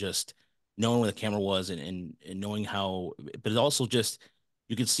and just knowing where the camera was and knowing how, but it also just,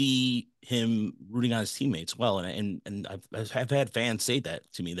 you could see him rooting on his teammates well. And I've had fans say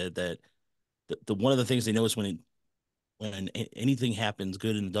that to me, that the one of the things they notice when anything happens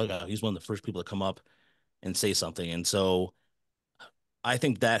good in the dugout, he's one of the first people to come up and say something. And so I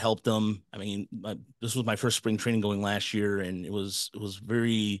think that helped them. I mean, this was my first spring training going last year, and it was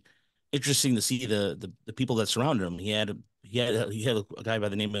very interesting to see the people that surrounded him. He had a guy by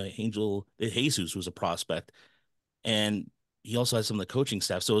the name of Angel Jesus, who was a prospect, and he also had some of the coaching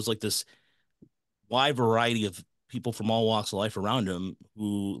staff. So it was like this wide variety of people from all walks of life around him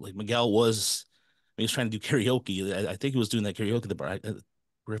who, like Miguel was, he was trying to do karaoke. I think he was doing that karaoke at the bar.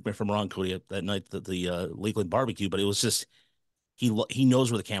 Correct me if I'm wrong, Cody, that night, the Lakeland barbecue, but it was just, he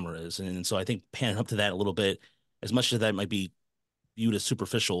knows where the camera is. And so I think panning up to that a little bit, as much as that might be viewed as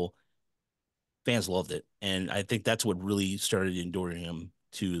superficial, fans loved it. And I think that's what really started enduring him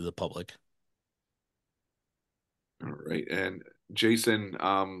to the public. All right. And Jason,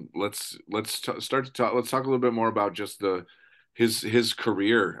 let's start to talk. Let's talk a little bit more about just his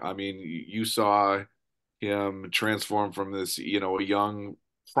career. I mean, you saw him transform from this, a young,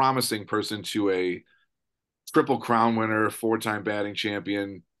 promising person to a Triple Crown winner, 4-time batting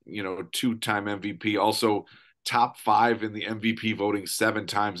champion, 2-time MVP, also top 5 in the MVP voting 7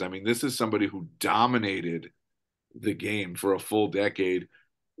 times. I mean, this is somebody who dominated the game for a full decade.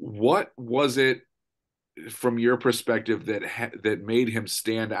 What was it from your perspective that made him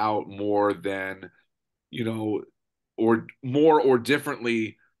stand out more than, or more or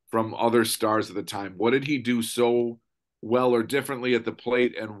differently from other stars at the time? What did he do so well or differently at the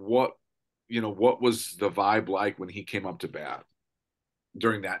plate, and what was the vibe like when he came up to bat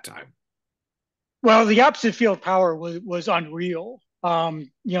during that time? Well, the opposite field power was unreal.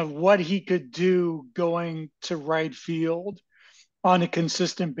 What he could do going to right field on a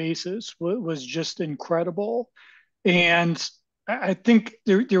consistent basis was just incredible. And I think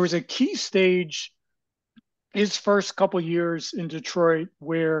there was a key stage his first couple years in Detroit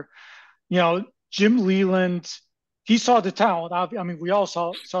where, Jim Leland, he saw the talent. I mean, we all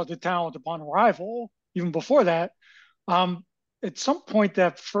saw the talent upon arrival, even before that. At some point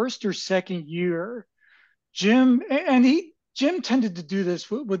that first or second year, Jim tended to do this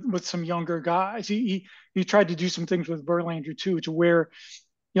with some younger guys. He tried to do some things with Verlander too, to where,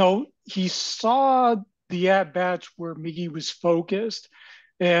 he saw the at bats where Miggy was focused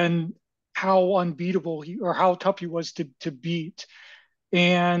and how unbeatable or how tough he was to beat.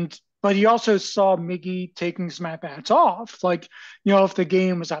 But he also saw Miggy taking some at bats off, like, if the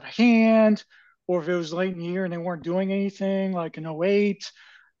game was out of hand or if it was late in the year and they weren't doing anything, like in '08.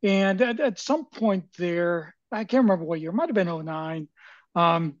 And at some point there, I can't remember what year, it might have been '09.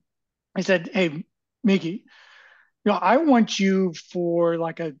 I said, "Hey, Miggy, I want you for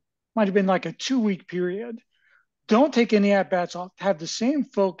might have been like a 2-week period. Don't take any at bats off. Have the same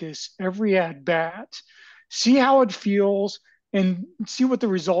focus every at bat. See how it feels and see what the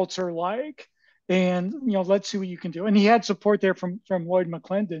results are like. And let's see what you can do." And he had support there from Lloyd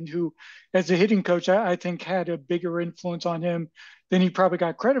McClendon, who, as a hitting coach, I think had a bigger influence on him than he probably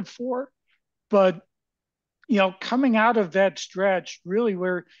got credit for. But coming out of that stretch, really,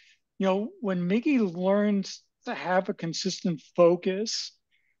 where when Miggy learned to have a consistent focus,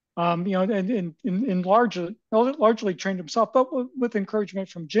 and largely trained himself, but with encouragement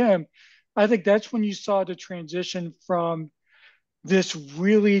from Jim, I think that's when you saw the transition from this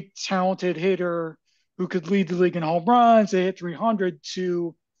really talented hitter who could lead the league in home runs, they hit 300,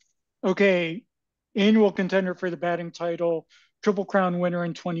 to, okay, annual contender for the batting title, Triple Crown winner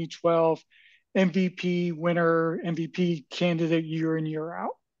in 2012, MVP winner, MVP candidate year in, year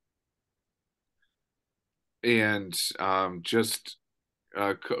out. And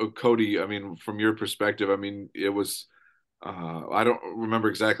Cody, I mean, from your perspective, I mean, it was, I don't remember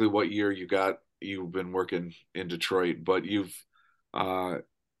exactly what year you've been working in Detroit, but you've,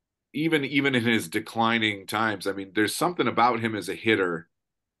 even in his declining times, I mean, there's something about him as a hitter,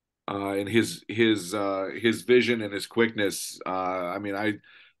 and his vision and his quickness. I mean,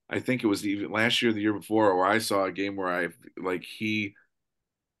 I think it was even last year, the year before, where I saw a game where he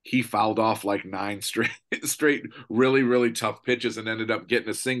fouled off like 9 straight really, really tough pitches and ended up getting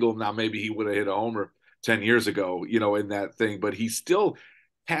a single. Now maybe he would have hit a homer 10 years ago, in that thing, but he still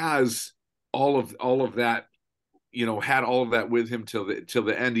has all of that, had all of that with him till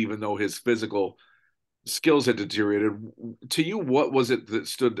the end, even though his physical skills had deteriorated. To you, what was it that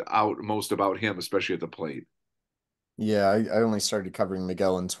stood out most about him, especially at the plate? Yeah, I only started covering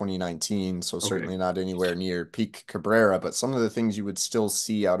Miguel in 2019, so certainly not anywhere near peak Cabrera, but some of the things you would still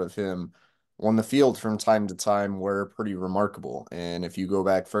see out of him on the field from time to time were pretty remarkable. And if you go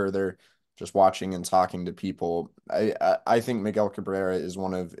back further, just watching and talking to people, I think Miguel Cabrera is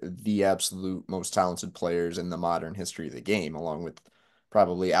one of the absolute most talented players in the modern history of the game, along with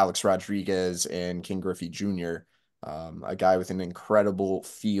probably Alex Rodriguez and King Griffey Jr., a guy with an incredible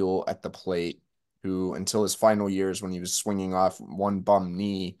feel at the plate, who until his final years, when he was swinging off one bum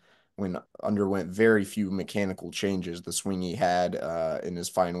knee, when underwent very few mechanical changes, the swing he had in his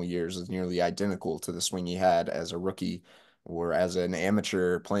final years is nearly identical to the swing he had as a rookie or as an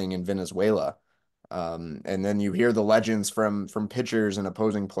amateur playing in Venezuela. And then you hear the legends from pitchers and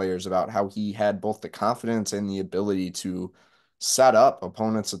opposing players about how he had both the confidence and the ability to set up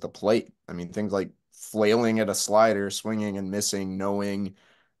opponents at the plate. I mean, things like flailing at a slider, swinging and missing, knowing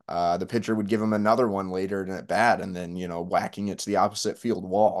the pitcher would give him another one later in at bat, and then, whacking it to the opposite field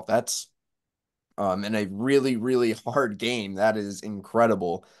wall. That's in a really, really hard game. That is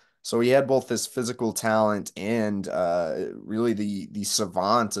incredible. So he had both this physical talent and really the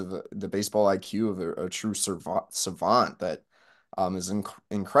savant of the baseball IQ of a true savant that is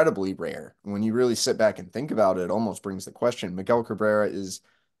incredibly rare. When you really sit back and think about it, it almost brings the question. Miguel Cabrera is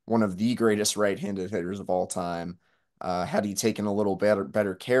one of the greatest right-handed hitters of all time. Had he taken a little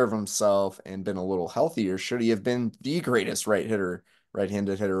better care of himself and been a little healthier, should he have been the greatest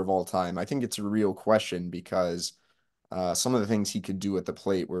right-handed hitter of all time? I think it's a real question because some of the things he could do at the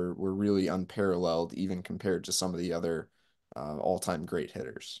plate were really unparalleled, even compared to some of the other all-time great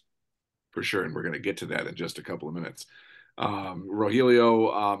hitters. For sure, and we're going to get to that in just a couple of minutes.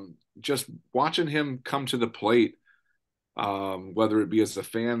 Rogelio, just watching him come to the plate, whether it be as a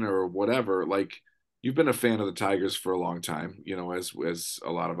fan or whatever, like, you've been a fan of the Tigers for a long time, as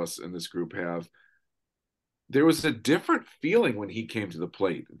a lot of us in this group have. There was a different feeling when he came to the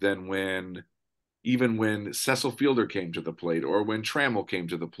plate than even when Cecil Fielder came to the plate, or when Trammell came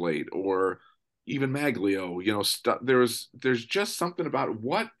to the plate, or even Maglio. There's just something about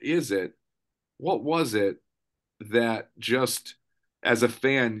what was it that just, as a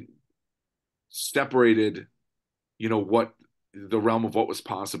fan, separated, what the realm of what was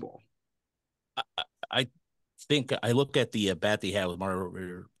possible. I think I look at the bat they had with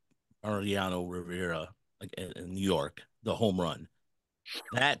Mariano Rivera, like in New York, the home run.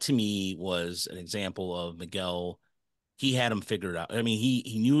 That to me was an example of Miguel. He had him figured out. I mean,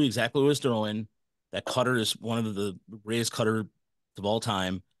 he knew exactly what he was throwing. That cutter is one of the greatest cutter of all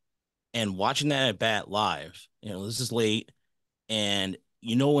time. And watching that at bat live, this is late, and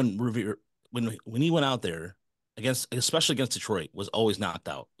when Rivera, when he went out there especially against Detroit, was always knocked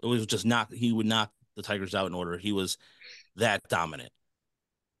out. It was just he would knock the Tigers out in order. He was that dominant.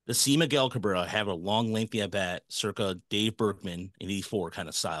 To see Miguel Cabrera have a long, lengthy at bat, circa Dave Berkman in '84 kind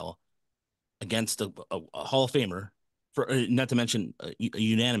of style, against a Hall of Famer, for not to mention a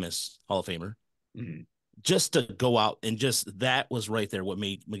unanimous Hall of Famer, just to go out and that was right there what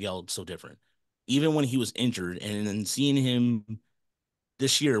made Miguel so different. Even when he was injured, and then seeing him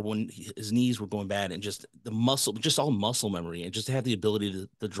this year when his knees were going bad, and just the muscle, just all muscle memory, and just to have the ability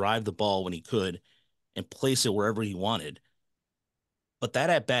to drive the ball when he could and place it wherever he wanted. But that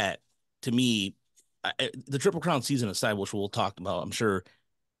at bat, to me, the Triple Crown season aside, which we'll talk about, I'm sure,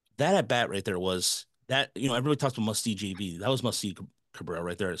 that at bat right there was that, everybody talks about must see JV. That was must see Cabrera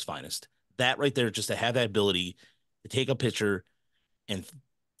right there at his finest. That right there, just to have that ability to take a pitcher and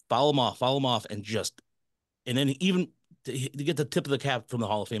follow him off, and then even to get the tip of the cap from the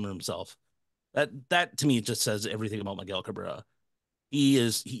Hall of Famer himself. That to me just says everything about Miguel Cabrera.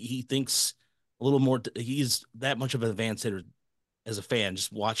 He thinks a little more. He's that much of an advanced hitter. As a fan,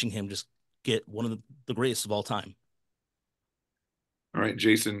 just watching him just get one of the greatest of all time. All right,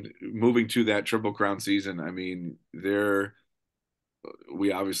 Jason, moving to that Triple Crown season, I mean,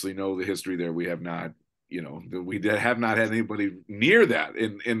 we obviously know the history there. We have not, we have not had anybody near that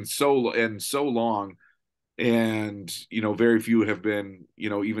in so long. And, very few have been,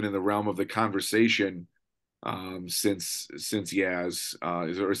 even in the realm of the conversation since Yaz,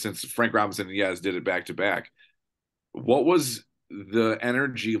 or since Frank Robinson and Yaz did it back to back. What was the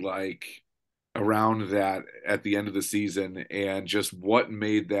energy like around that at the end of the season, and just what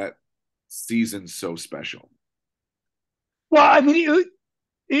made that season so special? Well, I mean,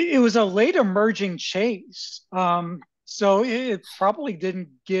 it was a late emerging chase. So it probably didn't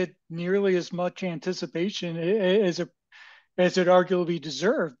get nearly as much anticipation as it arguably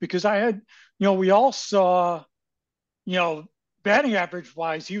deserved, because we all saw, batting average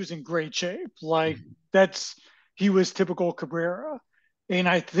wise, he was in great shape. Like, he was typical Cabrera. And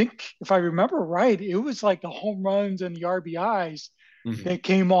I think, if I remember right, it was like the home runs and the RBIs that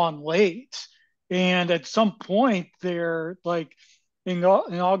came on late. And at some point there, like in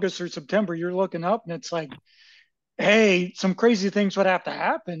August or September, you're looking up and it's like, hey, some crazy things would have to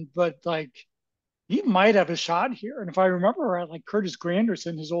happen, but like, he might have a shot here. And if I remember right, like Curtis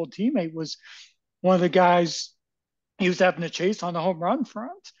Granderson, his old teammate, was one of the guys he was having to chase on the home run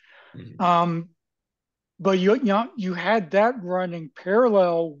front. But you had that running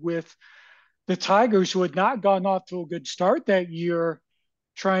parallel with the Tigers, who had not gotten off to a good start that year,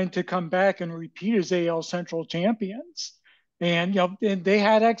 trying to come back and repeat as AL Central champions. And and they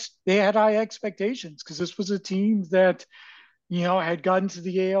had high expectations, because this was a team that had gotten to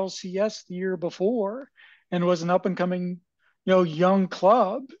the ALCS the year before and was an up and coming, young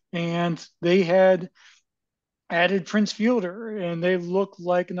club. And they had added Prince Fielder and they looked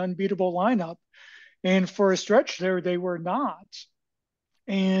like an unbeatable lineup. And for a stretch there, they were not.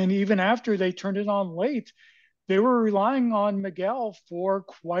 And even after they turned it on late, they were relying on Miguel for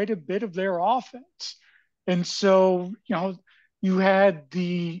quite a bit of their offense. And so, you had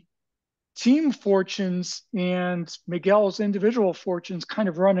the team fortunes and Miguel's individual fortunes kind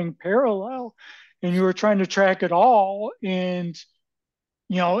of running parallel, and you were trying to track it all. And,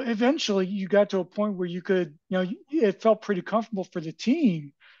 eventually you got to a point where you could, it felt pretty comfortable for the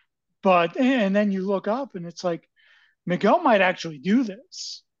team. And then you look up and it's like, Miguel might actually do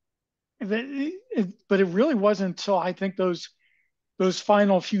this. But it really wasn't until I think those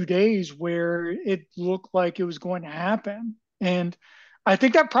final few days where it looked like it was going to happen. And I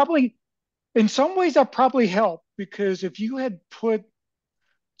think that probably, in some ways, that probably helped, because if you had put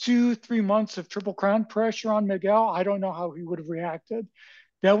 2-3 months of Triple Crown pressure on Miguel, I don't know how he would have reacted.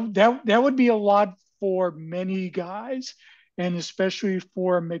 That would be a lot for many guys, and especially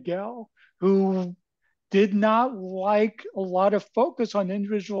for Miguel, who did not like a lot of focus on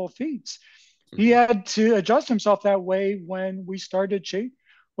individual feats. He had to adjust himself that way when we started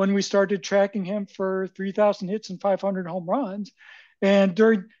tracking him for 3,000 hits and 500 home runs. And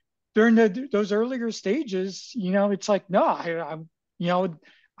during those earlier stages, it's like, no,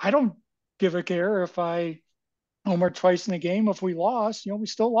 I don't give a care if I homer twice in the game. If we lost, we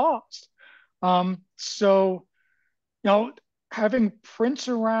still lost. So, having Prince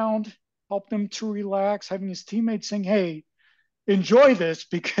around helped him to relax, having his teammates saying, hey, enjoy this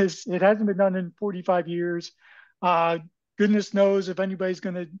because it hasn't been done in 45 years. Goodness knows if anybody's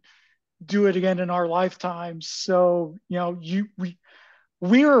going to do it again in our lifetime. So,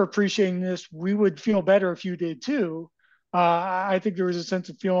 we are appreciating this. We would feel better if you did too. I think there was a sense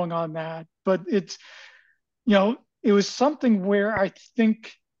of feeling on that, but it was something where I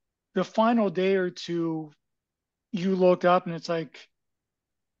think the final day or two, you looked up and it's like,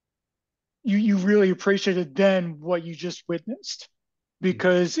 you really appreciated then what you just witnessed,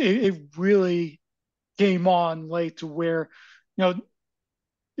 because it really came on late to where, there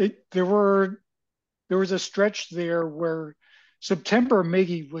was a stretch there where September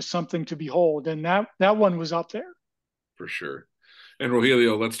Miggy was something to behold, and that one was up there. For sure. And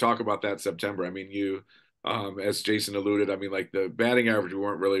Rogelio, let's talk about that September. I mean, you, as Jason alluded, I mean, like the batting average, we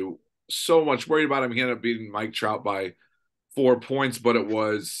weren't really so much worried about him. He ended up beating Mike Trout by 4 points, but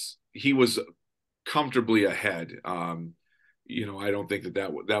he was comfortably ahead. I don't think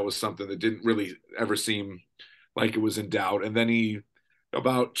that was something that didn't really ever seem like it was in doubt. And then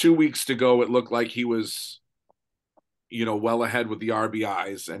about 2 weeks to go, it looked like he was, well ahead with the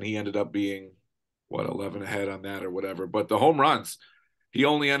RBIs, and he ended up being 11 ahead on that or whatever. But the home runs, he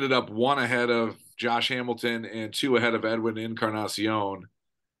only ended up 1 ahead of Josh Hamilton and 2 ahead of Edwin Encarnacion.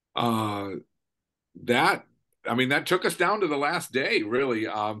 That took us down to the last day, really.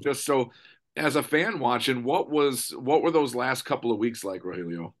 Just so, as a fan watching, what were those last couple of weeks like,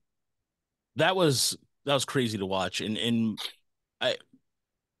 Rogelio? That was crazy to watch, and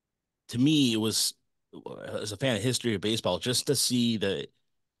to me, it was, as a fan of history of baseball, just to see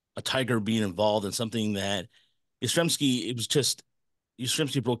a Tiger being involved in something that Yastrzemski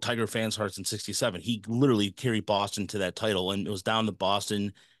broke Tiger fans' hearts in '67. He literally carried Boston to that title, and it was down to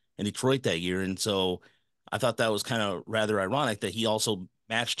Boston and Detroit that year. And so I thought that was kind of rather ironic that he also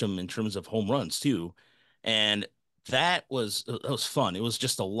matched him in terms of home runs too. And that was fun. It was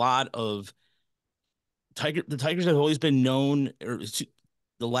just a lot of the Tigers have always been known, with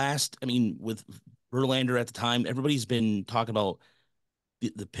Verlander at the time, everybody's been talking about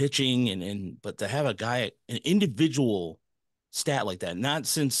the pitching but to have an individual stat like that, not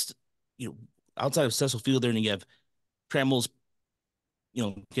since, outside of Cecil Fielder, and you have Trammell's,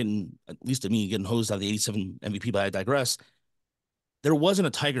 getting, at least to me, getting hosed out of the 87 MVP, but I digress. There wasn't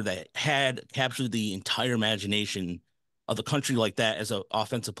a Tiger that had captured the entire imagination of the country like that as an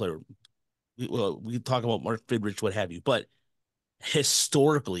offensive player. We talk about Mark Fidrich, what have you, but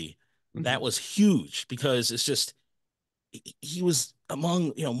historically, that was huge, because it's just, he was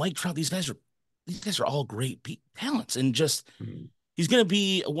among, Mike Trout. These guys are all great talents, and just he's going to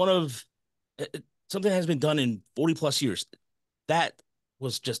be one of something that has been done in 40 plus years. That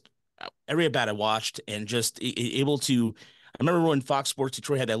was just every at bat I watched, and just able to. I remember when Fox Sports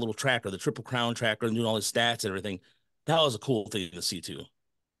Detroit had that little tracker, the Triple Crown tracker, and doing all his stats and everything. That was a cool thing to see too.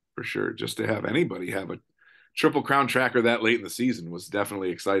 For sure, just to have anybody have a Triple Crown tracker that late in the season was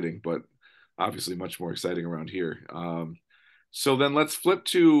definitely exciting, but obviously much more exciting around here. So then let's flip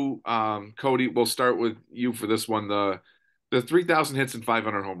to Cody. We'll start with you for this one. the 3,000 hits and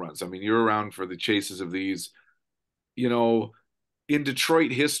 500 home runs. I mean, you're around for the chases of these. You know, in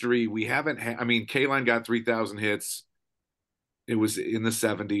Detroit history, we haven't had, I mean, Kaline got 3,000 hits. It was in the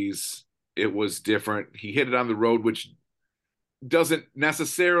 70s. It was different. He hit it on the road, which doesn't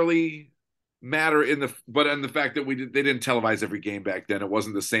necessarily matter but in the fact that they didn't televise every game back then. It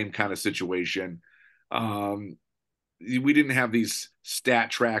wasn't the same kind of situation. We didn't have these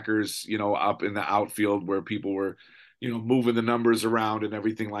stat trackers, up in the outfield where people were, moving the numbers around and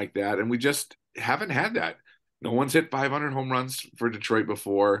everything like that. And we just haven't had that. No one's hit 500 home runs for Detroit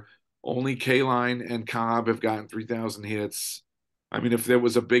before. Only Kaline and Cobb have gotten 3,000 hits. I mean, if there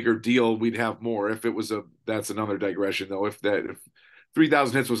was a bigger deal, we'd have more. That's another digression though. If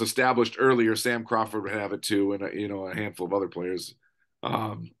 3,000 hits was established earlier, Sam Crawford would have it too, and a handful of other players.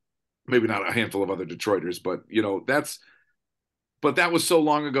 Maybe not a handful of other Detroiters, but that was so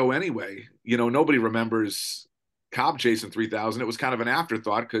long ago anyway. Nobody remembers Cobb chasing 3,000. It was kind of an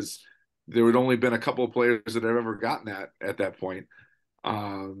afterthought because there had only been a couple of players that have ever gotten that at that point.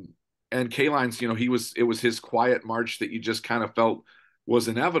 And Kaline's, it was his quiet march that you just kind of felt was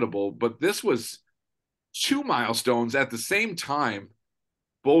inevitable. But this was two milestones at the same time,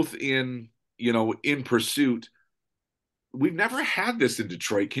 both in pursuit. We've never had this in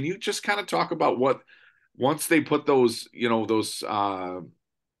Detroit. Can you just kind of talk about once they put those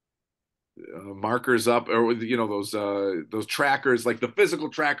markers up, or those trackers, like the physical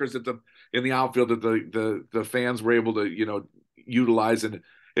trackers in the outfield that the fans were able to utilize, and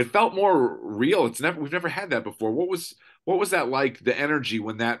it felt more real. We've never had that before. What was that like, the energy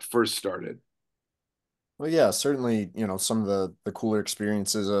when that first started? Well, yeah, certainly, some of the cooler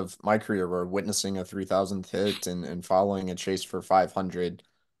experiences of my career were witnessing a 3,000th hit and following a chase for 500.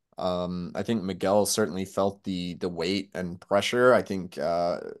 I think Miguel certainly felt the weight and pressure. I think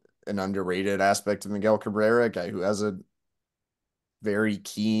an underrated aspect of Miguel Cabrera, a guy who has a very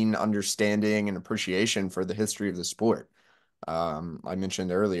keen understanding and appreciation for the history of the sport. I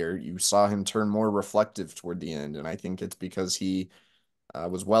mentioned earlier, you saw him turn more reflective toward the end, and I think it's because he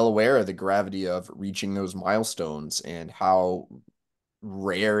was well aware of the gravity of reaching those milestones and how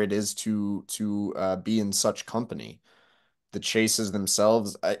rare it is to be in such company. The chases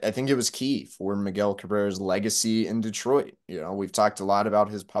themselves, I think it was key for Miguel Cabrera's legacy in Detroit. We've talked a lot about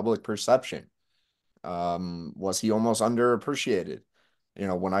his public perception. Was he almost underappreciated?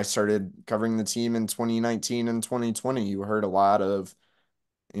 When I started covering the team in 2019 and 2020, you heard a lot of,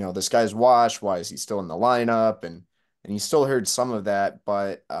 this guy's washed. Why is he still in the lineup? And you still heard some of that,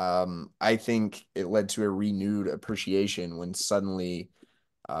 but I think it led to a renewed appreciation when suddenly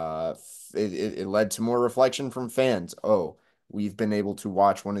it led to more reflection from fans. Oh, we've been able to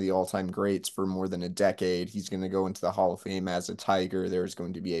watch one of the all-time greats for more than a decade. He's going to go into the Hall of Fame as a Tiger. There's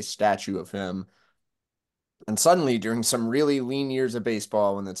going to be a statue of him. And suddenly, during some really lean years of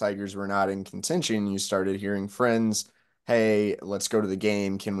baseball, when the Tigers were not in contention, you started hearing friends, hey, let's go to the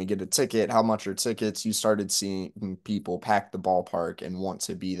game. Can we get a ticket? How much are tickets? You started seeing people pack the ballpark and want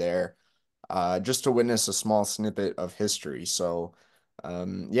to be there just to witness a small snippet of history. So,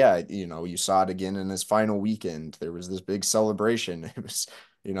 yeah, you saw it again in his final weekend. There was this big celebration. It was,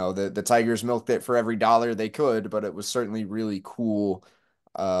 the Tigers milked it for every dollar they could, but it was certainly really cool.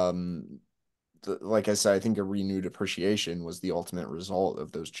 Like I said, I think a renewed appreciation was the ultimate result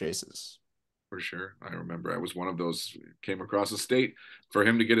of those chases. For sure. I remember I was one of those, came across the state for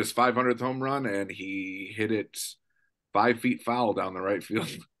him to get his 500th home run, and he hit it 5 feet foul down the right field.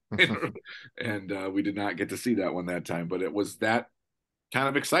 And we did not get to see that one that time, but it was that kind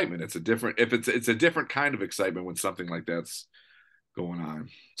of excitement. It's a different kind of excitement when something like that's going on.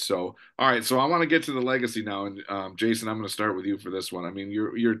 So, all right. So I want to get to the legacy now. And Jason, I'm going to start with you for this one. I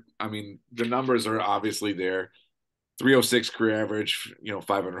mean, the numbers are obviously there. 306 career average,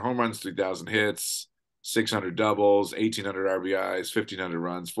 500 home runs, 3,000 hits, 600 doubles, 1,800 RBIs, 1,500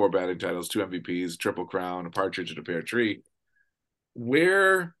 runs, 4 batting titles, 2 MVPs, triple crown, a partridge in a pear tree.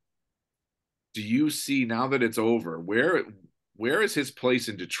 Where do you see, now that it's over, where is his place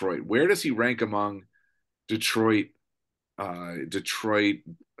in Detroit? Where does he rank among Detroit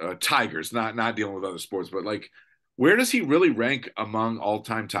Tigers? Not dealing with other sports, but like, where does he really rank among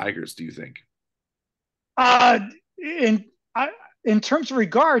all-time Tigers, do you think? In terms of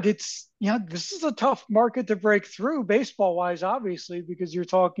regard, it's, this is a tough market to break through baseball wise, obviously, because you're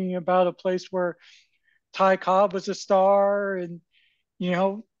talking about a place where Ty Cobb was a star, and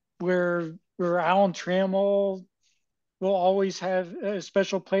where Alan Trammell will always have a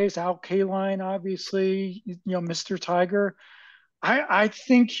special place. Al Kaline, obviously, Mr. Tiger. I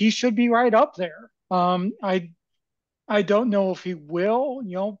think he should be right up there. I don't know if he will,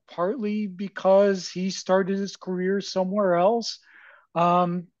 partly because he started his career somewhere else.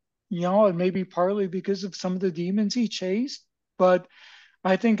 Um, and maybe partly because of some of the demons he chased. But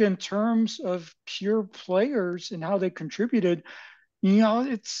I think in terms of pure players and how they contributed,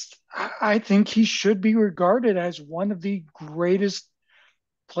 I think he should be regarded as one of the greatest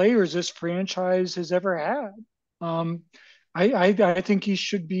players this franchise has ever had. Um, I think he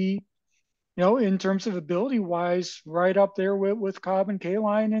should be, in terms of ability wise, right up there with Cobb and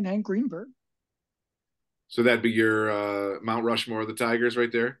Kaline and Hank Greenberg. So that'd be your Mount Rushmore of the Tigers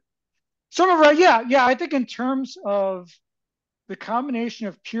right there. Sort of right, yeah, yeah. I think in terms of the combination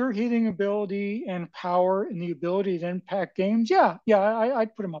of pure hitting ability and power and the ability to impact games, yeah,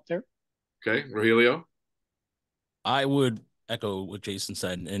 I'd put him up there. Okay, Rogelio. I would echo what Jason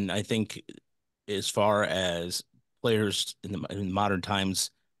said, and I think as far as players in modern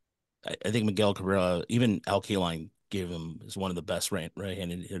times, I think Miguel Cabrera, even Al Kaline gave him is one of the best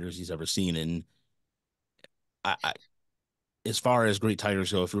right-handed hitters he's ever seen. And as far as great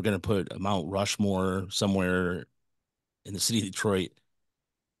Tigers go, if we're going to put a Mount Rushmore somewhere in the city of Detroit,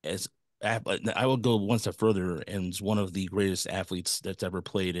 I would go one step further and is one of the greatest athletes that's ever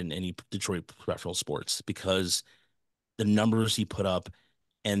played in any Detroit professional sports, because the numbers he put up,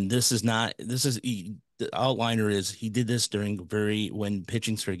 and the outliner is he did this during when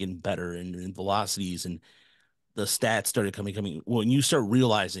pitching started getting better and velocities and the stats started coming. When you start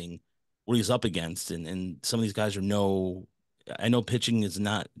realizing what he's up against, and some of these guys I know pitching is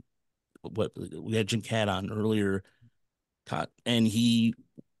not what we had Jim Kaat on earlier, and he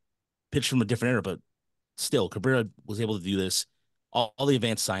pitched from a different era, but still Cabrera was able to do this. All the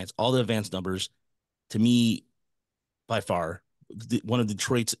advanced science, all the advanced numbers, to me, by far, one of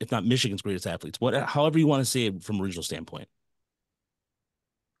Detroit's, if not Michigan's greatest athletes. However you want to say it from a regional standpoint.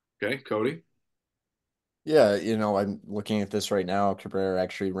 Okay, Cody. Yeah, I'm looking at this right now. Cabrera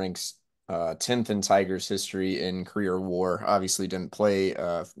actually ranks 10th in Tigers history in career WAR. Obviously didn't play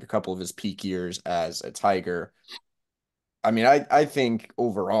a couple of his peak years as a Tiger. I mean, I think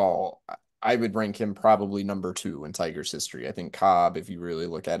overall, I would rank him probably number 2 in Tigers history. I think Cobb, if you really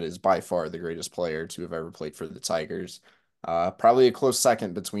look at it, is by far the greatest player to have ever played for the Tigers. Probably a close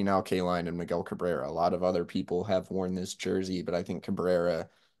second between Al Kaline and Miguel Cabrera. A lot of other people have worn this jersey, but I think Cabrera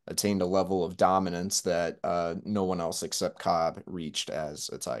attained a level of dominance that no one else except Cobb reached as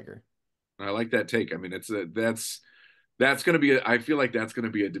a Tiger. I like that take. I mean, that's going to be I feel like that's going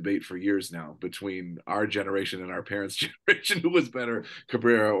to be a debate for years now between our generation and our parents' generation, who was better,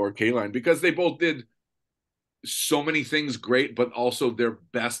 Cabrera or Kaline, because they both did so many things great, but also their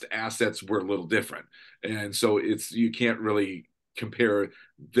best assets were a little different. And so you can't really compare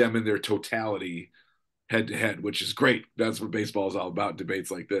them in their totality head to head, which is great. That's what baseball is all about,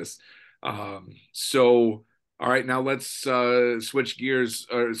 debates like this. So all right, now let's switch gears.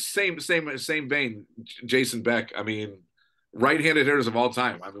 Same vein. Jason Beck. I mean, right-handed hitters of all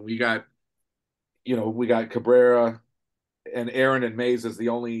time. I mean, we got Cabrera and Aaron and Mays as the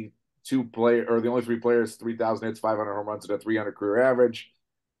only the only 3 players, 3,000 hits, 500 home runs, and a 300 career average.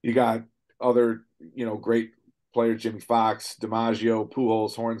 You got other, great players: Jimmy Fox, DiMaggio,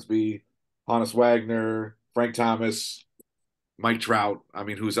 Pujols, Hornsby, Honus Wagner, Frank Thomas, Mike Trout. I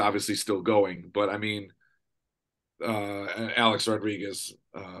mean, who's obviously still going, but I mean, Alex Rodriguez.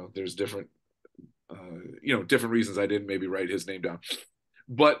 There's different reasons I didn't maybe write his name down,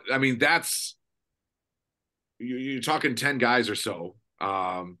 but I mean, you're talking 10 guys or so.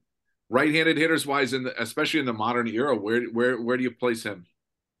 Right-handed hitters wise, especially in the modern era, where do you place him?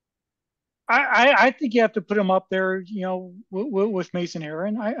 I think you have to put him up there, with Mason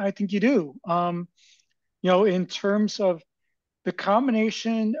Aaron. I think you do. In terms of the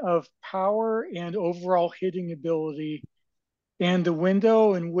combination of power and overall hitting ability and the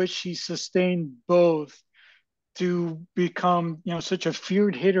window in which he sustained both to become, such a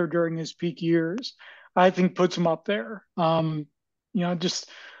feared hitter during his peak years, I think puts him up there.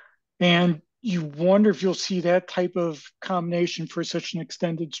 And you wonder if you'll see that type of combination for such an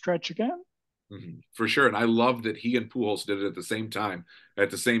extended stretch again. Mm-hmm. For sure. And I love that he and Pujols did it at the same time, at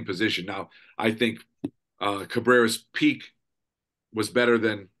the same position. Now, I think Cabrera's peak was better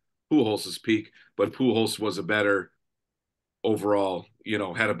than Pujols' peak, but Pujols was a better overall,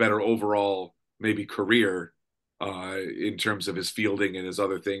 had a better overall maybe career in terms of his fielding and his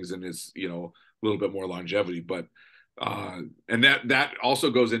other things and his, a little bit more longevity. But and that also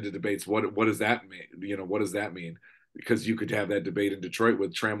goes into debates. What does that mean? What does that mean? Because you could have that debate in Detroit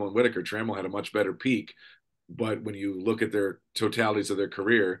with Trammell and Whitaker. Trammell had a much better peak, but when you look at their totalities of their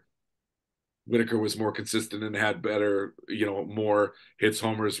career, Whitaker was more consistent and had better, more hits,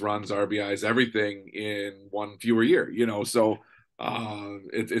 homers, runs, RBIs, everything in one fewer year, So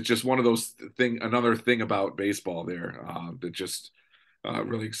it's just one of those another thing about baseball there that just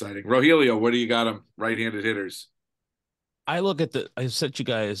really exciting. Rogelio, what do you got them? Right-handed hitters. I sent you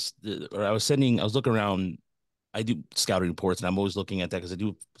guys, or I was looking around. I do scouting reports, and I'm always looking at that because I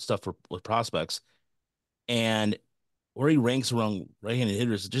do stuff with prospects. And where he ranks among right-handed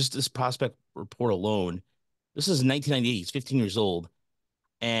hitters, just this prospect report alone, this is 1998. He's 15 years old,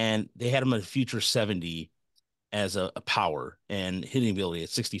 and they had him at a future 70 as a power and hitting ability at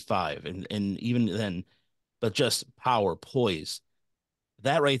 65, and even then, but just power, poise.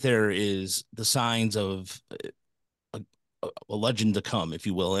 That right there is the signs of a legend to come, if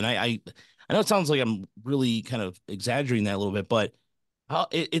you will. And I know it sounds like I'm really kind of exaggerating that a little bit, but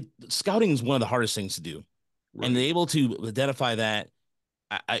scouting is one of the hardest things to do. Right. And able to identify that,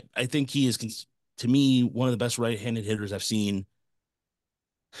 I think he is, to me, one of the best right-handed hitters I've seen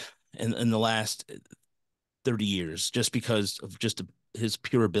in the last 30 years, just because of just his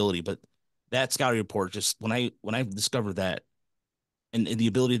pure ability. But that scouting report, just when I discovered that, and the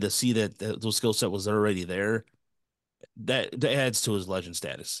ability to see that those skill set was already there, that adds to his legend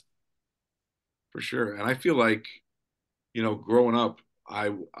status. For sure. And I feel like, growing up,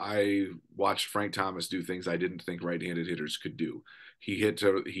 I watched Frank Thomas do things I didn't think right-handed hitters could do. He hit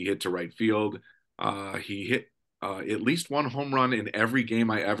to right field. He hit at least one home run in every game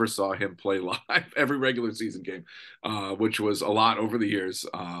I ever saw him play live, every regular season game, which was a lot over the years.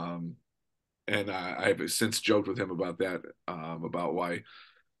 And I've since joked with him about that, about why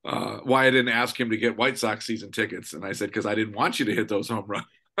I didn't ask him to get White Sox season tickets. And I said, because I didn't want you to hit those home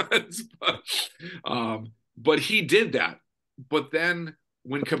runs. But he did that. But then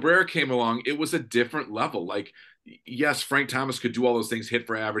when Cabrera came along, it was a different level. Like, yes, Frank Thomas could do all those things, hit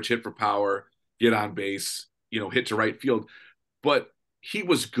for average, hit for power, get on base, hit to right field. But he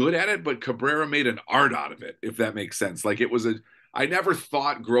was good at it, but Cabrera made an art out of it, if that makes sense. Like, I never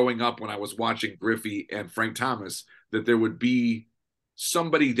thought growing up when I was watching Griffey and Frank Thomas that there would be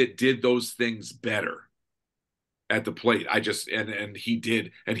somebody that did those things better at the plate. And he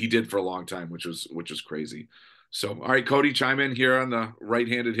did for a long time, which was crazy. So, all right, Cody, chime in here on the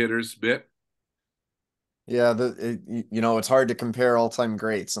right-handed hitters bit. Yeah, it's hard to compare all-time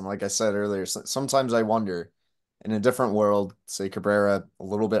greats, and like I said earlier, sometimes I wonder, in a different world, say Cabrera a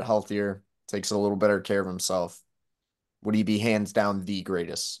little bit healthier, takes a little better care of himself, would he be hands down the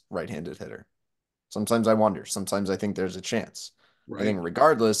greatest right-handed hitter? Sometimes I wonder. Sometimes I think there's a chance. Right. I think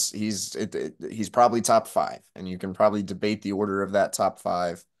regardless, he's probably top 5, and you can probably debate the order of that top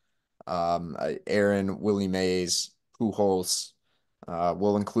 5. Aaron, Willie Mays, Pujols,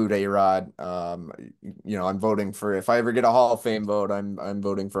 we'll include A-Rod. I'm voting for, if I ever get a Hall of Fame vote, I'm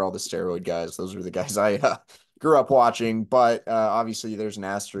voting for all the steroid guys. Those are the guys I grew up watching, but obviously there's an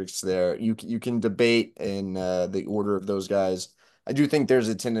asterisk there. You can debate in the order of those guys. I do think there's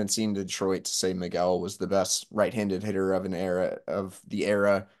a tendency in Detroit to say Miguel was the best right-handed hitter of the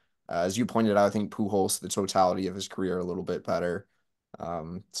era. As you pointed out, I think Pujols, the totality of his career, a little bit better.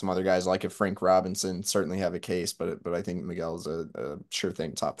 Some other guys like Frank Robinson certainly have a case, but I think Miguel's a sure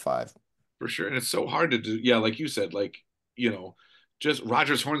thing top 5. For sure. And it's so hard to do. Yeah, like you said, just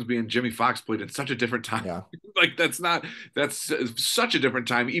Rogers Hornsby and Jimmy Fox played in such a different time. Yeah. Like that's such a different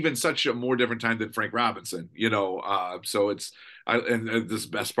time, even such a more different time than Frank Robinson, so it's this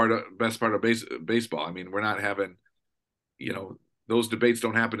best part of baseball. I mean, we're not having, those debates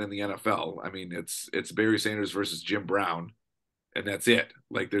don't happen in the NFL. I mean, it's Barry Sanders versus Jim Brown, and that's it.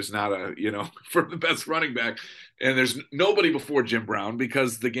 Like, there's not for the best running back, and there's nobody before Jim Brown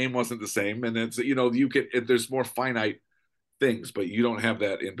because the game wasn't the same. And it's, there's more finite things, but you don't have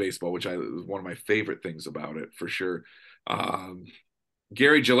that in baseball, which is one of my favorite things about it, for sure.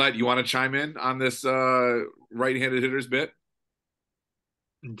 Gary Gillette, you want to chime in on this right-handed hitters bit?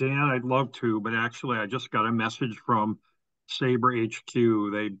 Dan, I'd love to, but actually I just got a message from SABR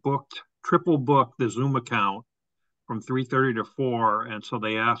HQ. They triple booked the Zoom account from 3:30 to 4, and so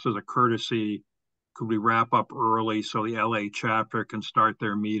they asked as a courtesy, could we wrap up early so the LA chapter can start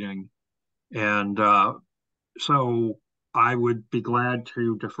their meeting? And so I would be glad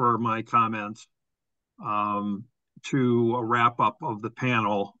to defer my comments to a wrap up of the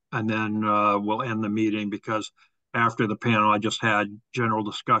panel, and then we'll end the meeting, because after the panel, I just had general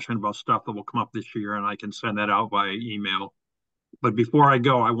discussion about stuff that will come up this year, and I can send that out via email. But before we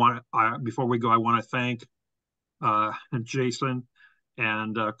go, I want to thank Jason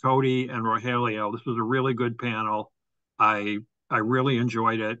and Cody and Rogelio. This was a really good panel. I really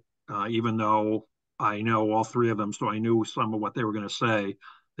enjoyed it, even though I know all 3 of them, so I knew some of what they were going to say.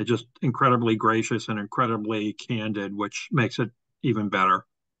 They're just incredibly gracious and incredibly candid, which makes it even better.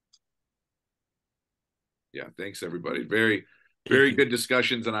 Yeah, thanks everybody. Very good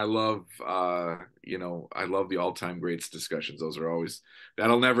discussions, and I love I love the all-time greats discussions. Those are always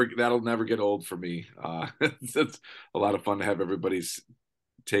that'll never get old for me. It's a lot of fun to have everybody's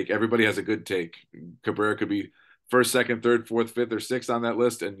take. Everybody has a good take. Cabrera could be first, second, third, fourth, fifth, or sixth on that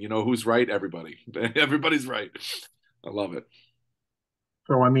list, and you know who's right? Everybody. Everybody's right. I love it.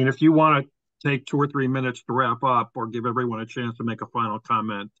 So, I mean, if you want to take 2 or 3 minutes to wrap up or give everyone a chance to make a final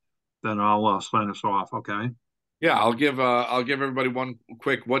comment, then I'll sign us off. Okay. Yeah, I'll give everybody one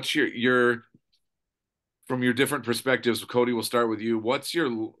quick. What's your from your different perspectives? Cody, we'll start with you. What's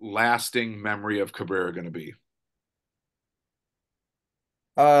your lasting memory of Cabrera going to be?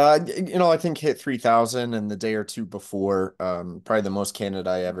 I think hit 3,000 and the day or two before, probably the most candid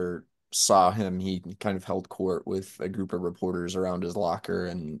I ever saw him. He kind of held court with a group of reporters around his locker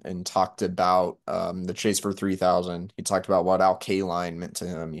and talked about the chase for 3,000. He talked about what Al Kaline meant to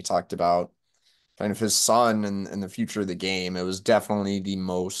him. He talked about kind of his son and the future of the game. It was definitely the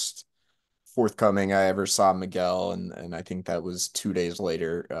most forthcoming I ever saw Miguel, and I think that was 2 days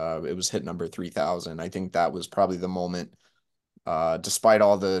later. It was hit number 3,000. I think that was probably the moment. Despite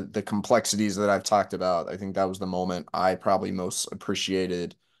all the complexities that I've talked about, I think that was the moment I probably most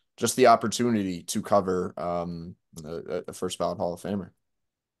appreciated just the opportunity to cover a first ballot Hall of Famer.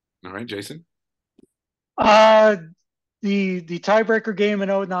 All right, Jason. The tiebreaker game in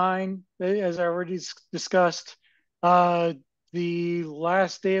 2009, as I already discussed, the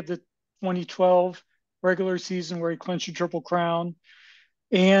last day of the 2012 regular season where he clinched a Triple Crown,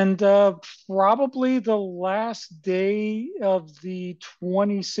 and probably the last day of the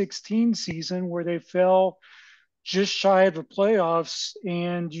 2016 season where they fell just shy of the playoffs,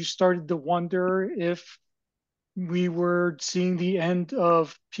 and you started to wonder if we were seeing the end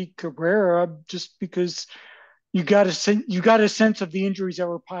of Pete Cabrera, just because you got a sense of the injuries that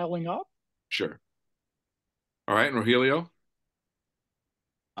were piling up. Sure. All right, and Rogelio.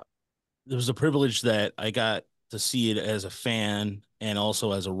 It was a privilege that I got to see it as a fan and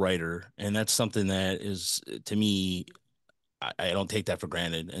also as a writer, and that's something that is, to me, I don't take that for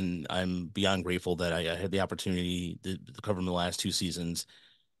granted, and I'm beyond grateful that I had the opportunity to cover him the last 2 seasons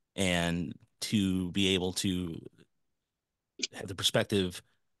and to be able to have the perspective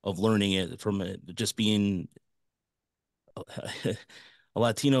of learning it from just being a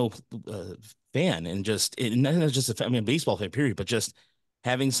Latino fan, and not just a baseball fan, period, but just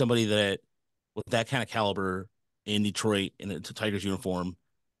having somebody that with that kind of caliber in Detroit in a Tigers uniform,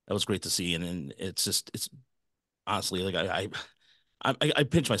 that was great to see. And it's honestly, like I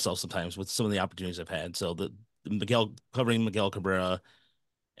pinch myself sometimes with some of the opportunities I've had. So the covering Miguel Cabrera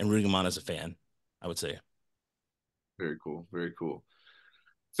and rooting him on as a fan, I would say. Very cool. Very cool.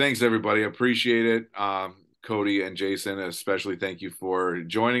 Thanks, everybody. I appreciate it. Cody and Jason, especially thank you for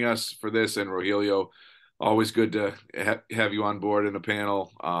joining us for this. And Rogelio, always good to have you on board in a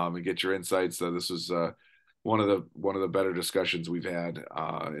panel and get your insights. This was one of the better discussions we've had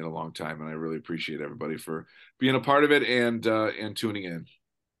in a long time, and I really appreciate everybody for being a part of it and tuning in.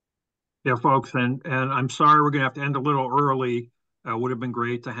 Yeah, folks, and I'm sorry we're gonna have to end a little early. Would have been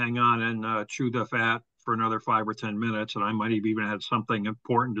great to hang on and chew the fat for another 5 or 10 minutes, and I might have even had something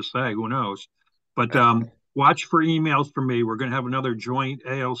important to say. Who knows? But watch for emails from me. We're going to have another joint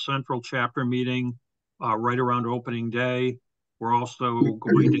AL Central chapter meeting right around opening day. We're also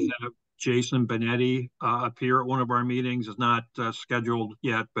going to have Jason Benetti appear at one of our meetings. It's not scheduled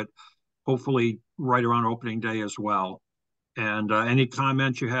yet, but hopefully right around opening day as well. And any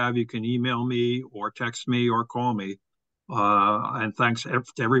comments you have, you can email me or text me or call me. And thanks to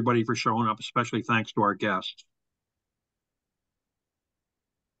everybody for showing up, especially thanks to our guests.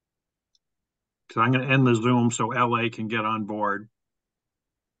 So I'm going to end the Zoom so LA can get on board.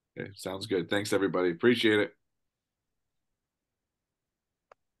 Okay, sounds good. Thanks, everybody. Appreciate it.